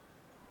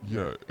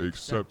 Yeah,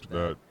 except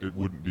that it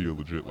wouldn't be a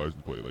legit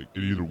license plate. Like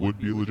it either would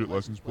be a legit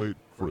license plate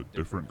for a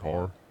different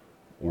car,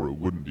 or it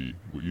wouldn't be.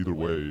 Either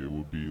way, it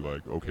would be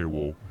like, okay,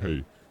 well,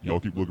 hey, y'all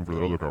keep looking for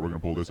that other car. We're gonna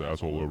pull this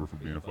asshole over for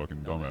being a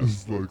fucking dumbass.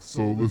 It's like,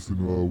 so listen,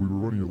 we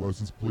were running your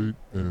license plate,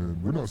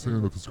 and we're not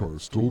saying that this car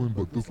is stolen,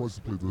 but this license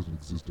plate doesn't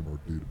exist in our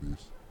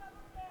database.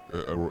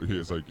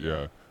 It's like,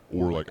 yeah,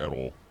 or like at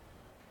all.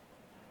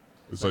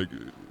 It's like,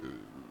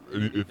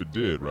 if it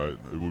did, right,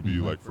 it would be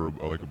like for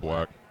like a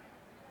black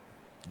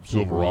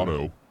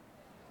Silverado,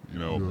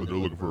 Yeah. but they're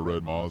looking for a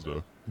red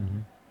Mazda. Mm-hmm.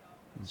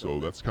 So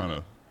that's kind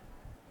of.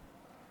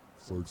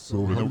 It's like,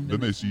 so Then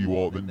they see you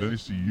all. Then they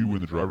see you in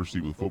the driver's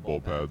seat with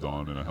football pads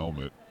on and a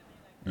helmet,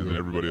 and then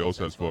everybody else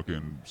has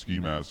fucking ski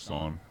masks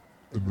on.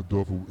 in the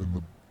duffel,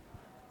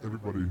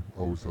 everybody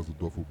always has a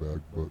duffel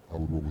bag, but I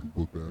would roll with a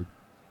book bag.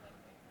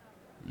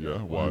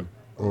 Yeah, why?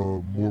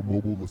 More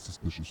mobile, less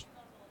suspicious.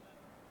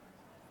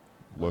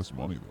 Less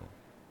money though.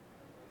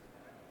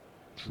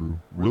 True.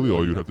 Really,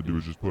 all you'd have to do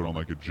is just put on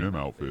like a gym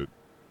outfit.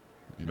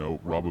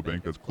 Rob a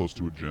bank that's close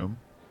to a gym,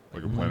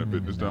 like a Planet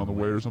Fitness down the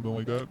way or something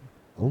like that.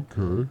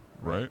 Okay.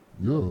 Right?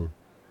 Yeah.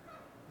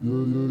 Yeah.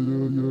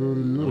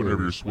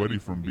 Whenever you're sweaty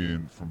from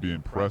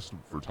being pressed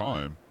for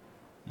time,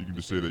 you can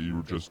just say that you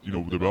were just,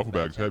 the duffel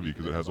bag's heavy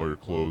because it has all your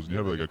clothes, and you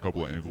have like a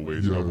couple of ankle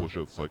weights, a couple of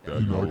shits like that.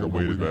 I got my weighted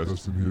weighted vest.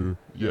 vest in here.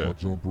 Yeah. My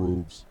jump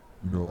ropes.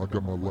 I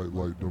got my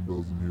light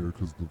dumbbells in here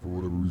because for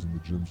whatever reason the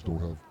gyms don't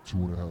have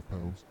 2.5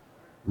 pounds.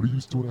 What do you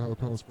use 2.5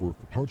 pounds for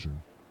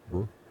punching,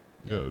 bro?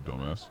 Yeah,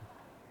 dumbass.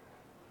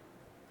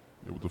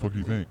 Yeah, what the fuck do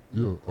you think?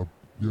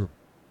 Yeah.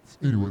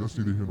 Anyway, that's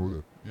neither here nor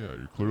there. Yeah,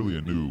 you're clearly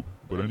a noob.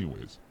 But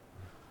anyways.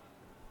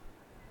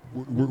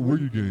 Where are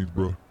your gains,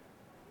 bro?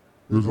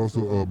 There's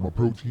also my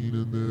protein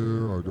in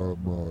there. I got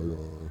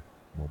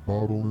my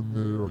bottle in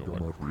there. I got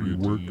my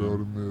pre-workout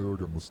in there. I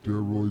got my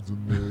steroids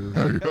in there.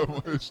 I got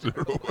my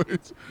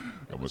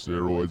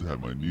steroids. I have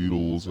my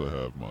needles. I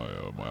have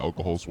my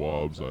alcohol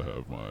swabs. I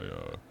have my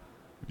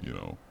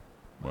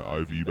my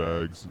IV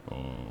bags.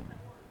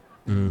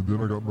 And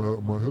then I got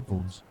my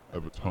headphones. I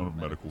have a ton of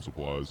medical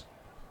supplies.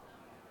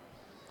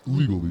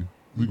 Legal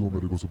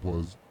medical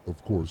supplies,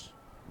 of course.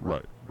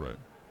 Right.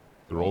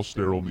 They're all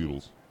sterile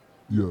needles.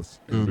 Yes,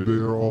 and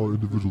they are all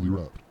individually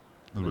wrapped.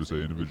 I was going to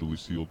say individually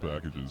sealed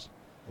packages.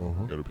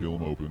 Got to peel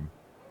them open.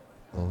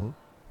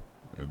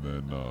 And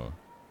then,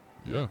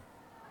 yeah.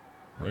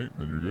 Right?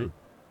 Then you're good.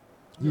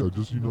 Yeah,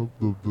 just,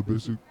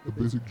 the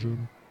basic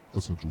gym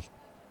essentials.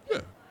 Yeah.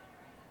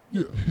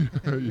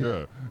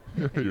 Yeah.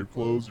 Your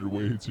clothes, your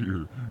weights,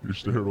 your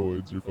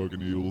steroids, your fucking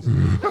needles.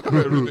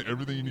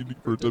 everything you need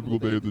for a typical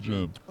day at the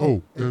gym.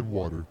 Oh, and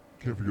water.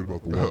 Can't forget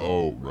about the water.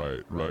 Oh,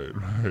 right.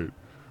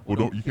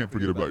 Well, you can't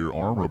forget about your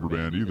arm rubber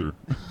band either.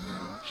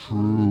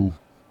 True.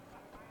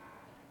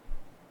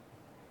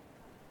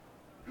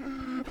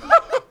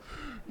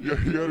 Yeah,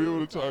 you gotta be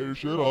able to tie your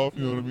shit off,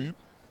 you know what I mean?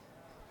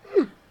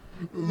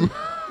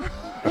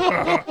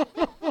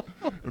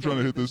 I'm trying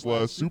to hit this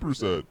last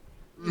superset.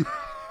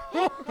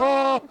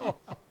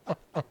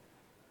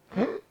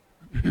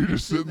 You're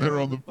just sitting there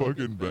on the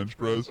fucking bench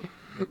press.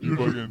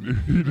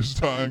 You're just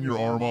tying your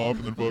arm off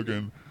and then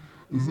fucking.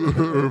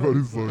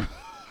 Everybody's like,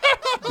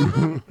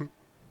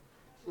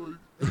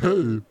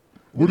 hey,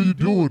 what are you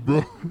doing,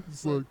 bro?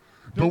 It's like,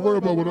 don't worry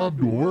about what I'm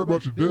doing. Worry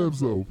about your damn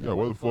self. Yeah,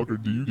 why the fuck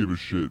do you give a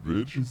shit,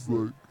 bitch? It's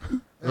like,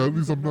 at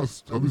least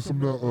I'm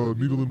not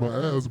needling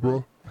my ass,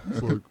 bro.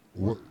 It's like,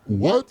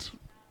 what?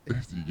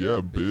 Yeah,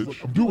 It's bitch.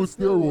 like, I'm doing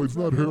steroids,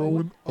 not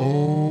heroin.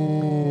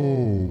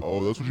 Oh,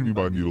 Oh, that's what you mean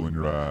by needle in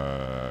your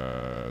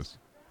ass.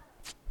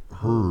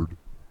 heard.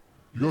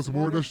 You got some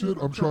more of that shit?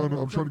 I'm trying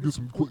to get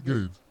some quick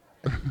gains.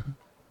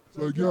 It's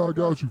like, yeah, I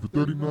got you for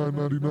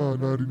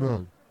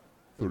 $39.99.99.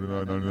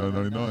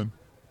 $39.99.99.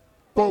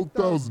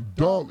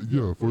 $4,000.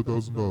 Yeah,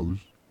 $4,000.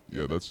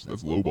 Yeah, that's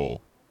lowball.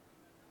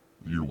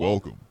 You're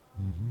welcome.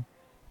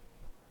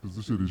 Because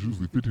this shit is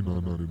usually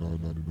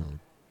 $59.99.99.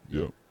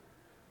 Yep.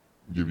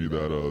 Give you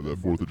that that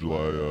 4th of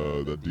July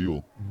that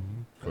deal.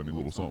 Funny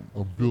little something.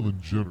 I'm feeling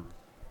generous.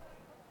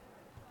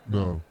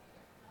 Now,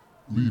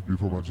 leave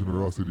before my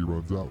generosity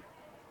runs out.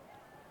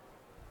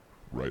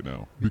 Right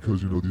now.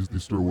 Because, you know, these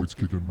steroids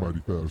kick in mighty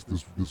fast.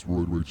 This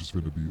roid rage is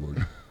finna be, like,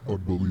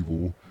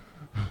 unbelievable.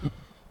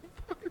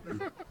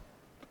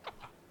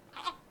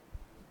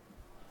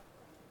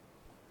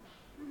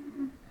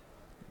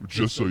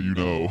 Just so you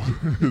know,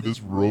 this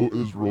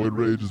roid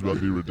rage is about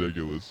to be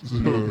ridiculous.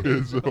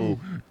 So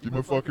give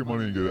my fucking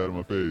money and get out of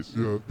my face.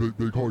 Yeah,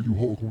 they call you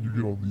Hulk when you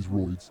get on these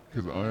roids.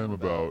 Because I am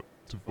about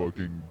to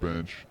fucking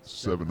bench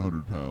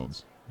 700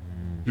 pounds.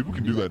 People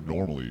can do that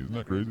normally. Isn't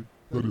that crazy?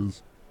 That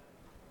is.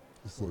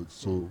 It's like,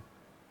 so.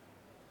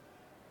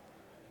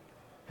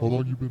 How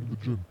long you been in the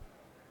gym?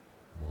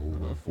 My whole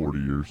About life. 40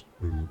 years.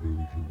 Been in the gym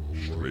my whole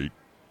life. Straight.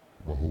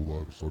 My whole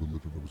life. I started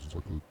lifting ever since I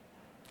could.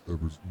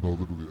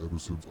 Literally ever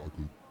since I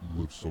could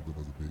lift something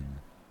as a baby.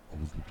 I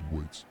was lifting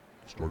weights.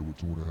 Started with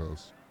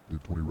 2.5.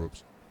 Did 20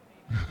 reps.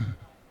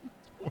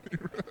 20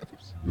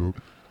 reps. Yup.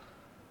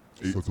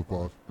 Eight. Sets of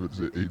 5. Let's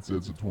say 8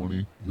 sets of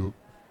 20 Yup.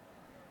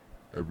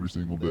 every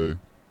single day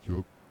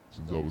Yup.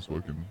 since I was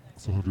fucking,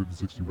 It's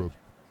 160 reps.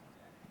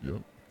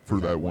 yep. For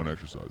that one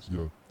exercise.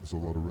 Yeah, it's a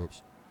lot of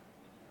reps.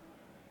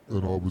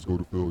 And I always go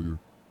to failure.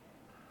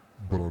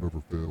 But I'll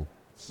never fail.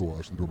 So I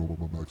actually don't know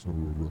what my max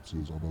number of reps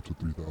is. I'm up to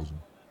 3,000.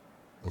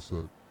 I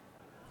said,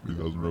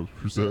 3,000 reps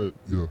per set.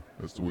 yeah,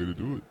 That's the way to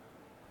do it.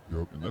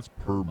 yep, And that's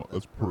per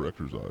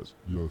exercise.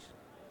 yes.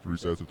 3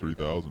 sets of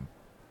 3,000.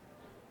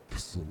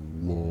 It's a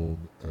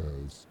long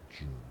ass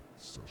gym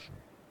session.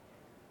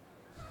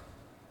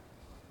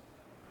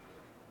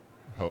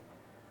 How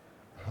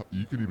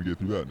you can even get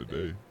through that in a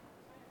day.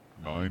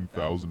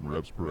 9,000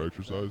 reps per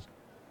exercise.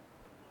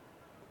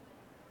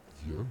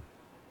 Yeah.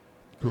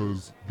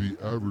 Because the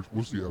average,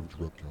 what's the average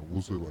rep count?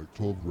 We'll say like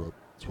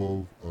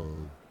 12,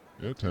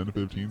 Yeah, 10 to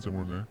 15,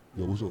 somewhere in there.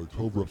 yeah, we'll say like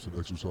 12 reps in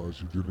exercise.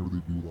 You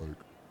generally do like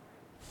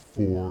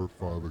 4,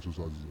 5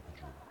 exercises at the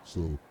gym.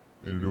 So,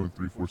 And you're doing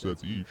 3-4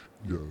 sets each.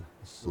 yeah,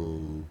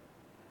 so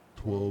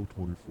 12,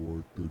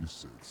 24,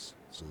 36.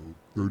 So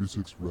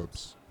 36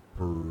 reps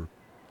per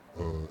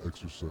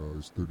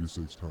exercise.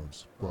 36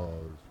 times 5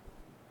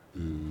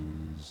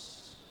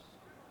 is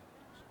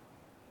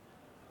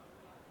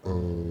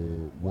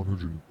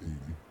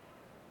 180.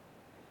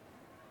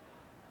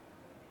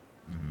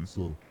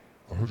 So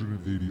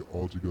 180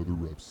 altogether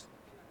reps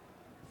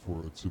for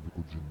a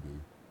typical gym day.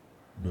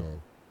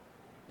 Now,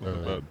 Not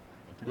too bad.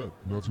 Not too bad.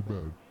 not too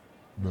bad.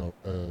 Now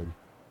add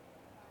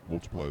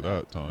Multiply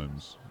that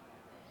times.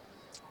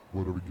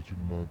 whatever gets you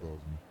to 9,000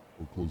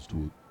 or close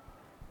to it.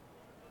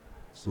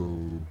 So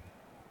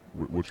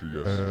What's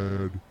your guess?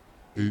 add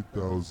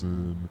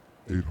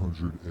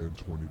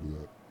 8,820 to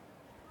that.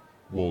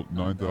 Well,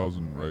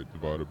 9,000, right,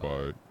 divided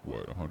by,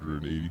 what,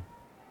 180?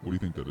 What do you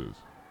think that is?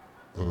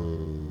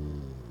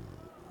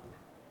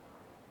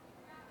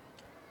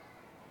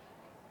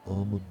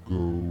 I'ma go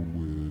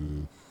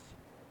with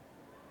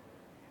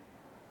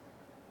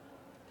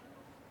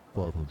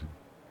 500.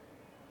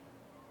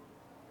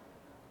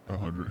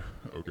 100.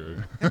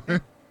 Okay.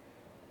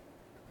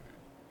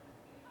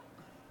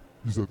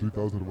 You said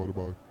 3,000 divided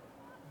by?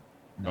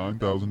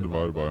 9,000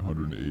 divided by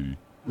 180.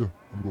 Yeah,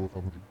 I'm gonna go with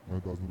 500.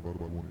 9,000 divided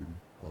by 180.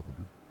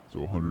 500. So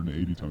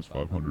 180 times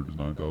 500 is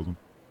 9,000.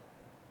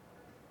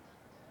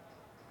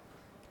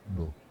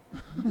 No.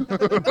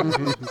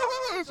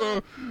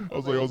 So I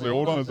was like,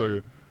 hold on a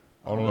second.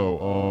 I don't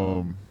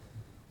know.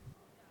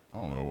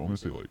 I'm gonna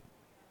say like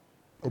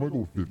I might go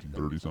with 50.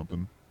 30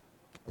 something.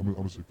 I'm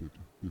gonna say 50.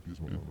 50 is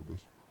my final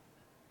best.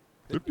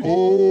 50.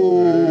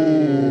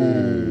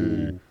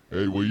 Oh!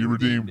 Hey, well, you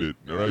redeemed it.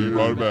 All right, you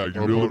brought it back.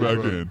 You I reeled it brought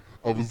back it in.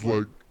 I was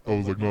like,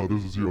 no,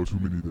 there's a zero too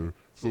many there.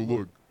 So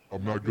look,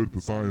 I'm not good at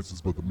the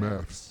sciences, but the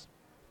maths.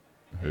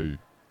 Hey,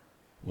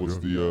 what's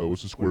Yeah. the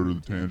square root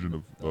of the tangent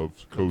of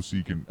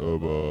cosecant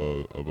of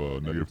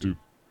 -2?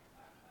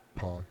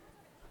 Pi.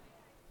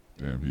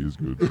 Damn, he is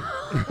good.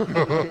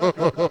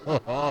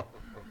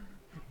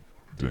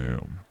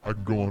 Damn. I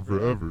can go on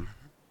forever.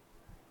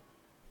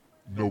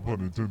 No pun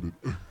intended.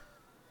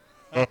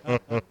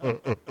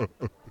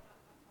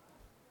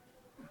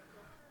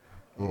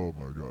 Oh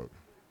my god.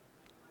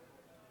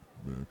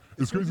 Man.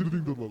 It's crazy to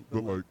think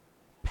that like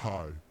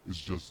pi is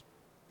just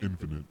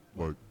infinite.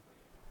 Like,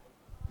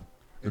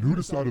 and who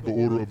decided the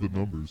order of the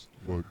numbers?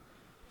 Like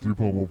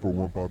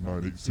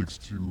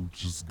 3.141598662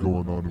 just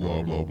going on and Blah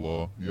on. blah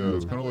blah. Yeah,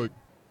 it's kind of like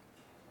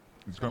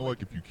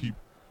if you keep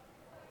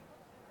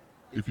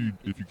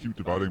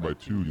dividing by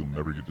 2, you'll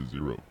never get to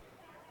 0.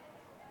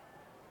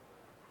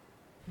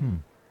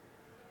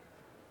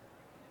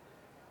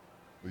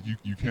 Like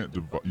you can't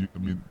divide. I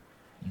mean,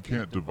 you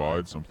can't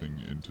divide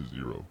something into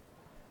zero.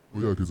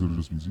 Well, yeah, because it'll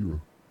just be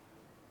 0.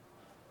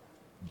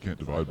 You can't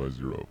divide by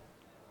 0.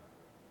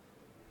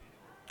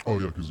 Oh,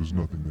 yeah, because there's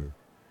nothing there.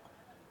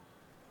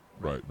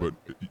 Right, but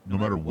no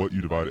matter what you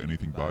divide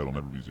anything by, it'll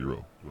never be 0. Is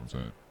what I'm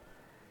saying.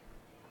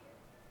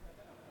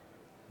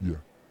 Yeah.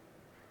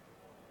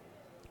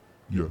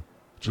 Yeah.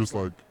 Just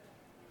like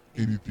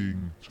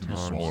anything It's gonna be a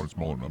times... smaller and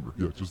smaller number.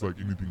 Yeah, just like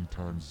anything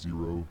times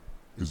 0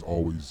 is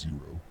always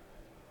 0.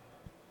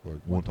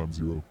 Like 1 times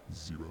 0 is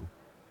 0.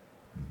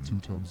 2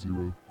 times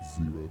 0 is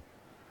 0.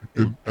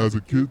 And as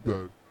a kid,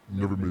 that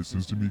never made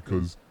sense to me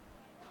because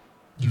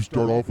you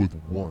start off with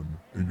 1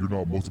 and you're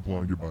not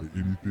multiplying it by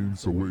anything,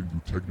 so wouldn't you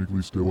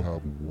technically still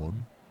have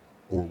 1?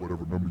 Or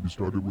whatever number you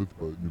started with,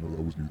 but you know,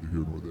 that was neither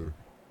here nor there.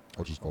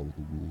 I just followed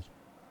the rules.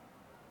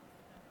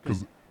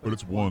 But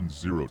it's 1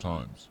 0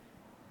 times.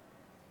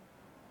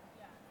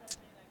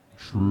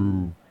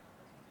 True.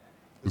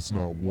 It's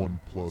not 1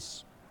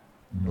 plus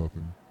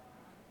nothing.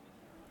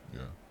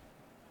 Yeah.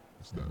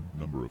 It's that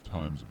number of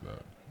times of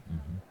that.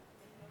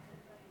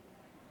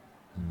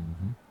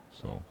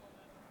 So,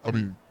 I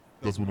mean,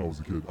 that's when I was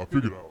a kid. I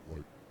figured out,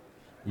 like,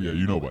 yeah,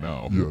 you know by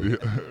now. yeah,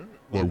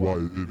 like why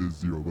it is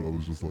 0, but I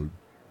was just like,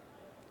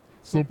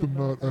 something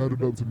not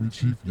added up to me,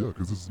 Chief. Yeah,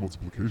 because this is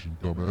multiplication,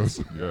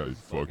 dumbass. Yeah, you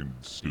fucking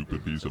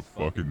stupid piece of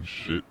fucking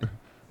shit.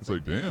 It's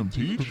like, damn,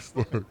 Teach. It's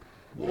like,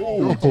 Whoa,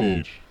 yo,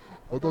 Teach.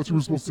 I thought you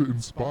were supposed to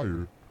inspire.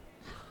 You're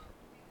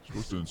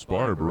supposed to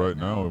inspire, but right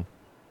now...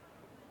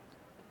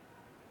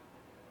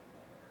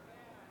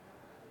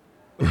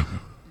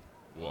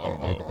 well,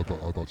 I don't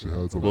know. I thought you had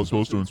something. Well, it's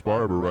supposed to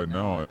inspire, but right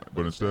now,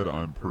 but instead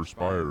I'm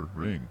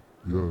perspiring.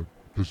 Yeah,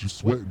 because you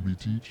sweating me,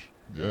 Teach.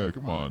 Yeah,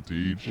 come on,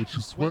 Teach. What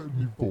you sweating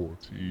me for?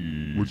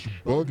 Teach.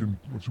 What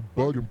you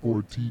bugging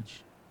for,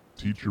 Teach?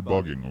 Teach your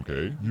bugging,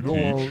 okay? You know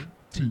Teach. I'll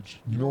teach.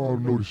 You know I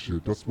know the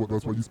shit. That's why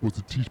you're supposed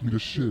to teach me the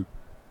shit.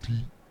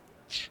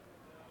 Teach.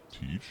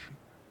 Teach.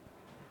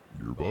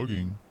 You're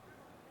bugging.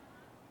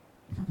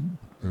 And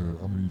I'm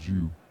gonna need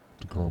you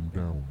to calm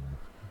down.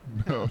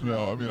 No,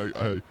 I mean,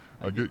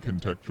 I get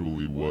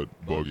contextually what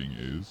bugging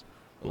is,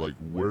 but like,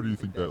 where do you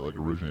think that like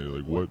originated?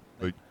 Like, what,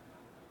 like,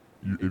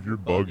 if you're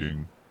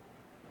bugging,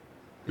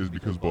 is it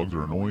because bugs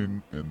are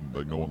annoying and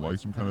like no one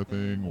likes them kind of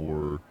thing,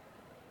 or?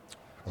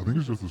 I think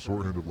it's just the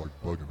shorthand of like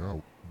bugging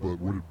out. But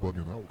where did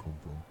bugging out come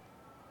from?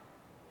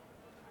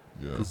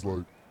 Yeah. Because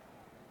like,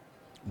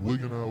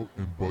 wigging out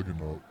and bugging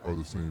out are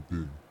the same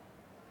thing.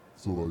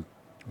 So like,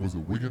 was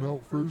it wigging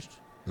out first,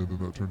 and then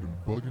that turned into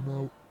bugging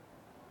out?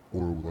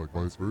 Or like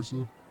vice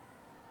versa?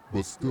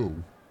 But still.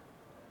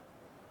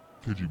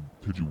 Could you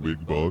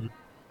wig bug?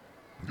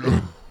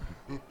 Huh.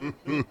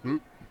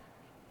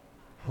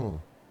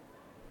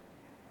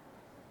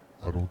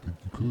 I don't think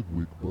you could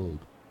wig bug.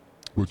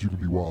 But you can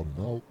be wilding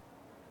out.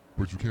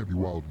 But you can't be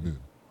wilding in.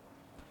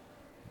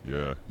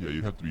 Yeah,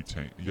 you'd have to be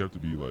you have to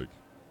be like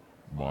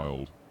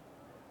mild.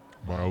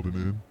 Milding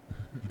in?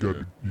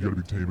 You gotta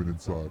be taming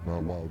inside,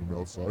 not wilding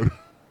outside.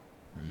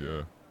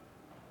 Yeah.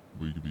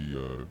 We could be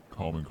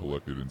calm and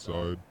collected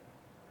inside.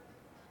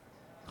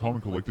 Calm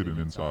and collected and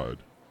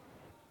inside.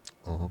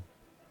 Uh-huh.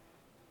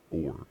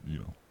 Or, you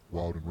know.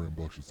 Wild and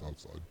rambunctious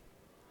outside.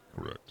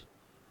 Correct.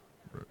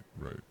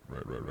 Right.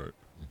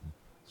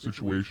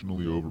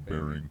 Situationally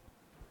overbearing.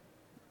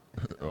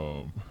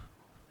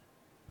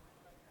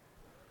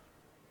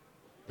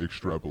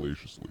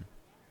 Extrapolatiously.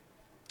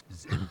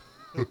 It's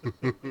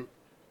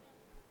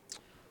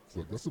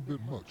like, that's a bit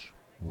much.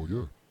 Well,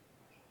 yeah.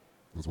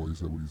 That's why he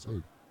said what he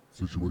said.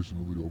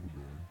 Situationally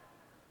overbearing.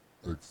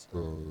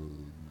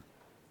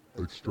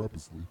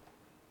 Extrapolatiously.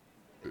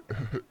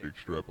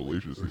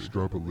 Extrapolatiously.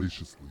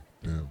 Extrapolatiously.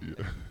 Damn.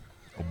 Yeah.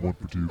 I'm 1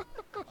 for 2.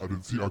 I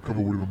didn't see our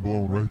cover would have been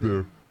blown right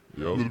there.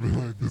 Yep. Would have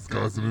been like, this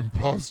guy's an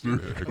imposter.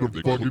 Yeah,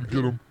 Gotta fucking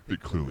get him. They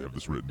clearly have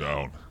this written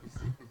down.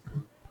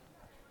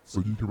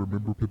 So you can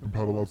remember Pippin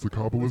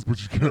Paddleopsicopolis,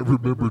 but you can't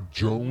remember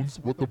Jones?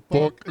 What the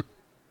fuck?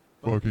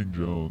 Fucking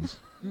Jones.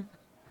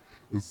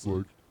 It's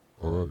like,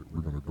 alright,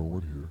 we're gonna go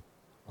in here.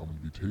 I'm gonna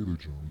be Taylor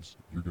Jones.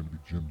 You're gonna be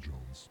Jim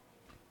Jones.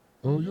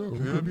 Oh yeah.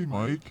 Can I be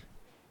Mike?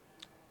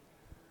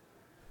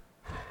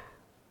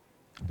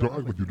 Don't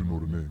act like you didn't know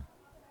the name.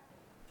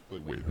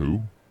 Like, wait,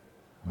 who?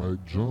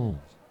 Mike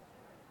Jones.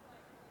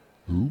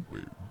 Who?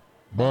 Wait,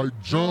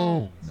 Mike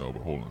Jones. no,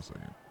 but hold on a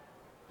second.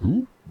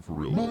 Who? For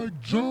real.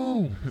 Mike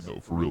Jones. No,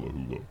 for real though,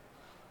 who though?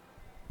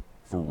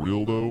 For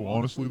real though,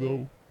 honestly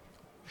though,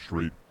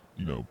 straight,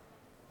 you know,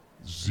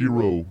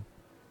 zero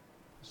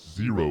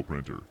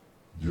printer.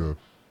 Yeah,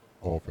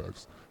 all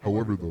facts.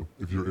 However though,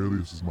 if your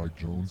alias is Mike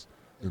Jones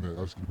and they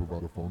ask you to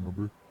provide a phone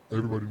number,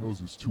 everybody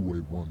knows it's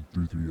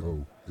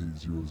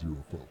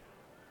 281-330-8004.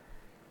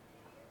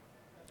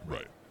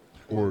 Right.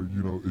 Or,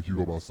 you know, if you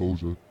go by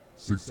Soulja,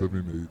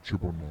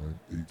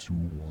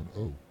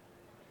 678-999-8210.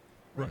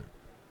 Right.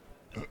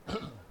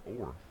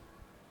 Or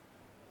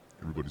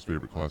everybody's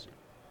favorite classic.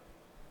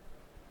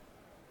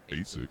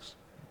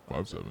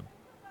 8657.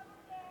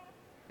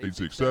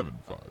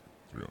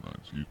 8675309,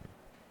 excuse me.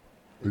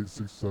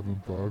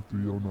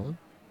 8675309.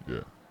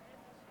 Yeah.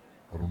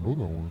 I don't know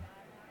that one.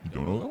 You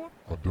don't know that one?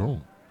 I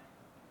don't.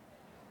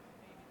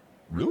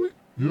 Really?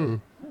 Yeah.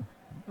 Okay.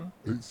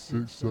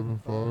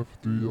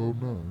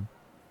 8675309.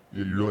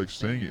 Yeah, you're like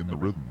saying it in the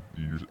rhythm,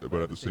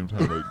 but at the same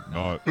time, like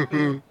not.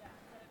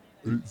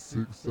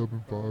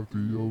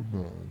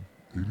 8675309.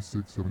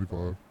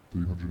 8675309.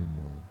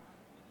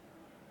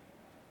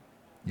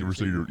 You ever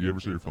say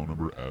your phone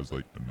number as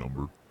like a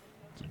number?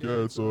 It's like,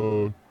 yeah, it's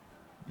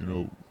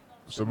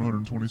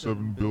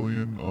 727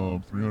 billion,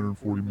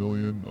 340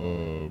 million,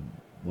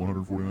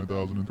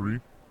 149,003.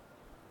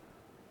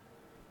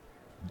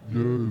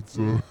 Yeah,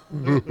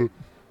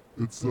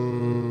 it's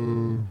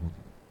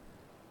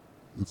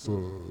it's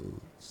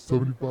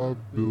 75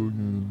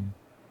 billion.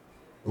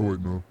 Oh wait,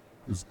 no,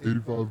 it's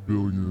 85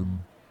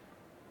 billion.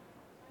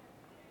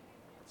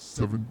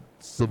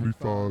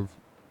 75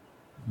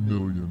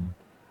 million.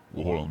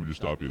 Well, hold on, let me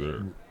just stop you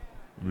there.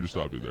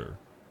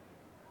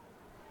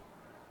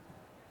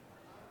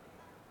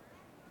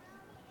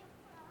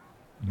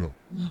 No.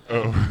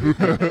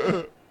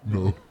 Oh.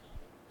 No.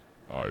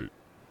 Alright.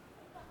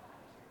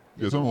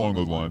 Yeah, something along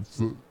those lines.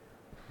 So,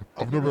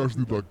 I've never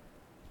actually thought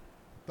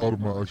of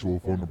my actual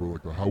phone number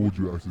like that. How would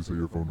you actually say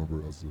your phone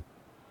number as a...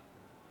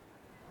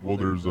 Well,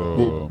 there's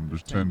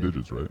 10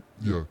 digits, right?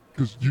 Yeah,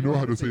 because you know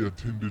how to say a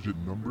 10-digit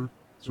number?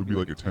 So it'd be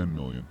like a 10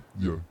 million.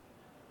 Yeah.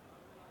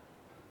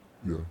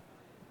 Yeah.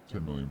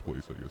 10 million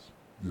place, I guess.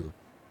 Yeah.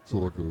 So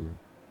like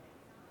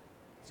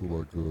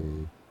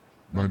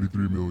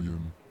 93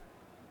 million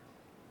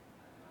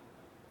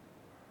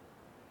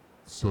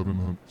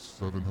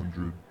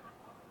 700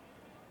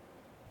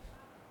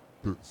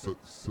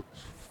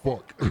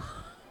 fuck.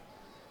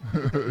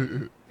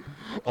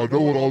 I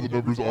know what all the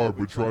numbers are,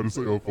 but trying to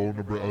say a phone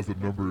number as a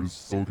number is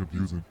so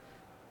confusing.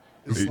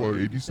 It's like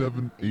 86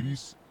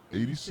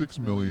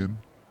 million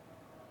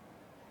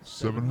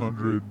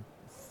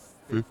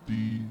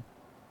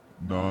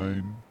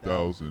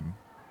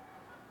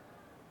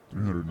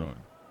 759,309.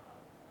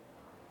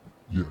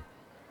 Yeah.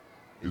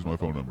 Is my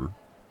phone number.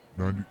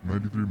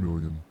 93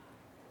 million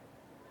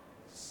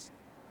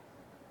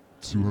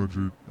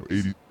 200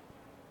 80.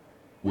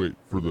 Wait,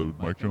 for the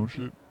Mike Jones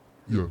shit?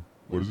 Yeah.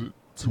 What is it?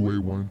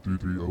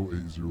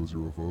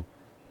 281-330-8004.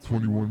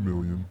 21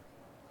 million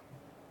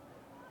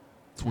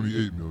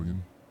 28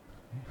 million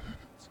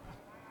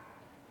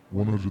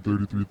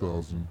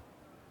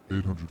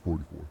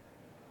 133,844.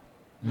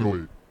 No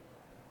wait.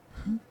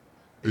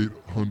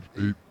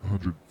 800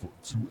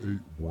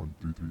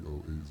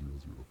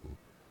 281-330-8004.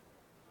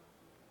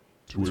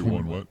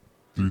 281 what?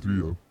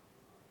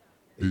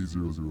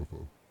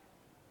 330-8004.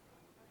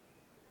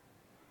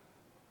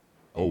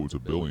 Oh, it's a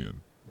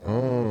billion.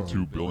 Ah.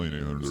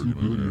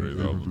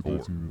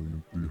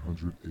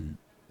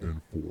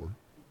 2,813,308,4.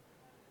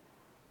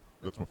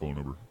 That's my phone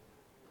number.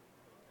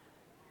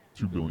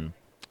 2 billion.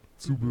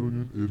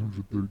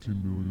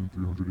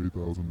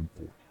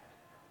 2,813,308,004.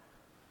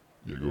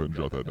 Yeah, go ahead and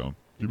jot that down.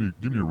 Give me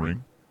a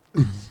ring.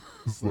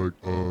 It's like,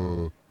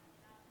 okay.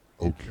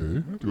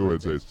 Go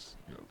ahead and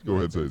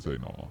say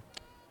no.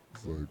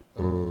 It's like,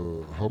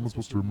 how am I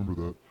supposed to remember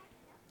that?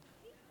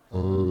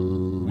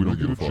 We don't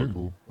give a fuck.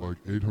 Jingle, like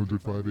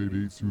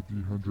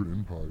 800-588-2300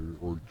 Empire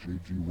or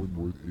JG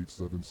Wentworth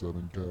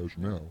 877 cash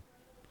now.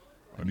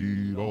 I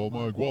need all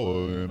my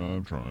guala and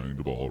I'm trying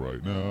to ball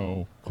right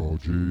now. Call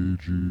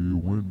JG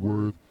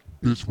Wentworth.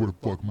 Bitch, where the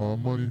fuck my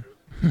money?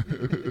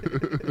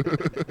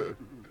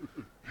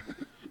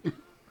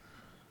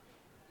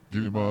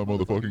 Give me my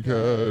motherfucking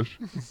cash.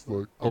 It's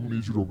like, I'm gonna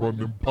need you to run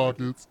them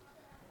pockets.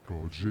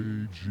 Call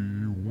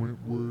JG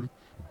Wentworth.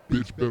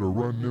 Bitch, better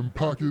run them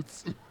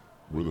pockets.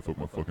 Where the fuck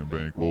my fucking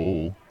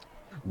bankroll?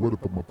 Where the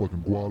fuck my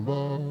fucking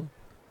guala?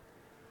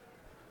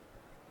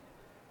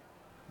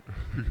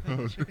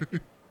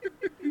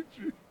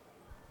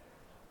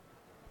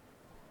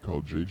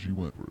 Call JG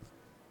Wentworth.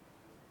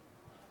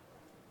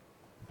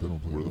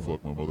 Where the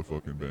fuck my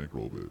motherfucking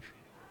bankroll, bitch?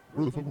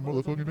 Where the fuck my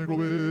motherfucking bankroll,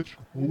 bitch?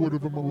 Where the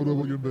fuck my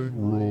motherfucking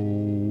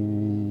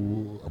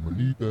bankroll? I'm gonna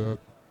need that.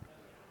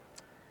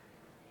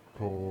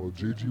 Call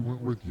JG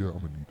Wentworth. Yeah, I'm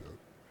gonna need that.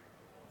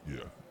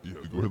 Yeah. Go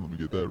ahead and let me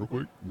get that real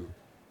quick. Yeah.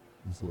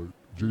 It's like,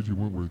 JG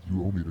Wentworth,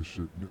 you owe me this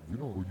shit. We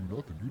don't owe you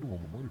nothing. You don't owe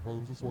my money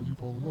problems. That's why you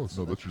calling us.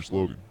 No, that's your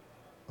slogan.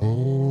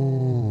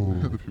 Oh.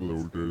 The people that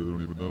work there, they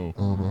don't even know. I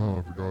don't know how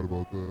I forgot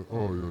about that.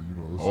 Oh, yeah, you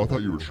know. Oh, I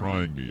thought you were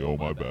trying me. Oh,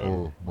 my bad.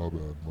 Oh, my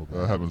bad.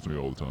 That happens to me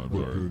all the time.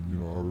 But Sorry. then, you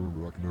know, I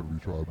remember I can never be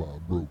tried by a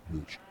broke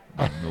bitch.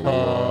 No.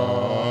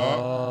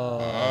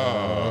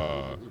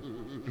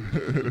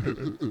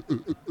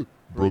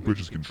 Broke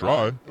bitches can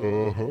try.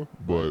 Uh-huh.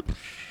 But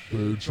they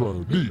ain't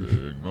trying me.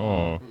 Heck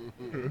nah.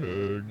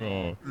 You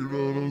know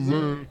what I'm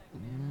saying?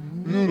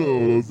 You know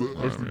what I'm saying?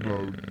 Actually, no,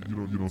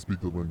 you don't speak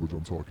the language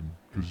I'm talking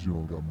because you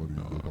don't got money in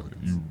your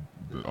pockets.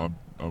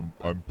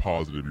 I'm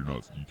positive you're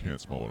not. You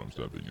can't smell what I'm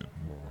stepping in.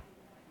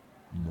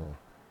 No.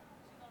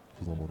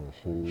 Because I'm on a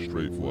whole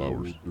straight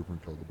flowers,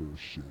 different caliber of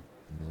shit.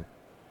 You know.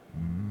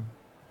 Mm-hmm.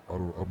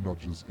 I'm not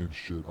just in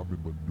shit. I'm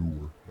in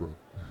manure, bro.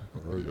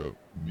 All right. Yep.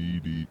 Knee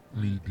deep.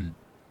 Knee deep.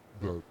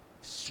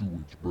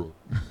 Sewage, bro.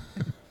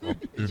 I'm in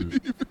it.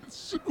 Even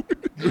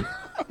sewage.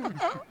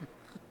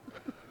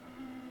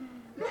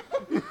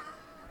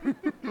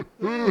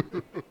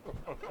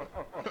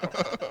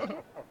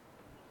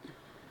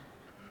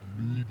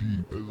 Knee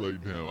deep. It's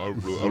like, damn, I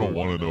don't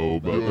want to know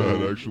about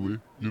that, actually.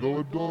 You know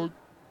what, dog?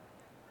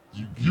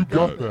 You You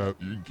got that.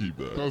 You can keep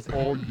that. That's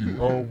all you.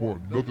 I don't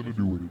want nothing to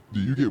do with it. Do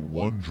you get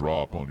one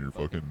drop on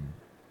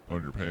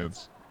your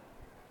pants?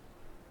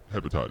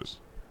 Hepatitis.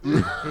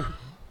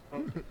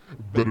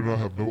 Better not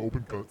have no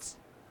open cuts.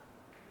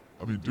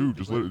 I mean, dude,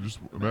 just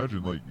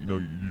imagine, like, you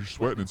know, you're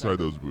sweating inside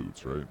those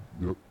boots, right?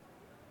 Yep.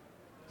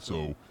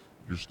 So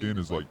your skin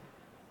is like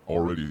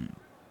already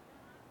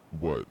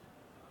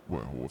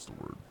what's the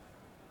word?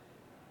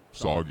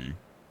 Soggy,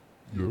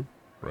 Yeah.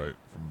 right?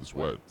 From the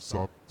sweat.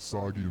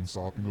 Soggy and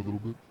sopping a little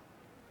bit.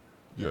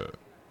 Yeah.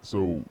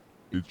 So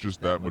it's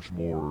just that much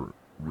more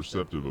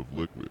receptive of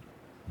liquid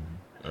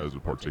as a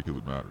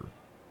particulate matter,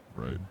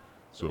 right?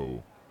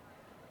 So,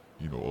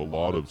 you know, a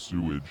lot of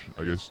sewage,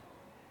 I guess,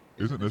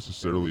 isn't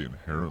necessarily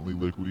inherently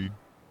liquidy,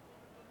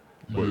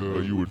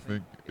 but you would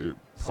think it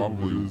Some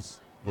probably of it is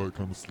like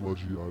kind of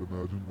sludgy, I'd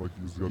imagine. Like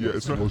it's got Yeah, that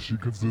it's not- slushy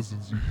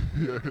consistency.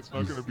 Yeah, it's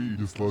not Just- going to be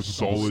just sludge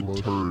solid into the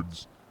slush.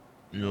 turds,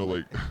 you know,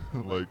 like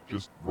like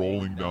just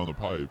rolling down the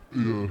pipe.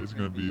 Yeah. It's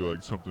going to be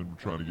like something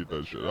trying to get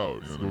that shit out.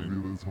 You It's know gonna what I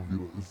mean? be like, it's gonna be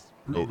like, it's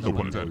No, pretty no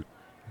much pun gonna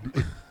be intended.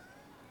 like-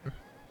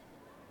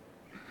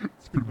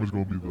 it's pretty much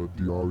gonna be the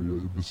diarrhea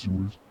in the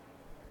sewers.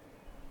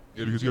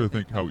 Yeah, because you got to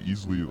think how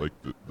easily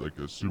like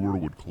a sewer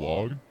would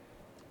clog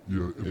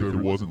Yeah, if it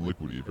wasn't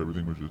liquidy. If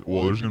everything was just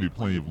there's going to be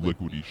plenty of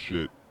liquidy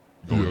shit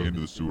going Yeah.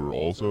 into the sewer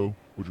also,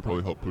 which would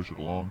probably help push it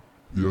along.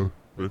 Yeah,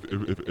 But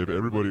if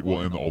everybody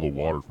and all the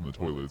water from the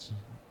toilets,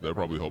 that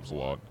probably helps a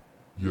lot.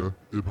 yeah,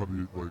 it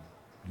probably like,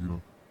 you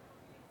know,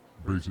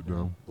 breaks it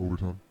down over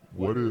time.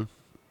 What if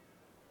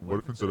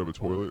instead of a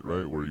toilet,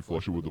 right, where you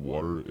flush it with the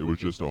water, it was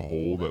just a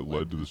hole that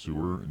led to the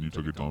sewer, and you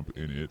took a dump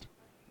in it,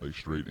 like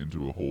straight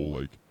into a hole,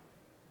 like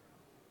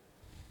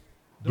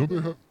Don't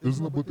they have?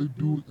 Isn't that what they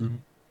do in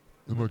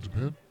like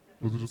Japan?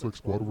 Was it just like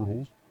squat over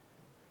holes?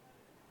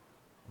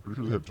 I'm pretty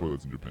sure they have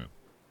toilets in Japan.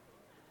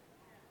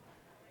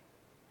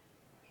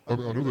 I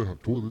mean, I know they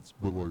have toilets,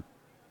 but like,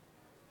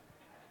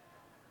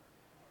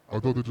 I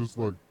thought they just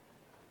like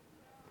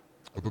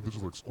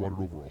squatted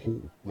over a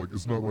hole. Like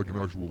it's not like an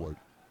actual like,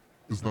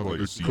 it's not Like like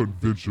a a seat.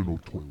 conventional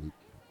toilet.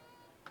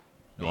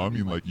 No, I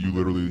mean like you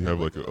literally have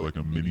like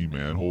a mini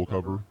manhole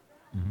cover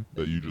Mhm.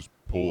 that you just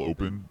pull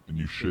open and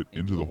you shit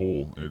into the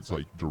hole, and it's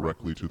like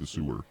directly to the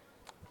sewer.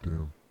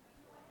 Damn.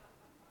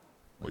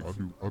 Like,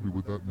 I'd be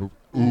with that. Nope.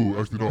 Ooh,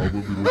 actually no, I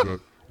wouldn't be with that.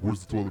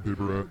 Where's the toilet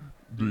paper at?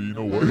 dude, you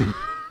know what?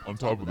 On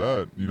top of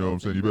that, you know what I'm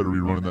saying, you better be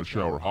running that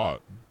shower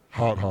hot.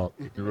 Hot.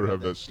 You better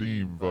have that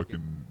steam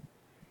fucking.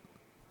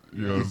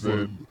 You know what I'm It's like,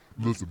 saying?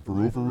 listen, for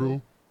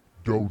real,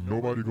 don't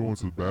nobody go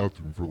into the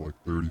bathroom for like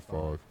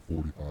 35,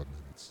 45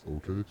 minutes,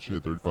 okay?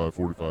 Shit, 35,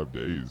 45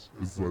 days.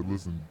 It's like,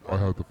 listen, I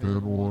had the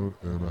fan on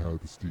and I had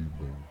the steam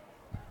going.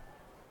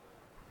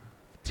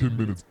 10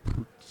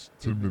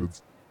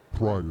 minutes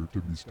prior to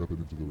me stepping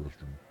into the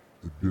restroom.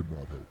 It did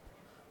not help.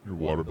 Your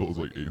water bill is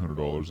like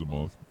 $800 a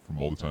month from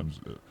all the times.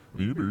 I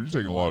mean, you're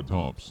taking a lot of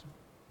dumps,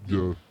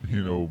 Yeah,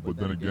 you know. But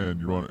then again,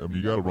 you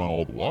got to run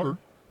all the water.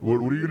 What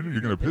are you gonna do?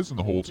 You're gonna piss in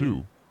the hole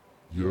too.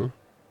 yeah.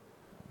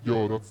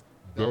 Yo, that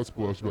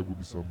splashback would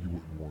be something you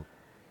wouldn't want.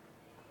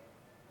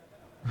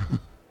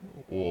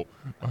 Well,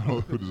 I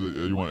don't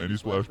know. You want any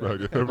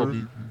splashback I ever?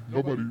 mean,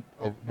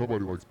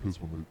 nobody likes piss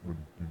when you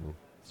know,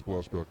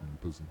 splashback when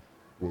you're pissing.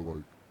 But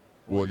like,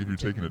 Well, like if you're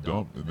taking a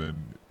dump and then,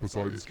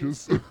 Poseidon's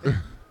kiss?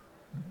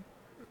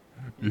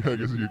 yeah, I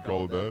guess you could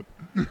call it that.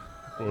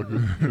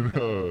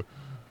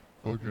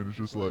 Fucking, it's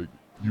just like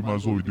you might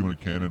as well be doing a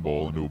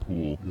cannonball into a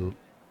pool, Yep,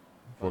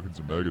 fucking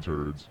some mega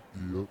turds,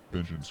 yep.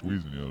 pinching and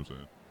squeezing. You know what I'm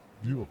saying?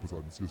 You know what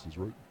Poseidon's kiss is,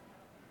 right?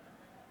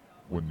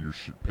 When your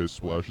piss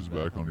splashes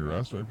back on your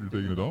ass after you're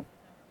taking a dump.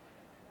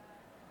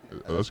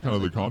 That's kind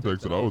of the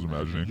context that I was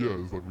imagining.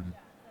 Yeah, it's like when you,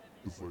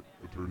 it's like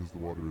a turd hits the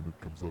water and it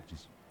comes up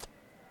just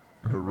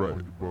Right. on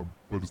your bum.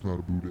 But it's not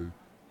a boudet.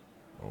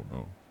 Oh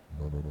no.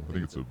 No. I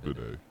think it's a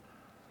bidet.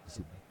 It's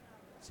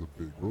a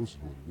bit gross is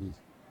what it is.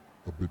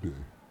 A bidet.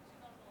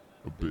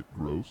 A bit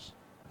gross.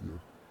 Yeah.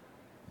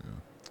 Yeah.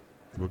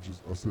 And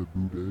I said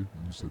boudet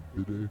and you said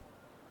bidet.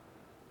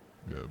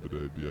 Yeah,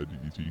 bidet.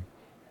 B-I-D-E-T.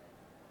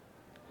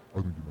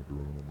 I think you might be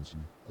running on this.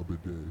 A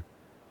bidet.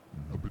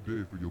 A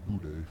bidet for your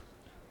boudet.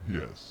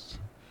 Yes.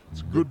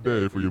 It's a good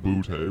day for your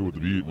bootay with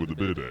the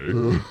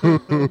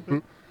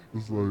bidet.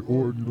 It's like,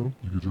 or you know,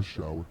 you could just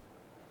shower.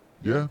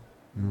 Yeah.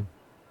 Yeah.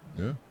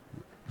 Yeah.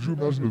 Could you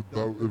imagine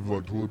if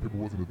like toilet paper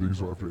wasn't a thing,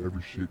 so after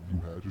every shit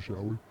you had to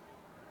shower?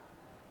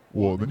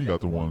 Well, then you got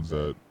the ones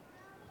that,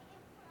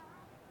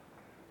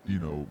 you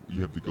know,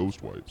 you have the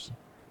ghost wipes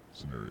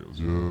scenarios.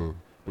 Yeah.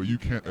 But you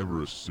can't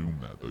ever assume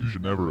that, though. You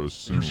should never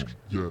assume.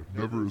 Yeah,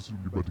 never assume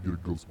you're about to get a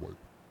ghost wipe.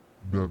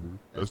 Never.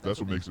 That's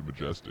what makes it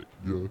majestic.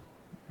 Yeah.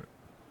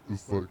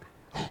 It's like,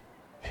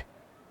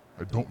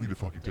 I don't need to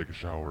fucking take a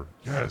shower.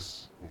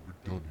 Yes. well,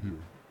 we're done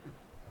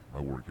here.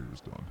 my work here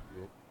is done.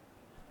 Yep.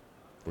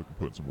 Fucking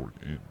putting some work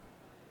in.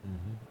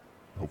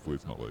 Mm-hmm. Hopefully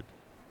it's not like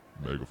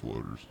mega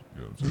floaters.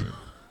 You know what I'm saying?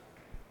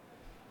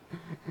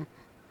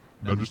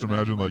 Now just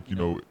imagine like, you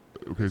know,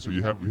 okay, so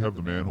you have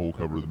the manhole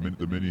cover,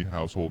 the mini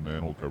household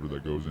manhole cover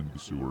that goes into the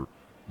sewer,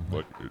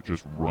 like it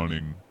just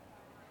running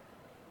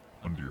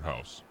under your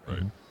house, right?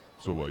 Mhm.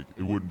 So like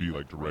it wouldn't be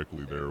like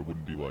directly there. It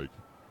wouldn't be like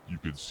you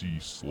could see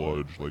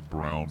sludge, like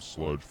brown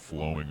sludge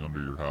flowing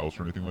under your house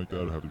or anything like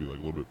that. It'd have to be like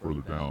a little bit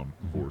further down,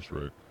 of course,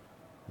 right?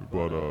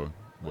 But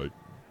like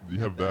you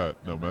have that.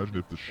 Now imagine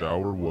if the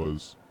shower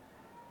was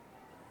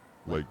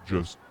like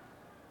just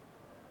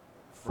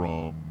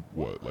from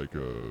what, like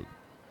a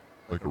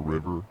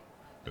river,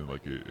 and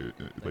like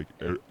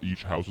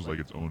each house was like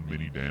its own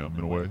mini dam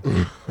in a way.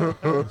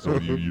 So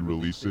when you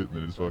release it and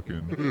then it's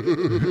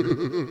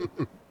fucking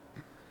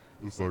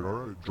It's like, all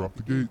right, drop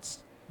the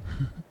gates.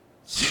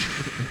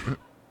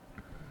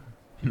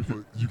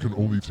 But you can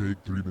only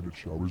take 3-minute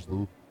showers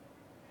though,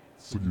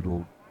 so you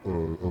don't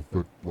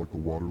affect like the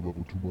water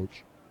level too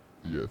much.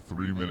 yeah,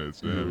 3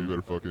 minutes. Damn, Yeah. you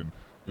better fucking.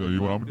 You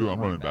know what I'm gonna do? I'm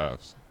running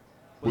baths.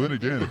 Well, then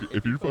again,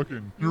 if you're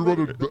fucking, You're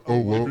running. Oh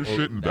well. if you're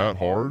shitting that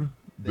hard,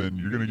 then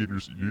you're gonna get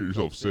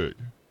yourself sick.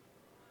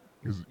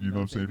 Because you know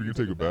what I'm saying. If you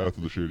can take a bath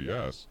with a shitty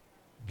ass,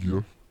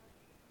 Yeah.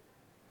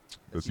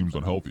 that seems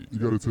unhealthy. You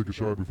gotta take a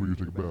shower before you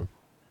take a bath.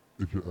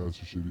 If your ass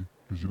is shitty,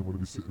 because you don't want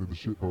to be sitting in the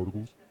shit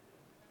particles.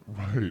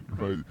 Right.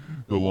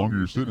 The longer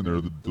you're sitting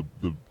there, the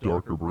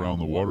darker brown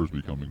the water's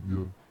becoming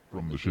Yeah.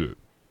 from the shit,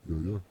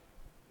 Yeah.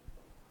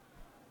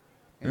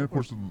 and of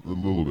course a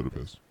little bit of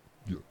piss.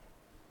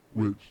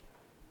 Which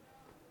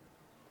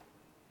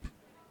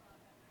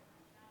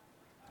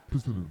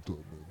pissing in the tub,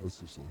 man. That's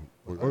just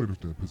like I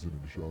understand pissing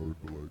in the shower,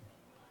 but like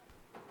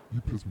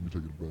you piss when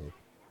you're taking a bath.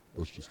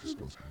 That's just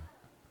disgusting.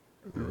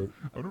 Right?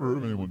 I've never heard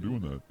of anyone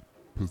doing that.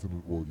 Pissing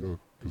in, well, yeah,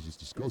 because it's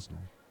disgusting.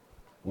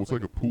 Well, it's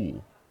like a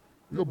pool.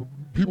 Yeah, but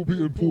people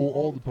pee in pool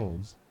all the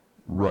times.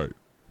 Right.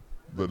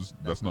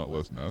 That's not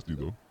less nasty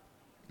though,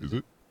 is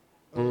it?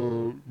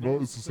 No,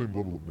 it's the same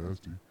level of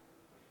nasty.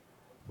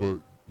 But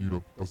you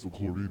know, that's what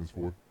chlorine is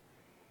for.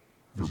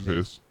 For Which is-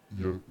 piss.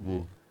 Yeah,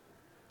 well,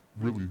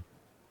 really,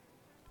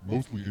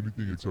 mostly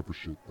anything except for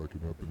shit that can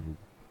happen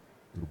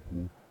in a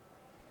pool.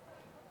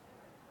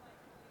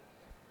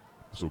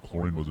 So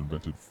chlorine was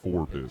invented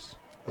for piss.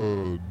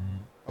 I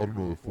don't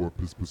know if for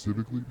piss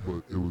specifically,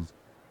 but it was.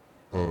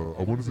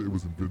 I want to say it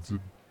was invented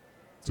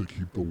to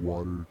keep the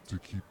water, to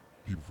keep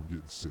people from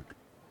getting sick.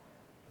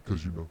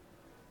 Because you know,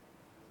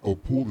 a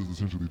pool is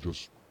essentially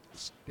just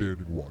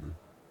standing water.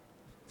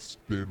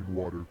 Standing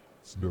water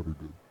is never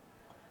good.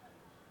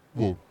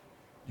 Well,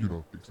 you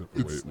know, Except for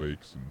It's-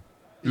 lakes and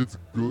it's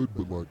good,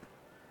 but like,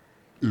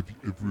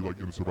 if we're like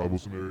in a survival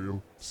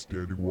scenario,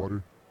 standing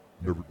water,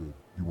 never good.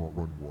 You want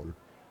running water.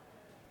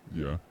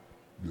 yeah.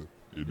 Yeah.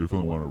 You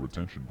definitely want a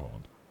retention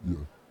pond. Yeah.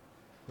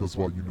 That's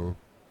why, you know,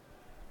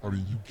 I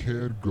mean, you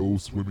can go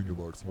swimming in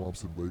like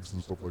swamps and lakes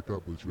and stuff like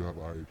that, but you have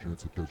a higher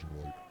chance of catching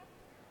like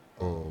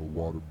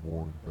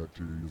waterborne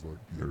bacteria like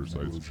Parasites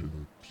and amoebas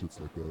and shits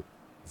like that.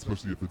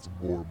 Especially if it's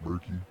more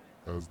murky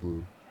as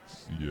the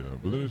Yeah,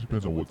 but then it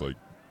depends on what's like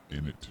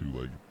in it too.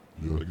 Like,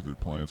 yeah, like is there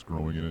plants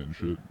growing in it and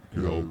shit?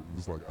 Could yeah, help.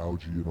 it's like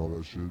algae and all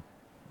that shit.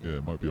 Yeah,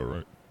 it might be all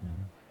right.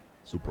 Mm-hmm.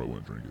 So probably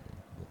wouldn't drink it then.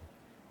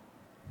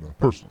 No.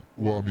 Personally.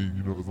 Well, I mean,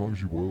 you know, as long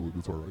as you boil it,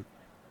 it's all right.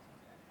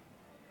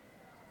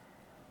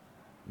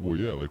 Well,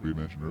 yeah, like we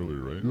mentioned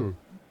earlier, right? Yeah.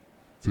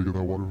 Taking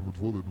that water from the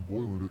toilet and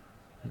boiling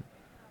it.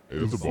 Hey,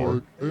 that's a It's bar.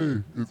 like,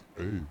 hey, it's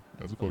hey.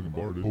 That's a fucking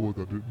bar, dude. Oh, look,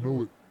 I didn't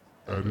know it.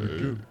 Add it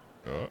again.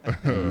 Uh,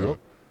 Yep.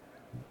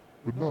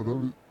 But no, that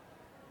was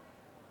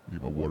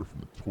Get my water from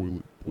the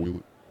toilet. Boil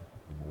it.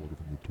 I'm water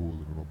from the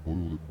toilet and I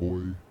boil it,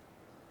 boy.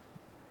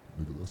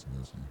 Nigga, that's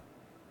nasty.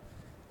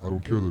 I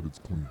don't care that it's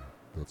clean.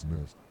 That's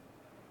nasty.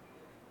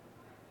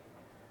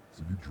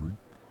 So you drink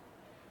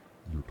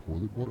your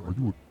toilet water? Are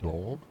you a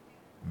dog?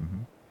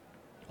 Mm-hmm.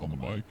 On the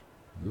mic.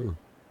 Yeah.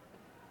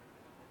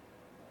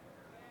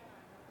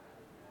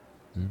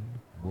 In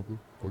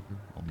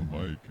motherfucking On the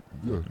mic.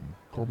 Yeah. Fucking-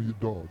 Call me a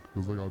dog,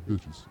 cause I got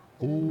bitches.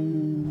 Oh.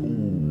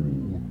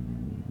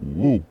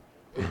 Whoa.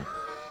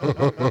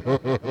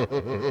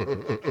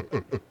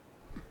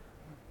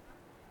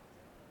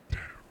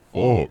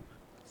 Fuck.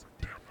 It's like,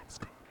 damn, that was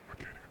good. I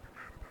can't even be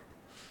mad at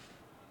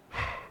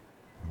that.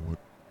 You know what?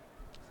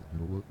 You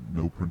know what?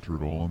 No printer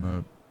at all on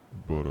that.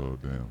 But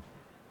damn.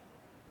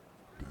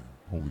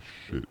 Holy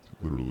shit.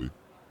 Literally.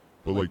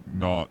 But like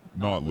not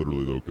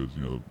literally though, because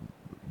you know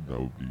that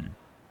would be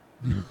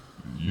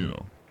you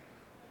know.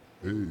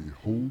 Hey,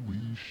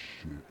 holy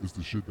shit. It's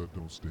the shit that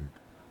don't stink.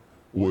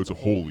 Well, it's a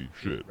holy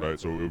shit, right?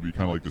 So it would be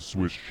kind of like the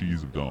Swiss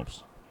cheese of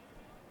dumps.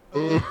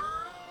 Yo,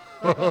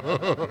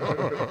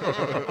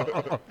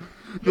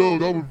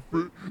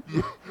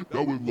 that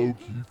would low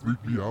key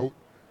freak me out.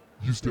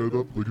 You stand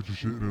up, look at your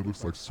shit, and it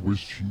looks like Swiss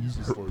cheese.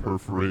 It's like,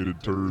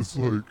 Perforated turds. it's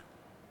like,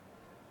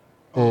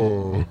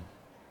 do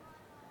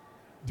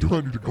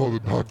I need to call the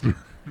doctor?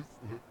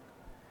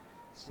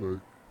 It's like,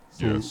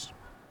 so, Yes.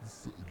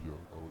 So, yeah,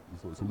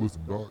 it's like, so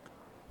listen, doc.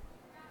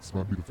 This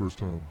might be the first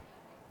time.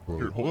 But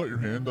Here, hold out your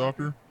hand,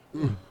 doctor.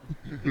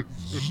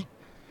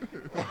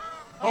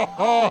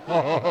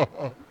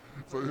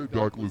 So, hey,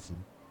 Doc, listen.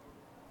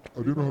 I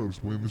didn't know how to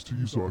explain this to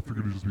you, so I figured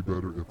it'd just be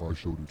better if I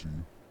showed it to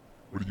you.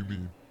 What do you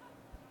mean?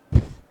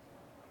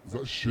 Is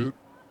that shit?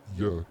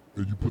 Yeah.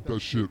 And you put that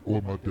shit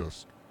on my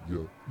desk. Yeah.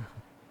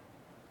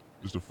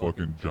 Just a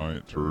fucking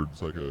giant turd.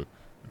 It's like a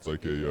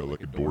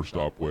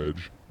doorstop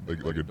wedge,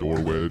 like a door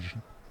wedge.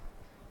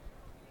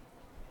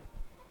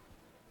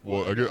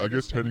 Well, I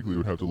guess technically it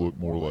would have to look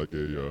more like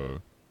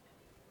a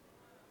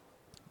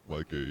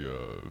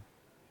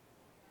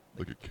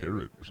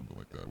carrot or something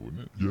like that,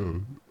 wouldn't it? Yeah.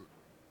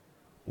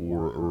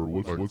 Or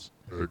what's Like- what's?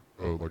 Like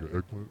an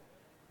eggplant.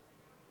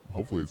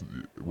 Hopefully, it's.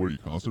 Were you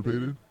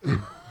constipated?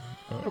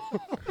 Oh,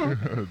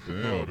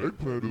 Damn. an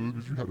eggplant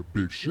means you had a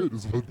big shit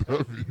is what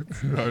that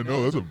means. I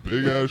know that's a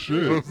big ass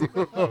shit.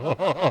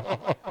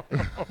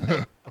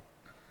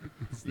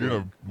 You're gonna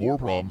have more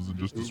problems than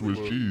just the Swiss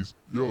cheese.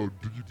 Yo,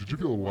 did you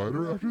feel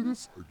lighter after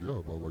this? Like, yeah,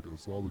 about like a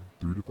solid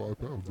 3 to 5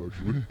 pounds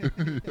actually.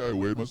 Yeah, I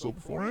weighed myself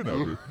before and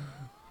after.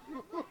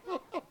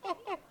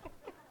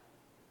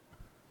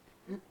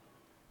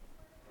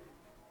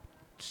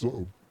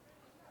 So,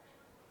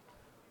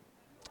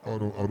 I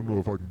don't know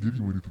if I can give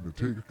you anything to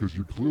take because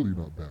you're clearly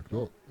not backed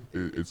up.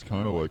 It's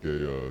kind of like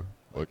a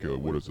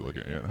what is it, like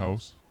an ant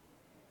house?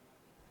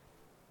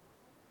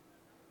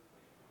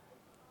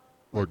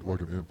 Like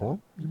an ant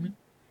farm, you mean?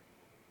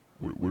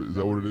 What is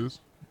that? What it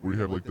is? Where you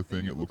have like the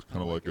thing? It looks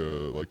kind of like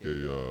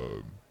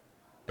a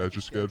Etch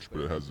a Sketch,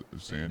 but it has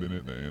sand in it,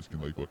 and the ants can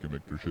like fucking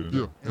make their shit in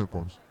Yeah, it. ant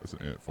farms. That's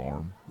an ant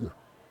farm. Yeah.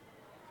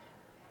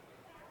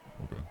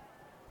 Okay.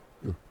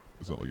 Yeah.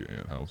 It's not like an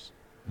ant house.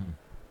 Hmm.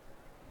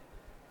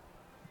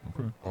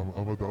 Okay. I'm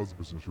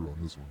 1,000% sure on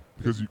this one.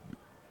 Because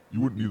you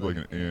wouldn't need like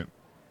an ant.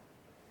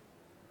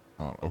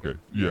 Okay.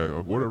 Yeah.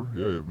 Whatever.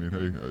 Yeah. I mean,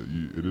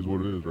 hey, it is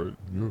what it is, right?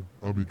 Yeah,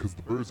 I mean, because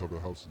the birds have the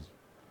houses.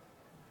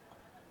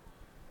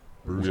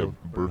 Birds We have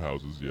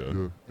birdhouses, yeah.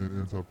 yeah, and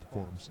ants have the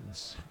farms.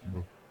 It's,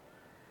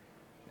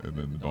 And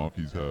then the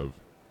donkeys have.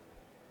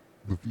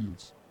 the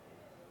fields,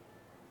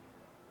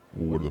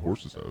 Well, what do the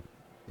horses have?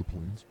 the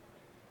plains.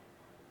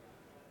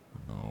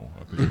 No,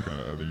 I think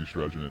you're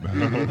stretching it now.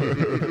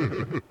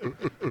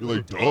 You're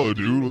like, duh,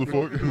 dude. What the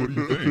fuck? What do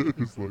you think?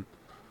 It's like,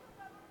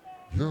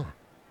 yeah.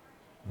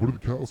 What do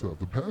the cows have?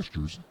 The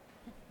pastures.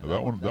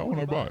 That one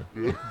I buy.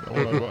 That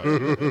one I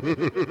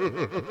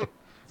buy.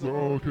 So,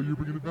 oh, okay, you're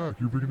bringing it back.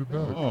 You're bringing it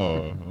back.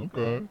 Oh,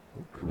 okay.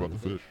 What about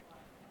the fish?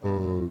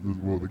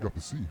 Well, they got the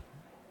sea.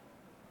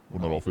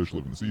 Well, not all fish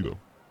live in the sea, though.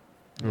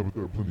 Yeah, but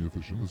there are plenty of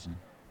fish in the sea.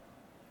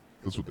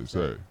 That's what they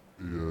say.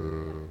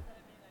 Yeah.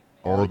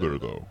 Are there,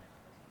 though?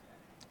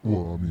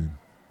 Well, I mean,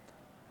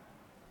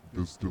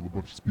 there's still a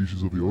bunch of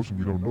species of the ocean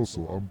we don't know,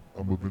 so I'm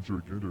gonna venture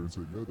a gander and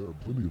say, yeah, there are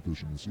plenty of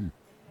fish in the sea.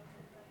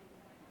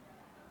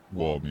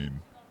 Well, I mean,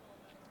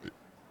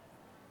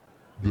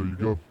 There you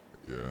go.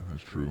 yeah,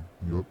 that's true.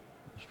 Yep.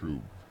 That's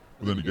true.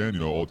 But then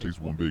again, all it takes is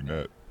one big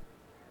net.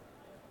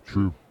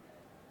 True.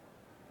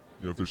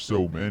 If there's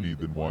so many,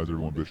 then why is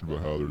everyone bitching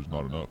about how there's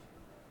not enough?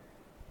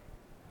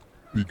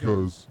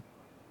 Because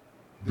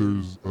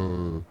there's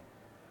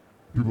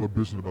people are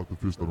bitching about the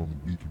fish that only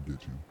we can get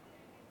to.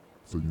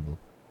 So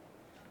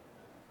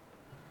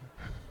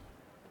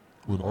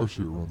when our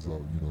shit runs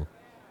out,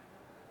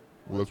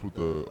 Well, that's what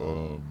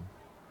the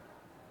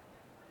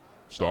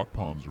stock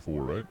ponds are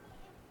for, right?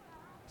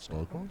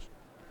 stock ponds.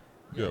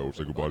 Yeah, or it's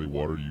like a body of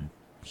water, you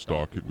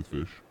stock it with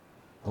fish.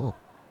 Oh,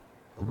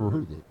 I've never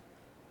heard of that.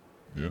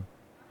 Yeah.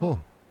 Huh.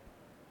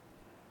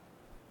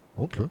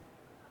 Okay.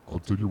 I'll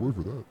take your word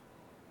for that.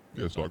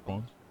 Yeah, stock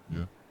ponds.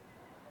 Yeah.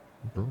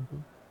 Okay.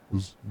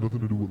 There's nothing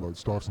to do with like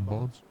stocks and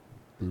bonds.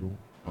 They don't.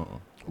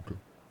 Okay.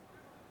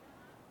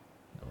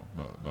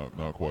 No,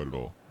 not quite at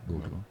all.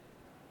 Okay.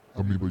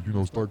 I mean,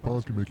 but stock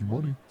ponds can make you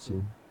money.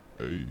 So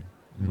Hey,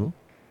 you know.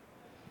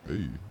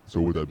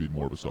 So would that be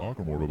more of a stock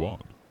or more of a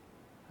bond?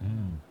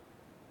 Mm.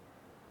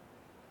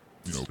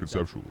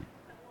 Conceptually.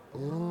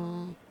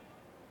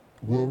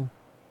 Well,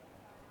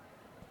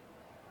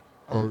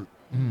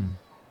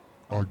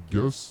 I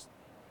guess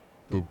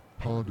the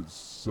pond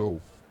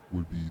itself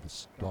would be the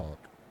stock,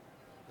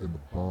 and the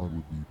bond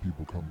would be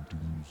people coming to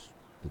use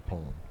the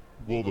pond.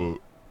 Well,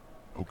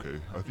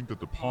 I think that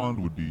the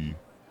pond would be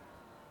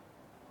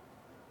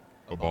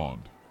a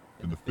bond,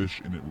 and the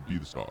fish in it would be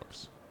the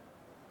stocks.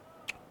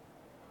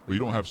 But you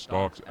don't have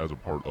stocks as a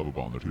part of a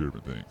bond. They're two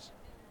different things.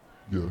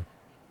 Yeah.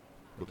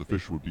 But the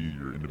fish would be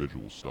your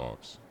individual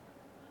stocks,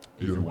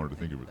 if Yeah. you wanted to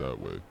think of it that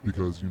way.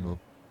 Because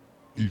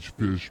each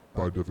fish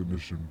by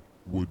definition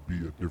would be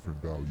a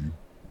different value.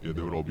 Yeah,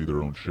 they would all be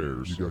their own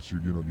shares. You got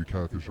your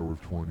catfish are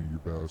worth 20, your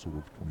bass are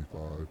worth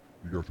 25,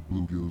 you got your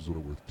bluegills that are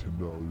worth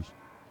 $10.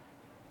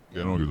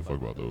 Yeah, I don't give a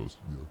fuck about those.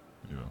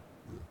 Yeah. You know.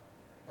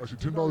 Actually,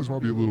 $10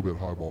 might be a little bit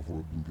highball for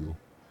a bluegill.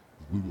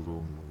 'Cause bluegills are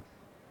only like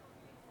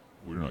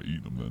Well, you're not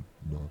eating them then.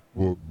 no.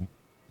 Well,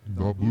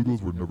 no,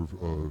 bluegills were never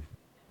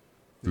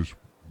fish.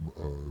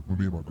 When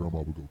me and my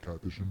grandma would go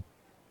catfishing,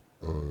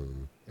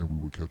 and we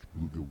would catch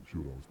bluegill. She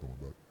would always throw them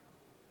back.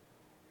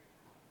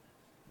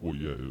 Well,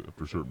 yeah,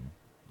 for certain.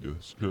 Yeah,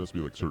 it has to be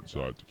like certain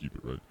size to keep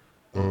it, right?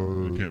 It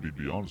Uh, can't be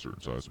beyond a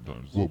certain size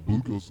sometimes. well,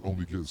 bluegills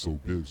only get so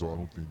big, so I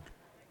don't think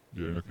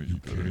Yeah, you're not gonna you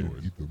eat that can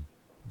anyways. eat them.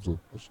 So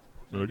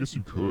I mean, I guess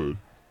you could.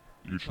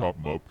 You could chop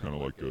them up kind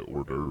of like a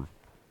hors d'oeuvre.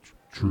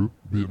 true,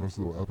 be a nice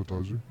little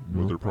appetizer. You But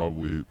know? they're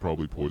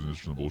probably poisonous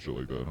or some bullshit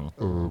like that,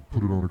 huh?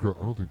 Put it on a cracker.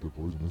 I don't think they're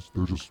poisonous.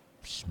 They're just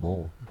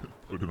small.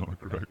 Put it on a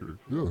cracker.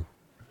 Yeah.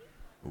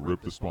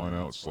 Rip the spine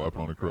out, slap it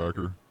on a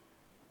cracker.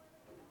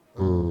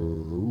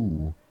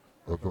 Ooh,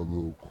 got that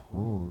little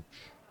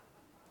crunch.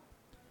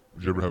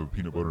 Did you ever have a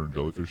peanut butter and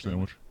jellyfish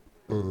sandwich?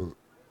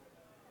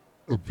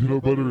 A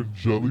peanut butter and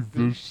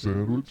jellyfish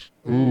sandwich.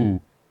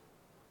 Ooh.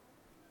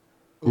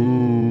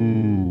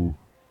 Ooh.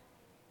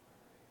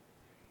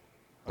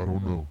 I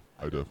don't know.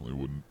 I definitely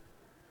wouldn't.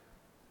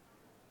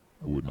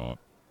 I would not.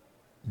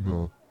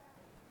 No.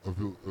 I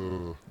feel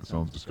It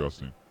sounds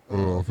disgusting.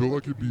 I feel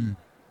like it'd be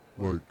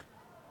like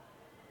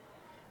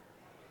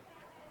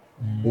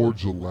more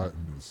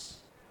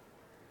gelatinous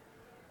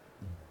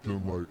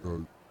than like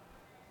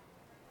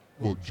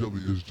well,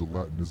 jelly is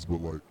gelatinous,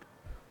 but like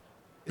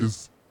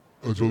it's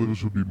a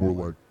jellyfish would be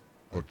more like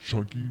a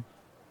chunky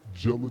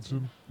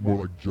gelatin,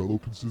 more like jello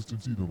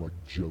consistency than like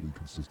jelly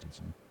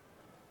consistency.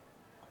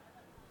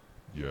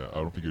 Yeah, I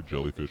don't think a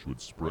jellyfish would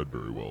spread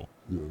very well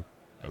Yeah,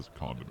 as a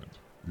condiment.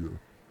 yeah.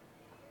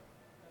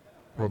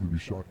 Probably be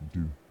shocking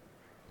too.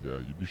 Yeah,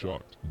 you'd be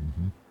shocked.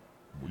 Mm-hmm.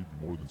 Well, you'd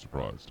be more than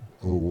surprised.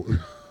 Oh, well,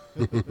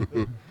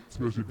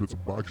 especially if it's a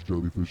box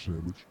jellyfish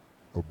sandwich,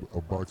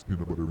 a box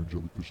peanut butter and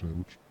jellyfish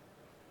sandwich.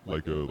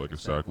 Like a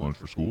sack lunch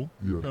for school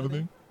Yeah, kind of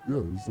thing.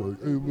 yeah. It's like,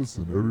 hey,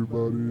 listen,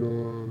 everybody,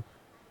 you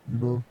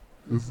know,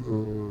 it's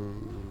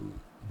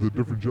the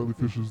different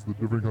jellyfishes, the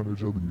different kind of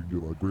jelly you can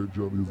get. Like grape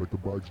jelly is like the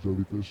box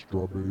jellyfish.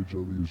 Strawberry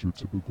jelly is your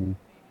typical.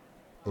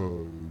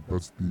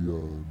 That's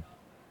the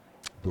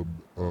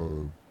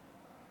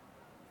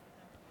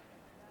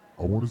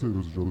I want to say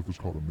there's a jellyfish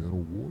called a man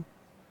of war.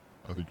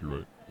 I think you're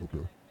right.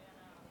 Okay.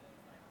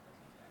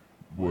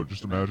 Well,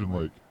 just imagine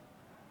like,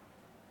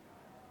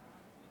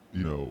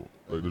 you know,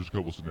 like there's a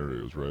couple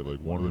scenarios, right? Like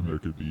one of them there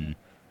could be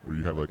where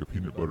you have like a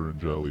peanut butter and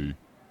jelly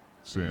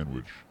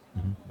sandwich,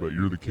 Mhm. but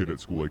you're the kid at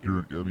school. Like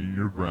you're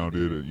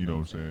grounded, and you know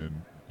what I'm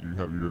saying. You're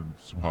doing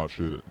some hot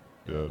shit at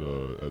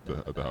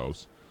the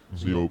house.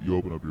 So you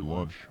open up your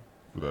lunch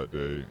for that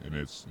day, and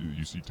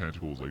you see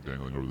tentacles like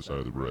dangling over the side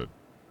of the bread.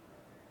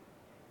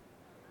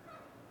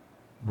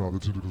 No, the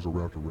tentacles are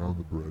wrapped around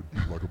the bread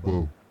like a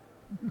bow.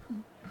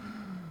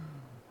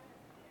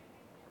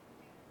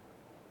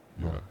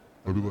 Yeah.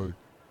 I'd be like,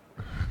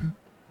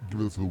 give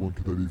that to the one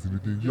kid that eats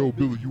anything. Yo,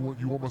 Billy, you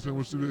want my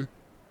sandwich today?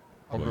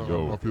 I'm Like,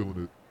 I'm not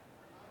feeling it.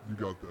 You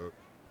got that.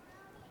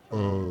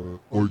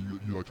 Or you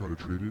like try to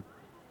trade it.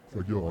 It's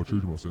like, yo, I'll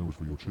trade you my sandwich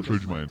for your I'll chips.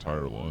 trade you my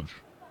entire lunch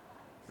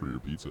for your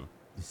pizza.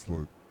 It's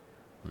like,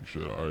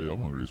 Shit, alright,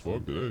 I'm hungry as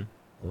fuck today.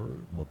 all right,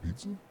 my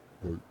pizza.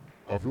 Like,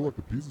 I feel like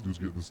the pizza dude's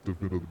getting the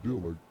stiff end of the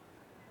deal.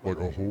 Like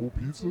a whole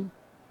pizza.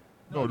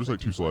 No, just like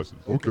 2 slices.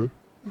 Okay.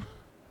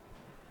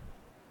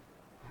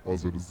 I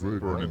was gonna say,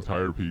 For an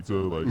entire pizza,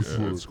 like It's at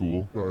like-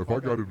 school. if I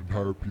got an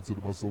entire pizza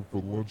to myself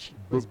for lunch,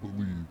 best believe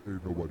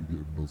ain't nobody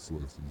getting no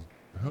slices.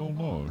 Hell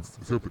no.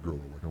 Except the girl,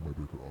 like I might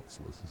break her off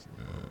slices.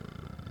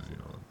 You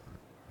know,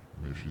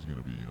 maybe she's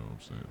gonna be, you know what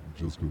I'm saying?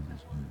 Just because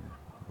it's you.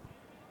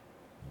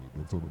 Like,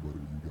 don't tell nobody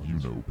where you got You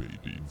this know, from.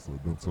 baby. It's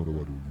like, don't tell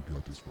nobody where you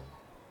got this from.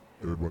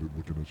 Everybody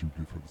looking at you,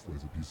 give her the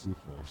slice of pizza.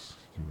 Oh,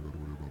 you ain't gotta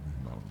worry about me.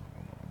 No.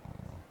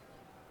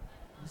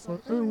 It's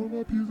like, hey, where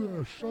my pizza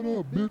at? Shut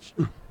up, bitch.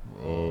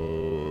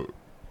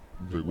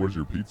 Like, where's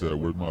your pizza at?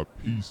 Where's my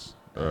piece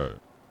at?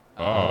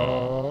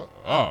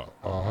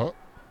 Uh-huh.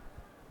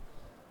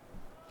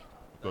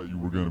 Thought you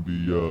were gonna be,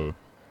 you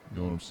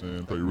know what I'm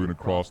saying? Thought you were gonna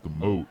cross the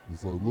moat.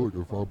 It's like, look,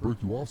 if I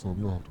break you off something,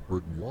 you don't have to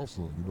break me off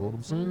something. You know what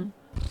I'm saying?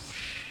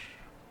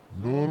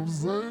 You know what I'm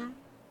saying?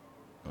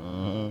 You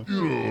know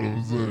what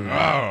I'm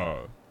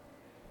saying?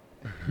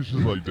 It's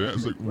just like, damn,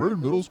 it's like, we're in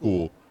middle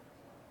school.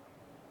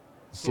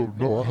 So,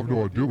 no, I have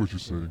no idea what you're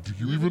saying. Do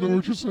you even know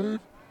what you're saying?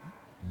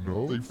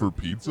 No. Like, for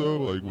pizza?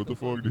 Like, what the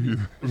fuck do you...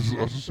 I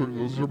was just showing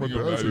my Think I'm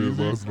dad that said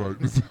easy? last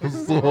night.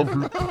 So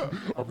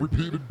I'm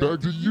repeating it back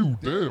to you.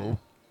 Damn.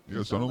 Yeah,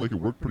 it sounded like it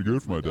worked pretty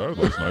good for my dad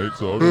last night,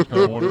 so I was just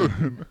kind of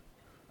wondering...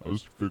 I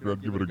was figuring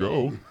I'd give it a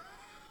go.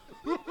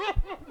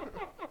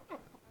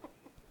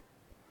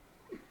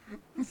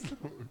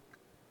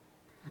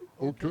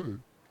 Okay.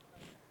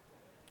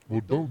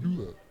 Well, don't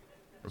do that.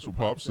 That's what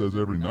Pop says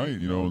every night,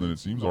 you know, and then it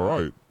seems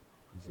alright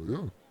It's like,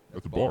 yeah.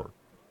 at the bar.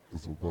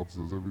 That's what Pop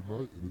says every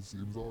night, and it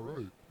seems all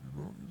right. You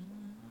know,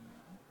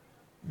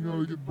 you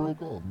gotta get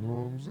broke off. You know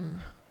what I'm saying?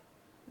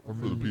 I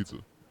For the pizza.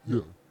 Yeah.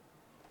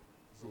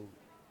 So,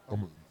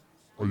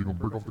 are you gonna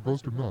break off the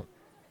crust or not?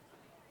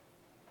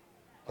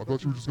 I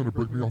thought you were just gonna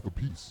break me off a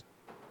piece.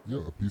 Yeah,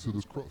 a piece of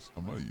this crust.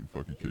 I'm not eating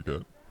fucking Kit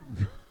Kat.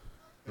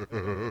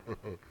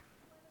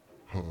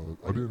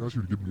 I didn't ask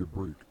you to give me a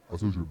break. I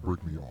told you to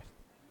break me off.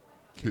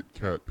 Kit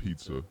Kat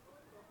pizza.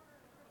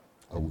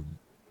 I wouldn't.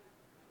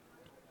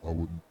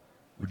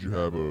 Would you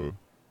have a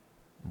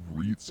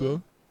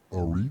Ritza?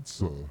 A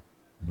Ritz? No.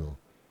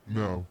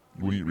 No.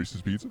 You wouldn't eat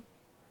Reese's Pizza?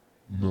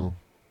 No.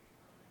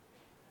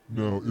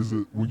 No, is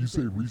it, when you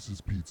say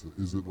Reese's Pizza,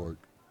 is it like,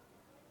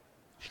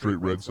 Straight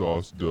red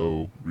sauce,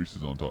 dough,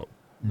 Reese's on top.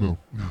 no,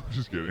 No,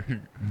 just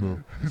kidding.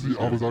 no. See,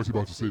 I was actually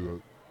about to say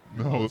that.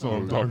 No, that's not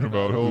what I'm talking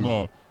about. Hell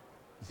no.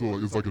 So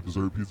like, it's like a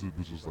dessert pizza,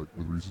 but just like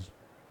with Reese's?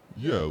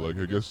 Yeah, like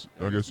I guess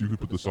you could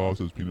put the sauce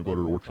as peanut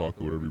butter or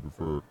chocolate, whatever you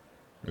prefer,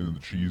 and then the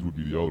cheese would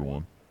be the other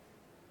one.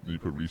 Then you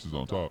put Reese's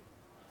on top,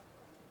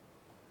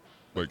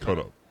 like cut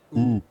up.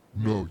 Ooh,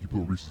 no, you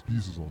put Reese's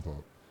Pieces on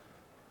top.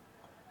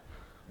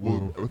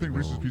 Well, I think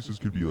Reese's no. Pieces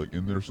could be like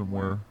in there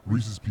somewhere.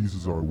 Reese's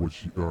Pieces are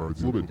what you are.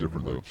 It's a little bit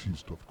different, though. Cheese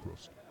stuffed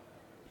crust.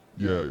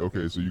 Yeah,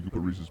 okay, so you could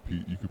put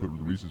you could put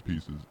Reese's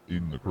Pieces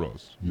in the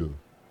crust. Yeah,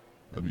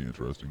 That'd be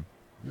interesting.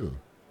 yeah.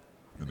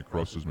 And the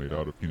crust is made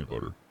out of peanut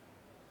butter.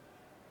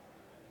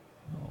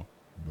 No,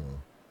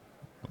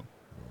 No.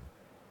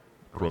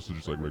 crust is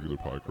just like regular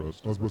pie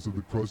crust. I was about to say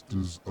the crust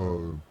is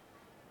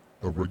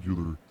a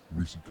regular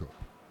Reese's cup.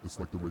 It's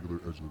like the regular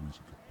edge of the Reese's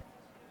cup.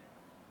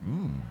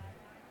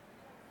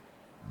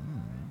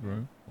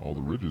 Okay. All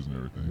the ridges and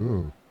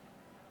everything.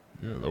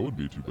 Yeah, Yeah, that wouldn't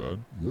be too bad.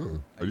 yeah.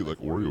 I'd eat like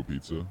Oreo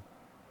pizza.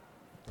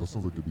 That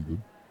sounds like it'd be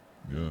good.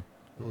 Yeah.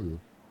 Hell yeah.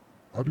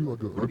 I do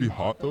like a. Would it be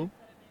hot though?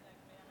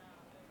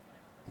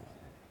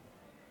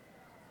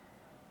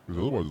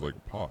 Because otherwise it's like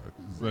a pie.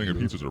 Then again,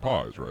 Yeah. pizzas are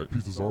pies, right?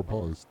 Pizzas are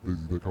pies.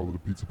 They call it a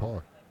pizza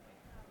pie.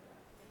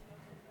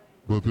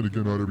 But then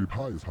again, not every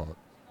pie is hot.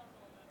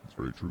 That's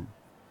very true.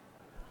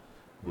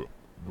 But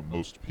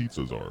most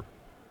pizzas are.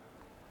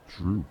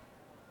 True.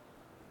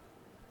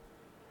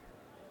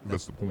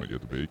 That's the point. You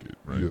have to bake it,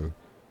 right? Yeah.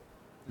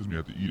 Doesn't mean you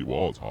have to eat it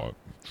while it's hot,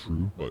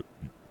 True. but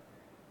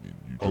you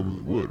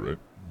typically would, right?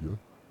 Yeah.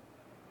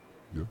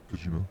 Yeah,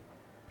 because you know,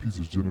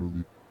 pizza's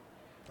generally,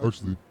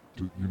 actually,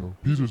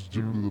 pizza's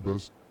generally the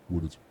best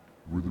when it's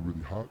really,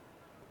 really hot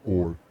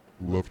or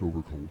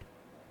leftover cold.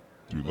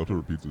 Dude,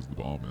 leftover pizza is the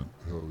bomb, man.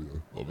 Hell yeah.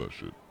 Love that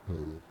shit. Hell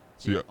yeah.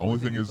 See, yeah, only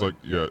thing is like,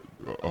 yeah,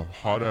 a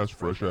hot ass,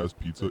 fresh ass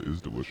pizza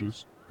is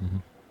delicious, Mm-hmm.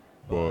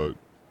 but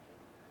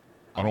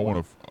I don't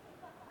want to.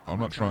 I'm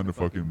not trying to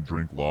fucking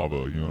drink lava.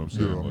 You know what I'm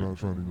saying? Yeah, I'm Like, not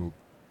trying to,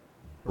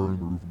 burn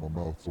the roof of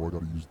my mouth, so I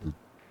gotta use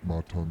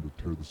my tongue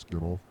to tear the skin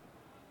off.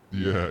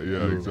 yeah,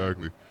 Yeah.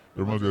 exactly. It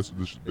reminds me of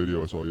this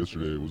video I saw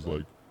yesterday. It was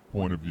like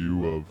point of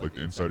view of like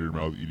the inside of your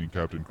mouth eating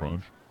Captain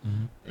Crunch,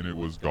 Mm-hmm. and it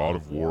was God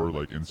of War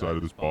like inside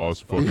of this boss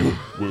fucking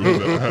with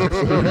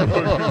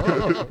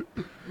that axe.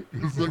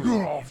 It's like,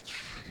 oh,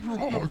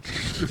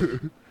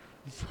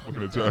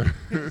 fucking attack.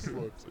 It's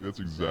like- That's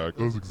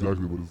exactly. That's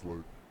exactly what it's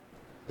like.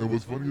 And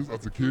what's funny is,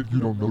 as a kid, you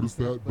don't notice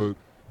that, but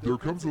there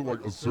comes to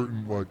like a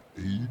certain like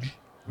age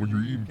when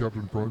you're eating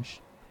Captain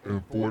Crunch,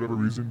 and for whatever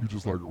reason, you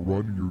just like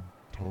run your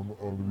tongue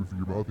on the roof of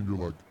your mouth, and you're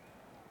like,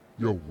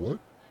 "Yo, what?"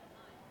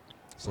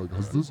 It's like,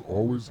 has this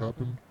always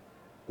happened,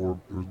 or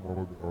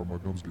are my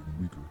gums getting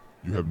weaker?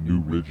 You have new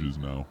ridges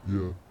now.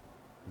 Yeah.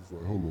 It's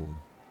like, hold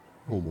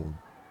on.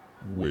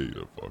 Wait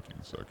a fucking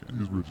second.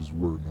 These ridges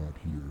were not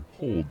here.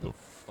 Hold the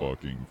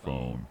fucking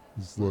phone.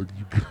 It's like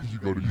you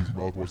go to use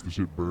mouthwash, the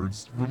shit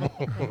burns from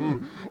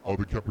all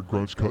the Captain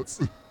Crunch cuts.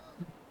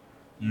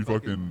 You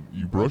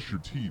brush your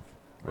teeth,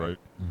 right?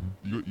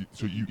 Mm-hmm.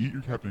 So you eat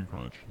your Captain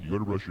Crunch. You go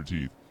to brush your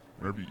teeth.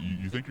 Whenever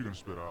you think you're gonna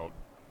spit out,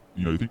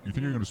 you think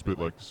you're gonna spit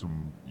like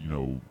some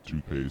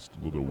toothpaste, a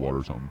little bit of water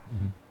or something.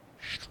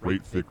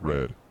 Straight thick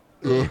red.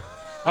 Damn.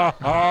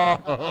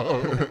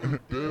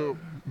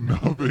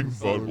 Nothing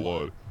but like-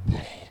 blood.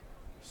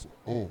 It's like,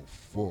 oh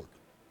fuck.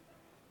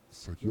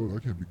 It's like, yo,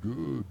 that can't be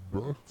good,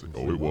 bro. It's like,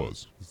 oh, it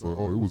was. It's like,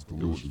 oh, it was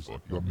delicious.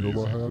 fucking That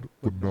meal I amazing. had,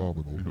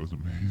 phenomenal. It was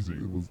amazing.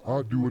 It was.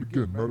 I'd do it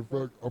again. Matter of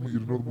fact, I'm gonna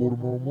eat another bowl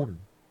tomorrow morning.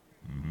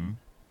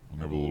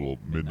 Have a little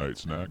midnight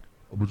snack.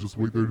 I'm gonna just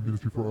wait 30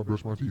 minutes before I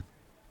brush my teeth.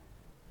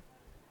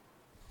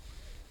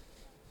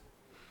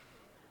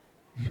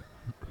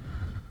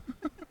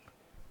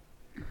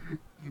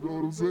 You know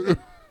what I'm saying?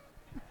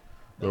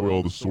 That way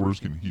all the sores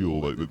can heal.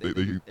 Like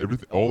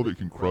everything, all of it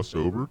can crust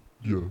over,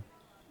 Yeah.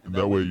 and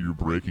that way you're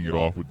breaking it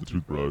off with the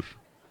toothbrush.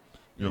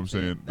 You know what I'm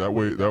saying? That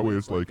way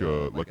it's like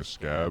a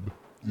scab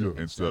Yeah.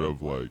 instead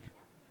of like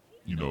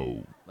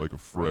a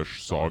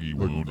fresh soggy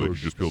Like wound. Like you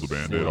fresh just peel the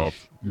Band-Aid flesh.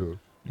 off. Yeah.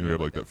 You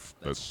have like that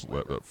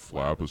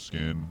flap of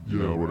skin.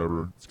 Yeah.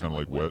 Whatever. It's kind of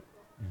like wet.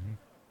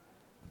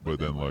 But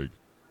then like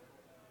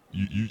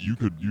you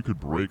could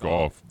break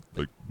off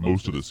like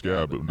most of the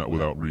scab, but not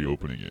without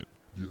reopening it.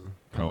 Yeah.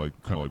 Kind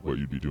of like what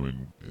you'd be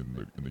doing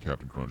in the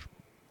Captain Crunch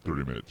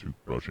 30-minute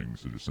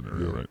toothbrushing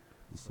scenario, Yeah. right?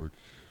 It's like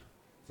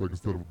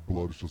instead of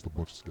blood, it's just a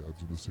bunch of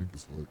scabs in the sink.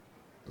 It's like,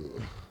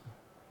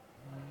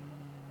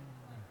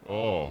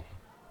 Oh,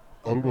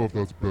 I don't know if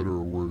that's better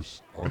or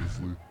worse,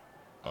 honestly.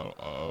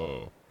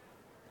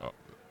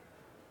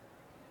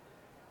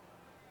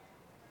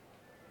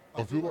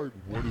 I feel like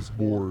one is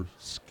more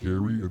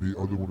scary and the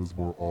other one is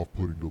more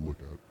off-putting to look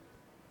at.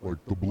 Like,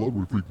 the blood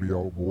would freak me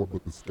out more,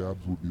 but the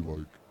scabs would be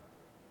like,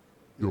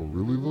 yo,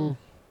 really though?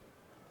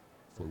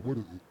 It's like,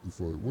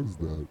 what is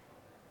that?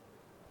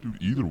 dude,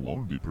 either one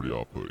would be pretty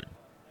off-putting.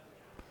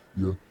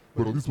 Yeah.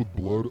 But at least with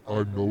blood,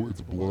 I know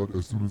it's blood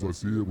as soon as I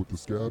see it. With the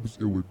scabs,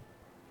 it would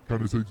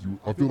kind of take you.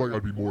 I feel like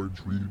I'd be more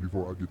intrigued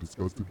before I get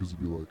disgusted because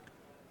it'd be like,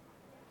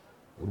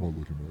 what am I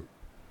looking at?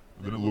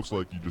 And then it looks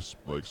like you just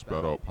like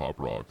spat out pop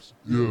rocks.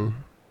 Yeah,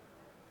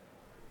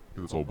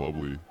 It's all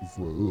bubbly. it's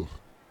like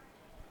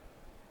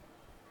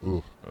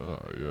ugh.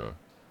 Yeah.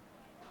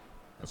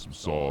 That's some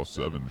Saw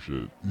 7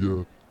 shit.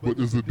 Yeah, but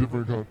it's a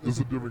different kind. It's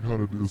a different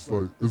kind of. It's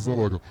like it's not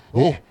like a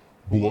oh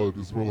blood.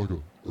 It's more like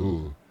a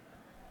ugh.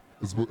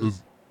 It's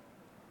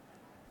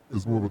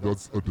more of a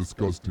that's a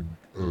disgusting.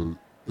 The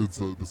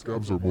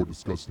scabs are more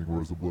disgusting,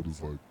 whereas the blood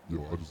is like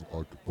yo, I could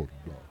fucking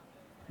die.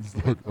 It's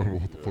like I don't know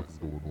what the fuck is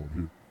going on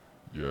here.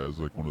 Yeah, it's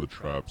like one of the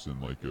traps in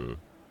like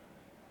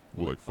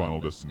like Final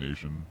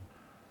Destination.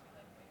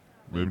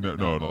 Maybe not,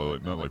 not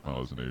like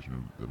Final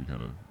Destination. That'd be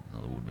kind of,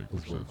 that wouldn't make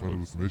much That's like sense. Final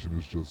Destination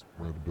is just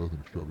random death and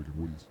extravagant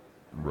ways.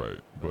 Right,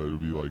 but it would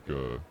be like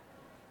you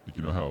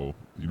know how,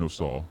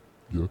 Saw?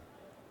 Yeah.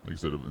 Like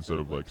instead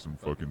of like some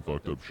fucking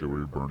fucked up shit where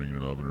you're burning in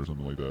an oven or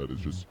something like that, it's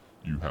just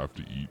you have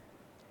to eat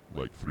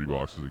like 3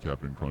 boxes of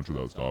Captain Crunch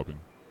without stopping.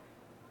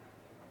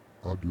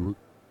 I'll do it.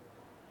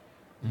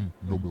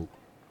 No milk.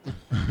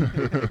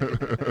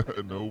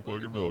 No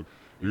fucking milk.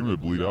 You're gonna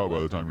bleed out by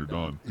the time you're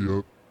done.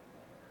 Yep.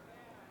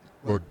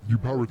 Like you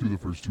power through the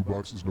first 2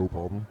 boxes, no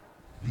problem.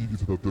 Then you get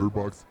to the 3rd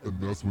box, and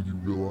that's when you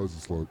realize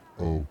it's like,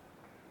 oh.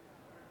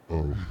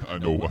 I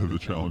know why the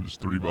challenge is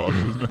 3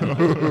 boxes now.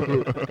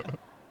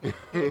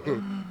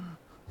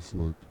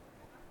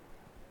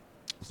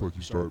 It's like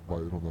you start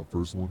biting on that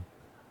first one,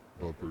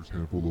 that first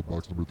handful of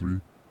box number 3.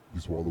 You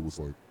swallow, it's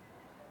like,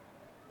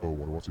 oh,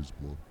 why do I taste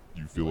blood?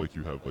 You feel like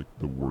you have like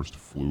the worst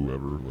flu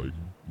ever. Like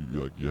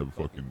you have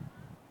fucking,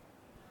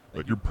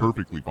 like you're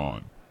perfectly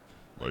fine.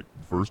 Like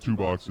first 2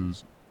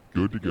 boxes,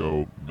 good to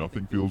go.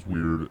 Nothing feels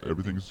weird.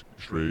 Everything's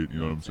straight. You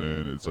know what I'm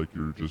saying? It's like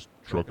you're just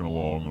trucking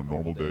along on a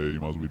normal day. You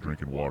might as well be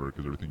drinking water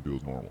because everything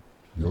feels normal.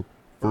 Yep.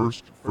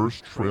 First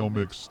trail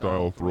mix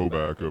style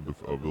throwback of the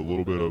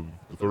little bit of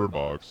the 3rd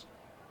box.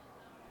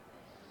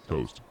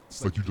 Toast.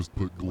 It's like you just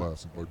put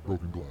glass, like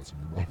broken glass in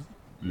your mouth.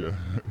 Yeah,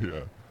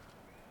 yeah.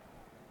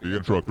 You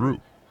gotta truck through.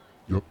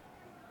 Yep.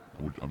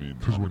 Which, I mean,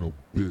 Because we're no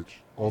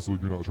bitch. Also,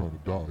 you're not trying to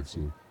die,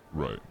 so.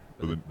 right.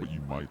 But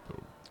you might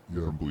though.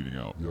 Yeah. From bleeding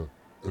out. Yeah.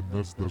 And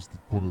that's the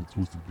point of the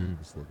twisted game.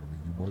 It's like, I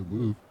mean, you might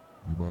live,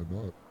 you might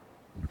not.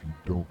 But if you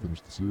don't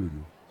finish the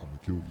cereal, I'm gonna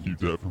kill you. You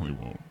definitely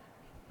won't.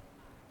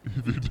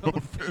 If you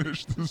don't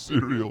finish the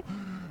cereal,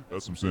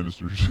 that's some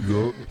sinister shit.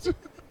 Yup. If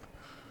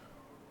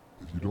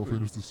you don't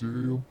finish the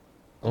cereal,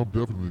 I'm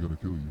definitely gonna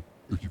kill you.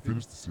 If you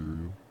finish the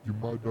cereal, you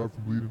might die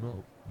from bleeding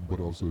out, but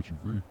I'll set you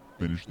free.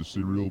 Finish the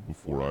cereal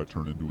before I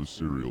turn into a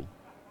cereal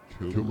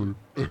Killer.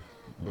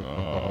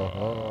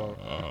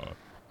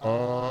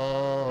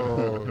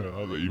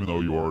 Even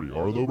though you already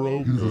are though,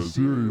 bro. He's a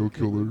serial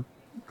killer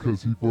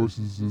because he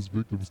forces his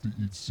victims to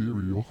eat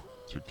cereal.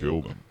 To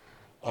kill them.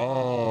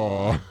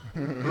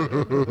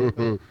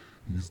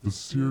 He's the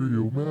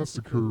cereal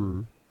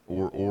massacrer.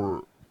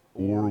 Or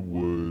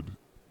would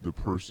the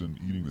person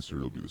eating the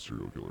cereal be the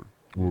serial killer?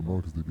 Well, no,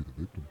 because they'd be the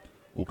victim.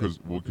 Well,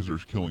 because they're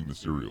killing the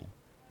cereal.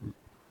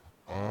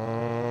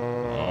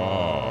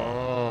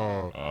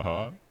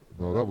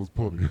 No, that was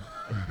punny.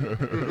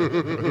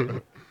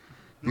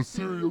 The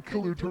serial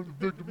killer turned the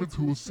victim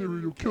into a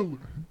serial killer.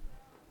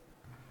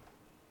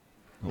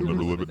 He'll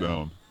never live it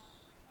down.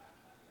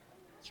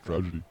 It's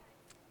tragedy.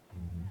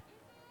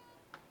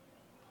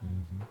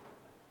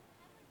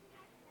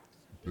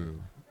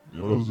 Damn. You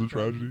know what else is a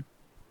tragedy?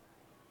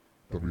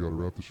 Then we gotta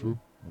wrap the show.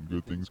 When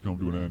good things come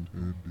to an end.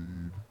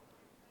 Indeed.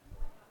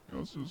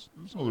 It's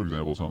another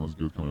example of something that's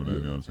good coming to an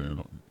end. You know what I'm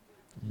saying?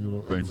 You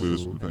know,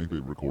 Thankfully,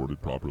 it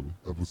recorded properly.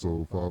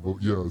 episode 50.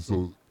 Yeah,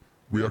 so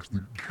we actually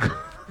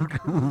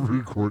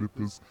recorded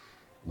this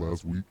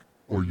last week.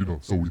 Or,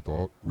 so we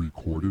thought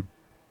recorded.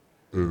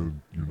 And,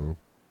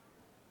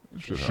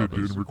 Shit shit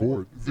happens. didn't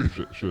record.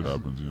 Shit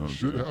happens. You know what I'm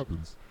Shit saying?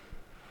 happens.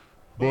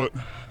 But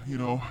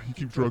you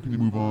keep trucking, you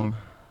move on.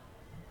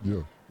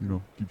 Yeah.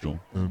 Keep chilling.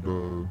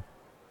 And,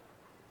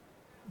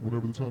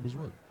 whenever the time is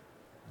right.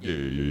 Yeah.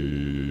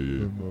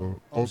 And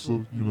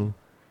also,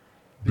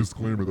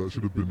 disclaimer that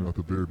should have been at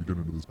the very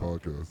beginning of this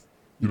podcast.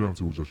 You don't have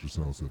to adjust your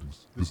sound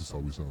settings. This is how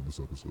we sound this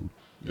episode.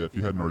 Yeah, if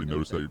you hadn't already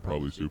noticed that, you're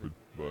probably stupid.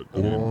 But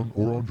Or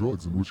on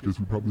drugs, in which case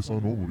we probably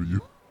sound normal to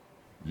you.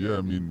 yeah,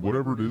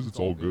 whatever it is, it's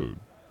all good.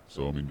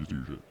 So just do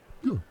your shit.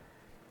 Yeah.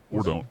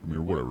 Or don't.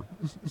 Or whatever.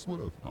 It's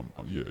whatever.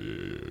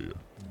 Yeah.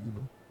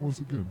 Once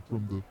again,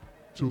 from the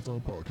Chill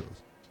Time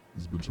Podcast,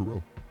 this has been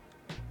Terrell.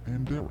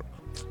 And Derek.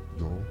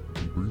 Y'all,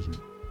 be breezy.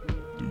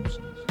 Deuces.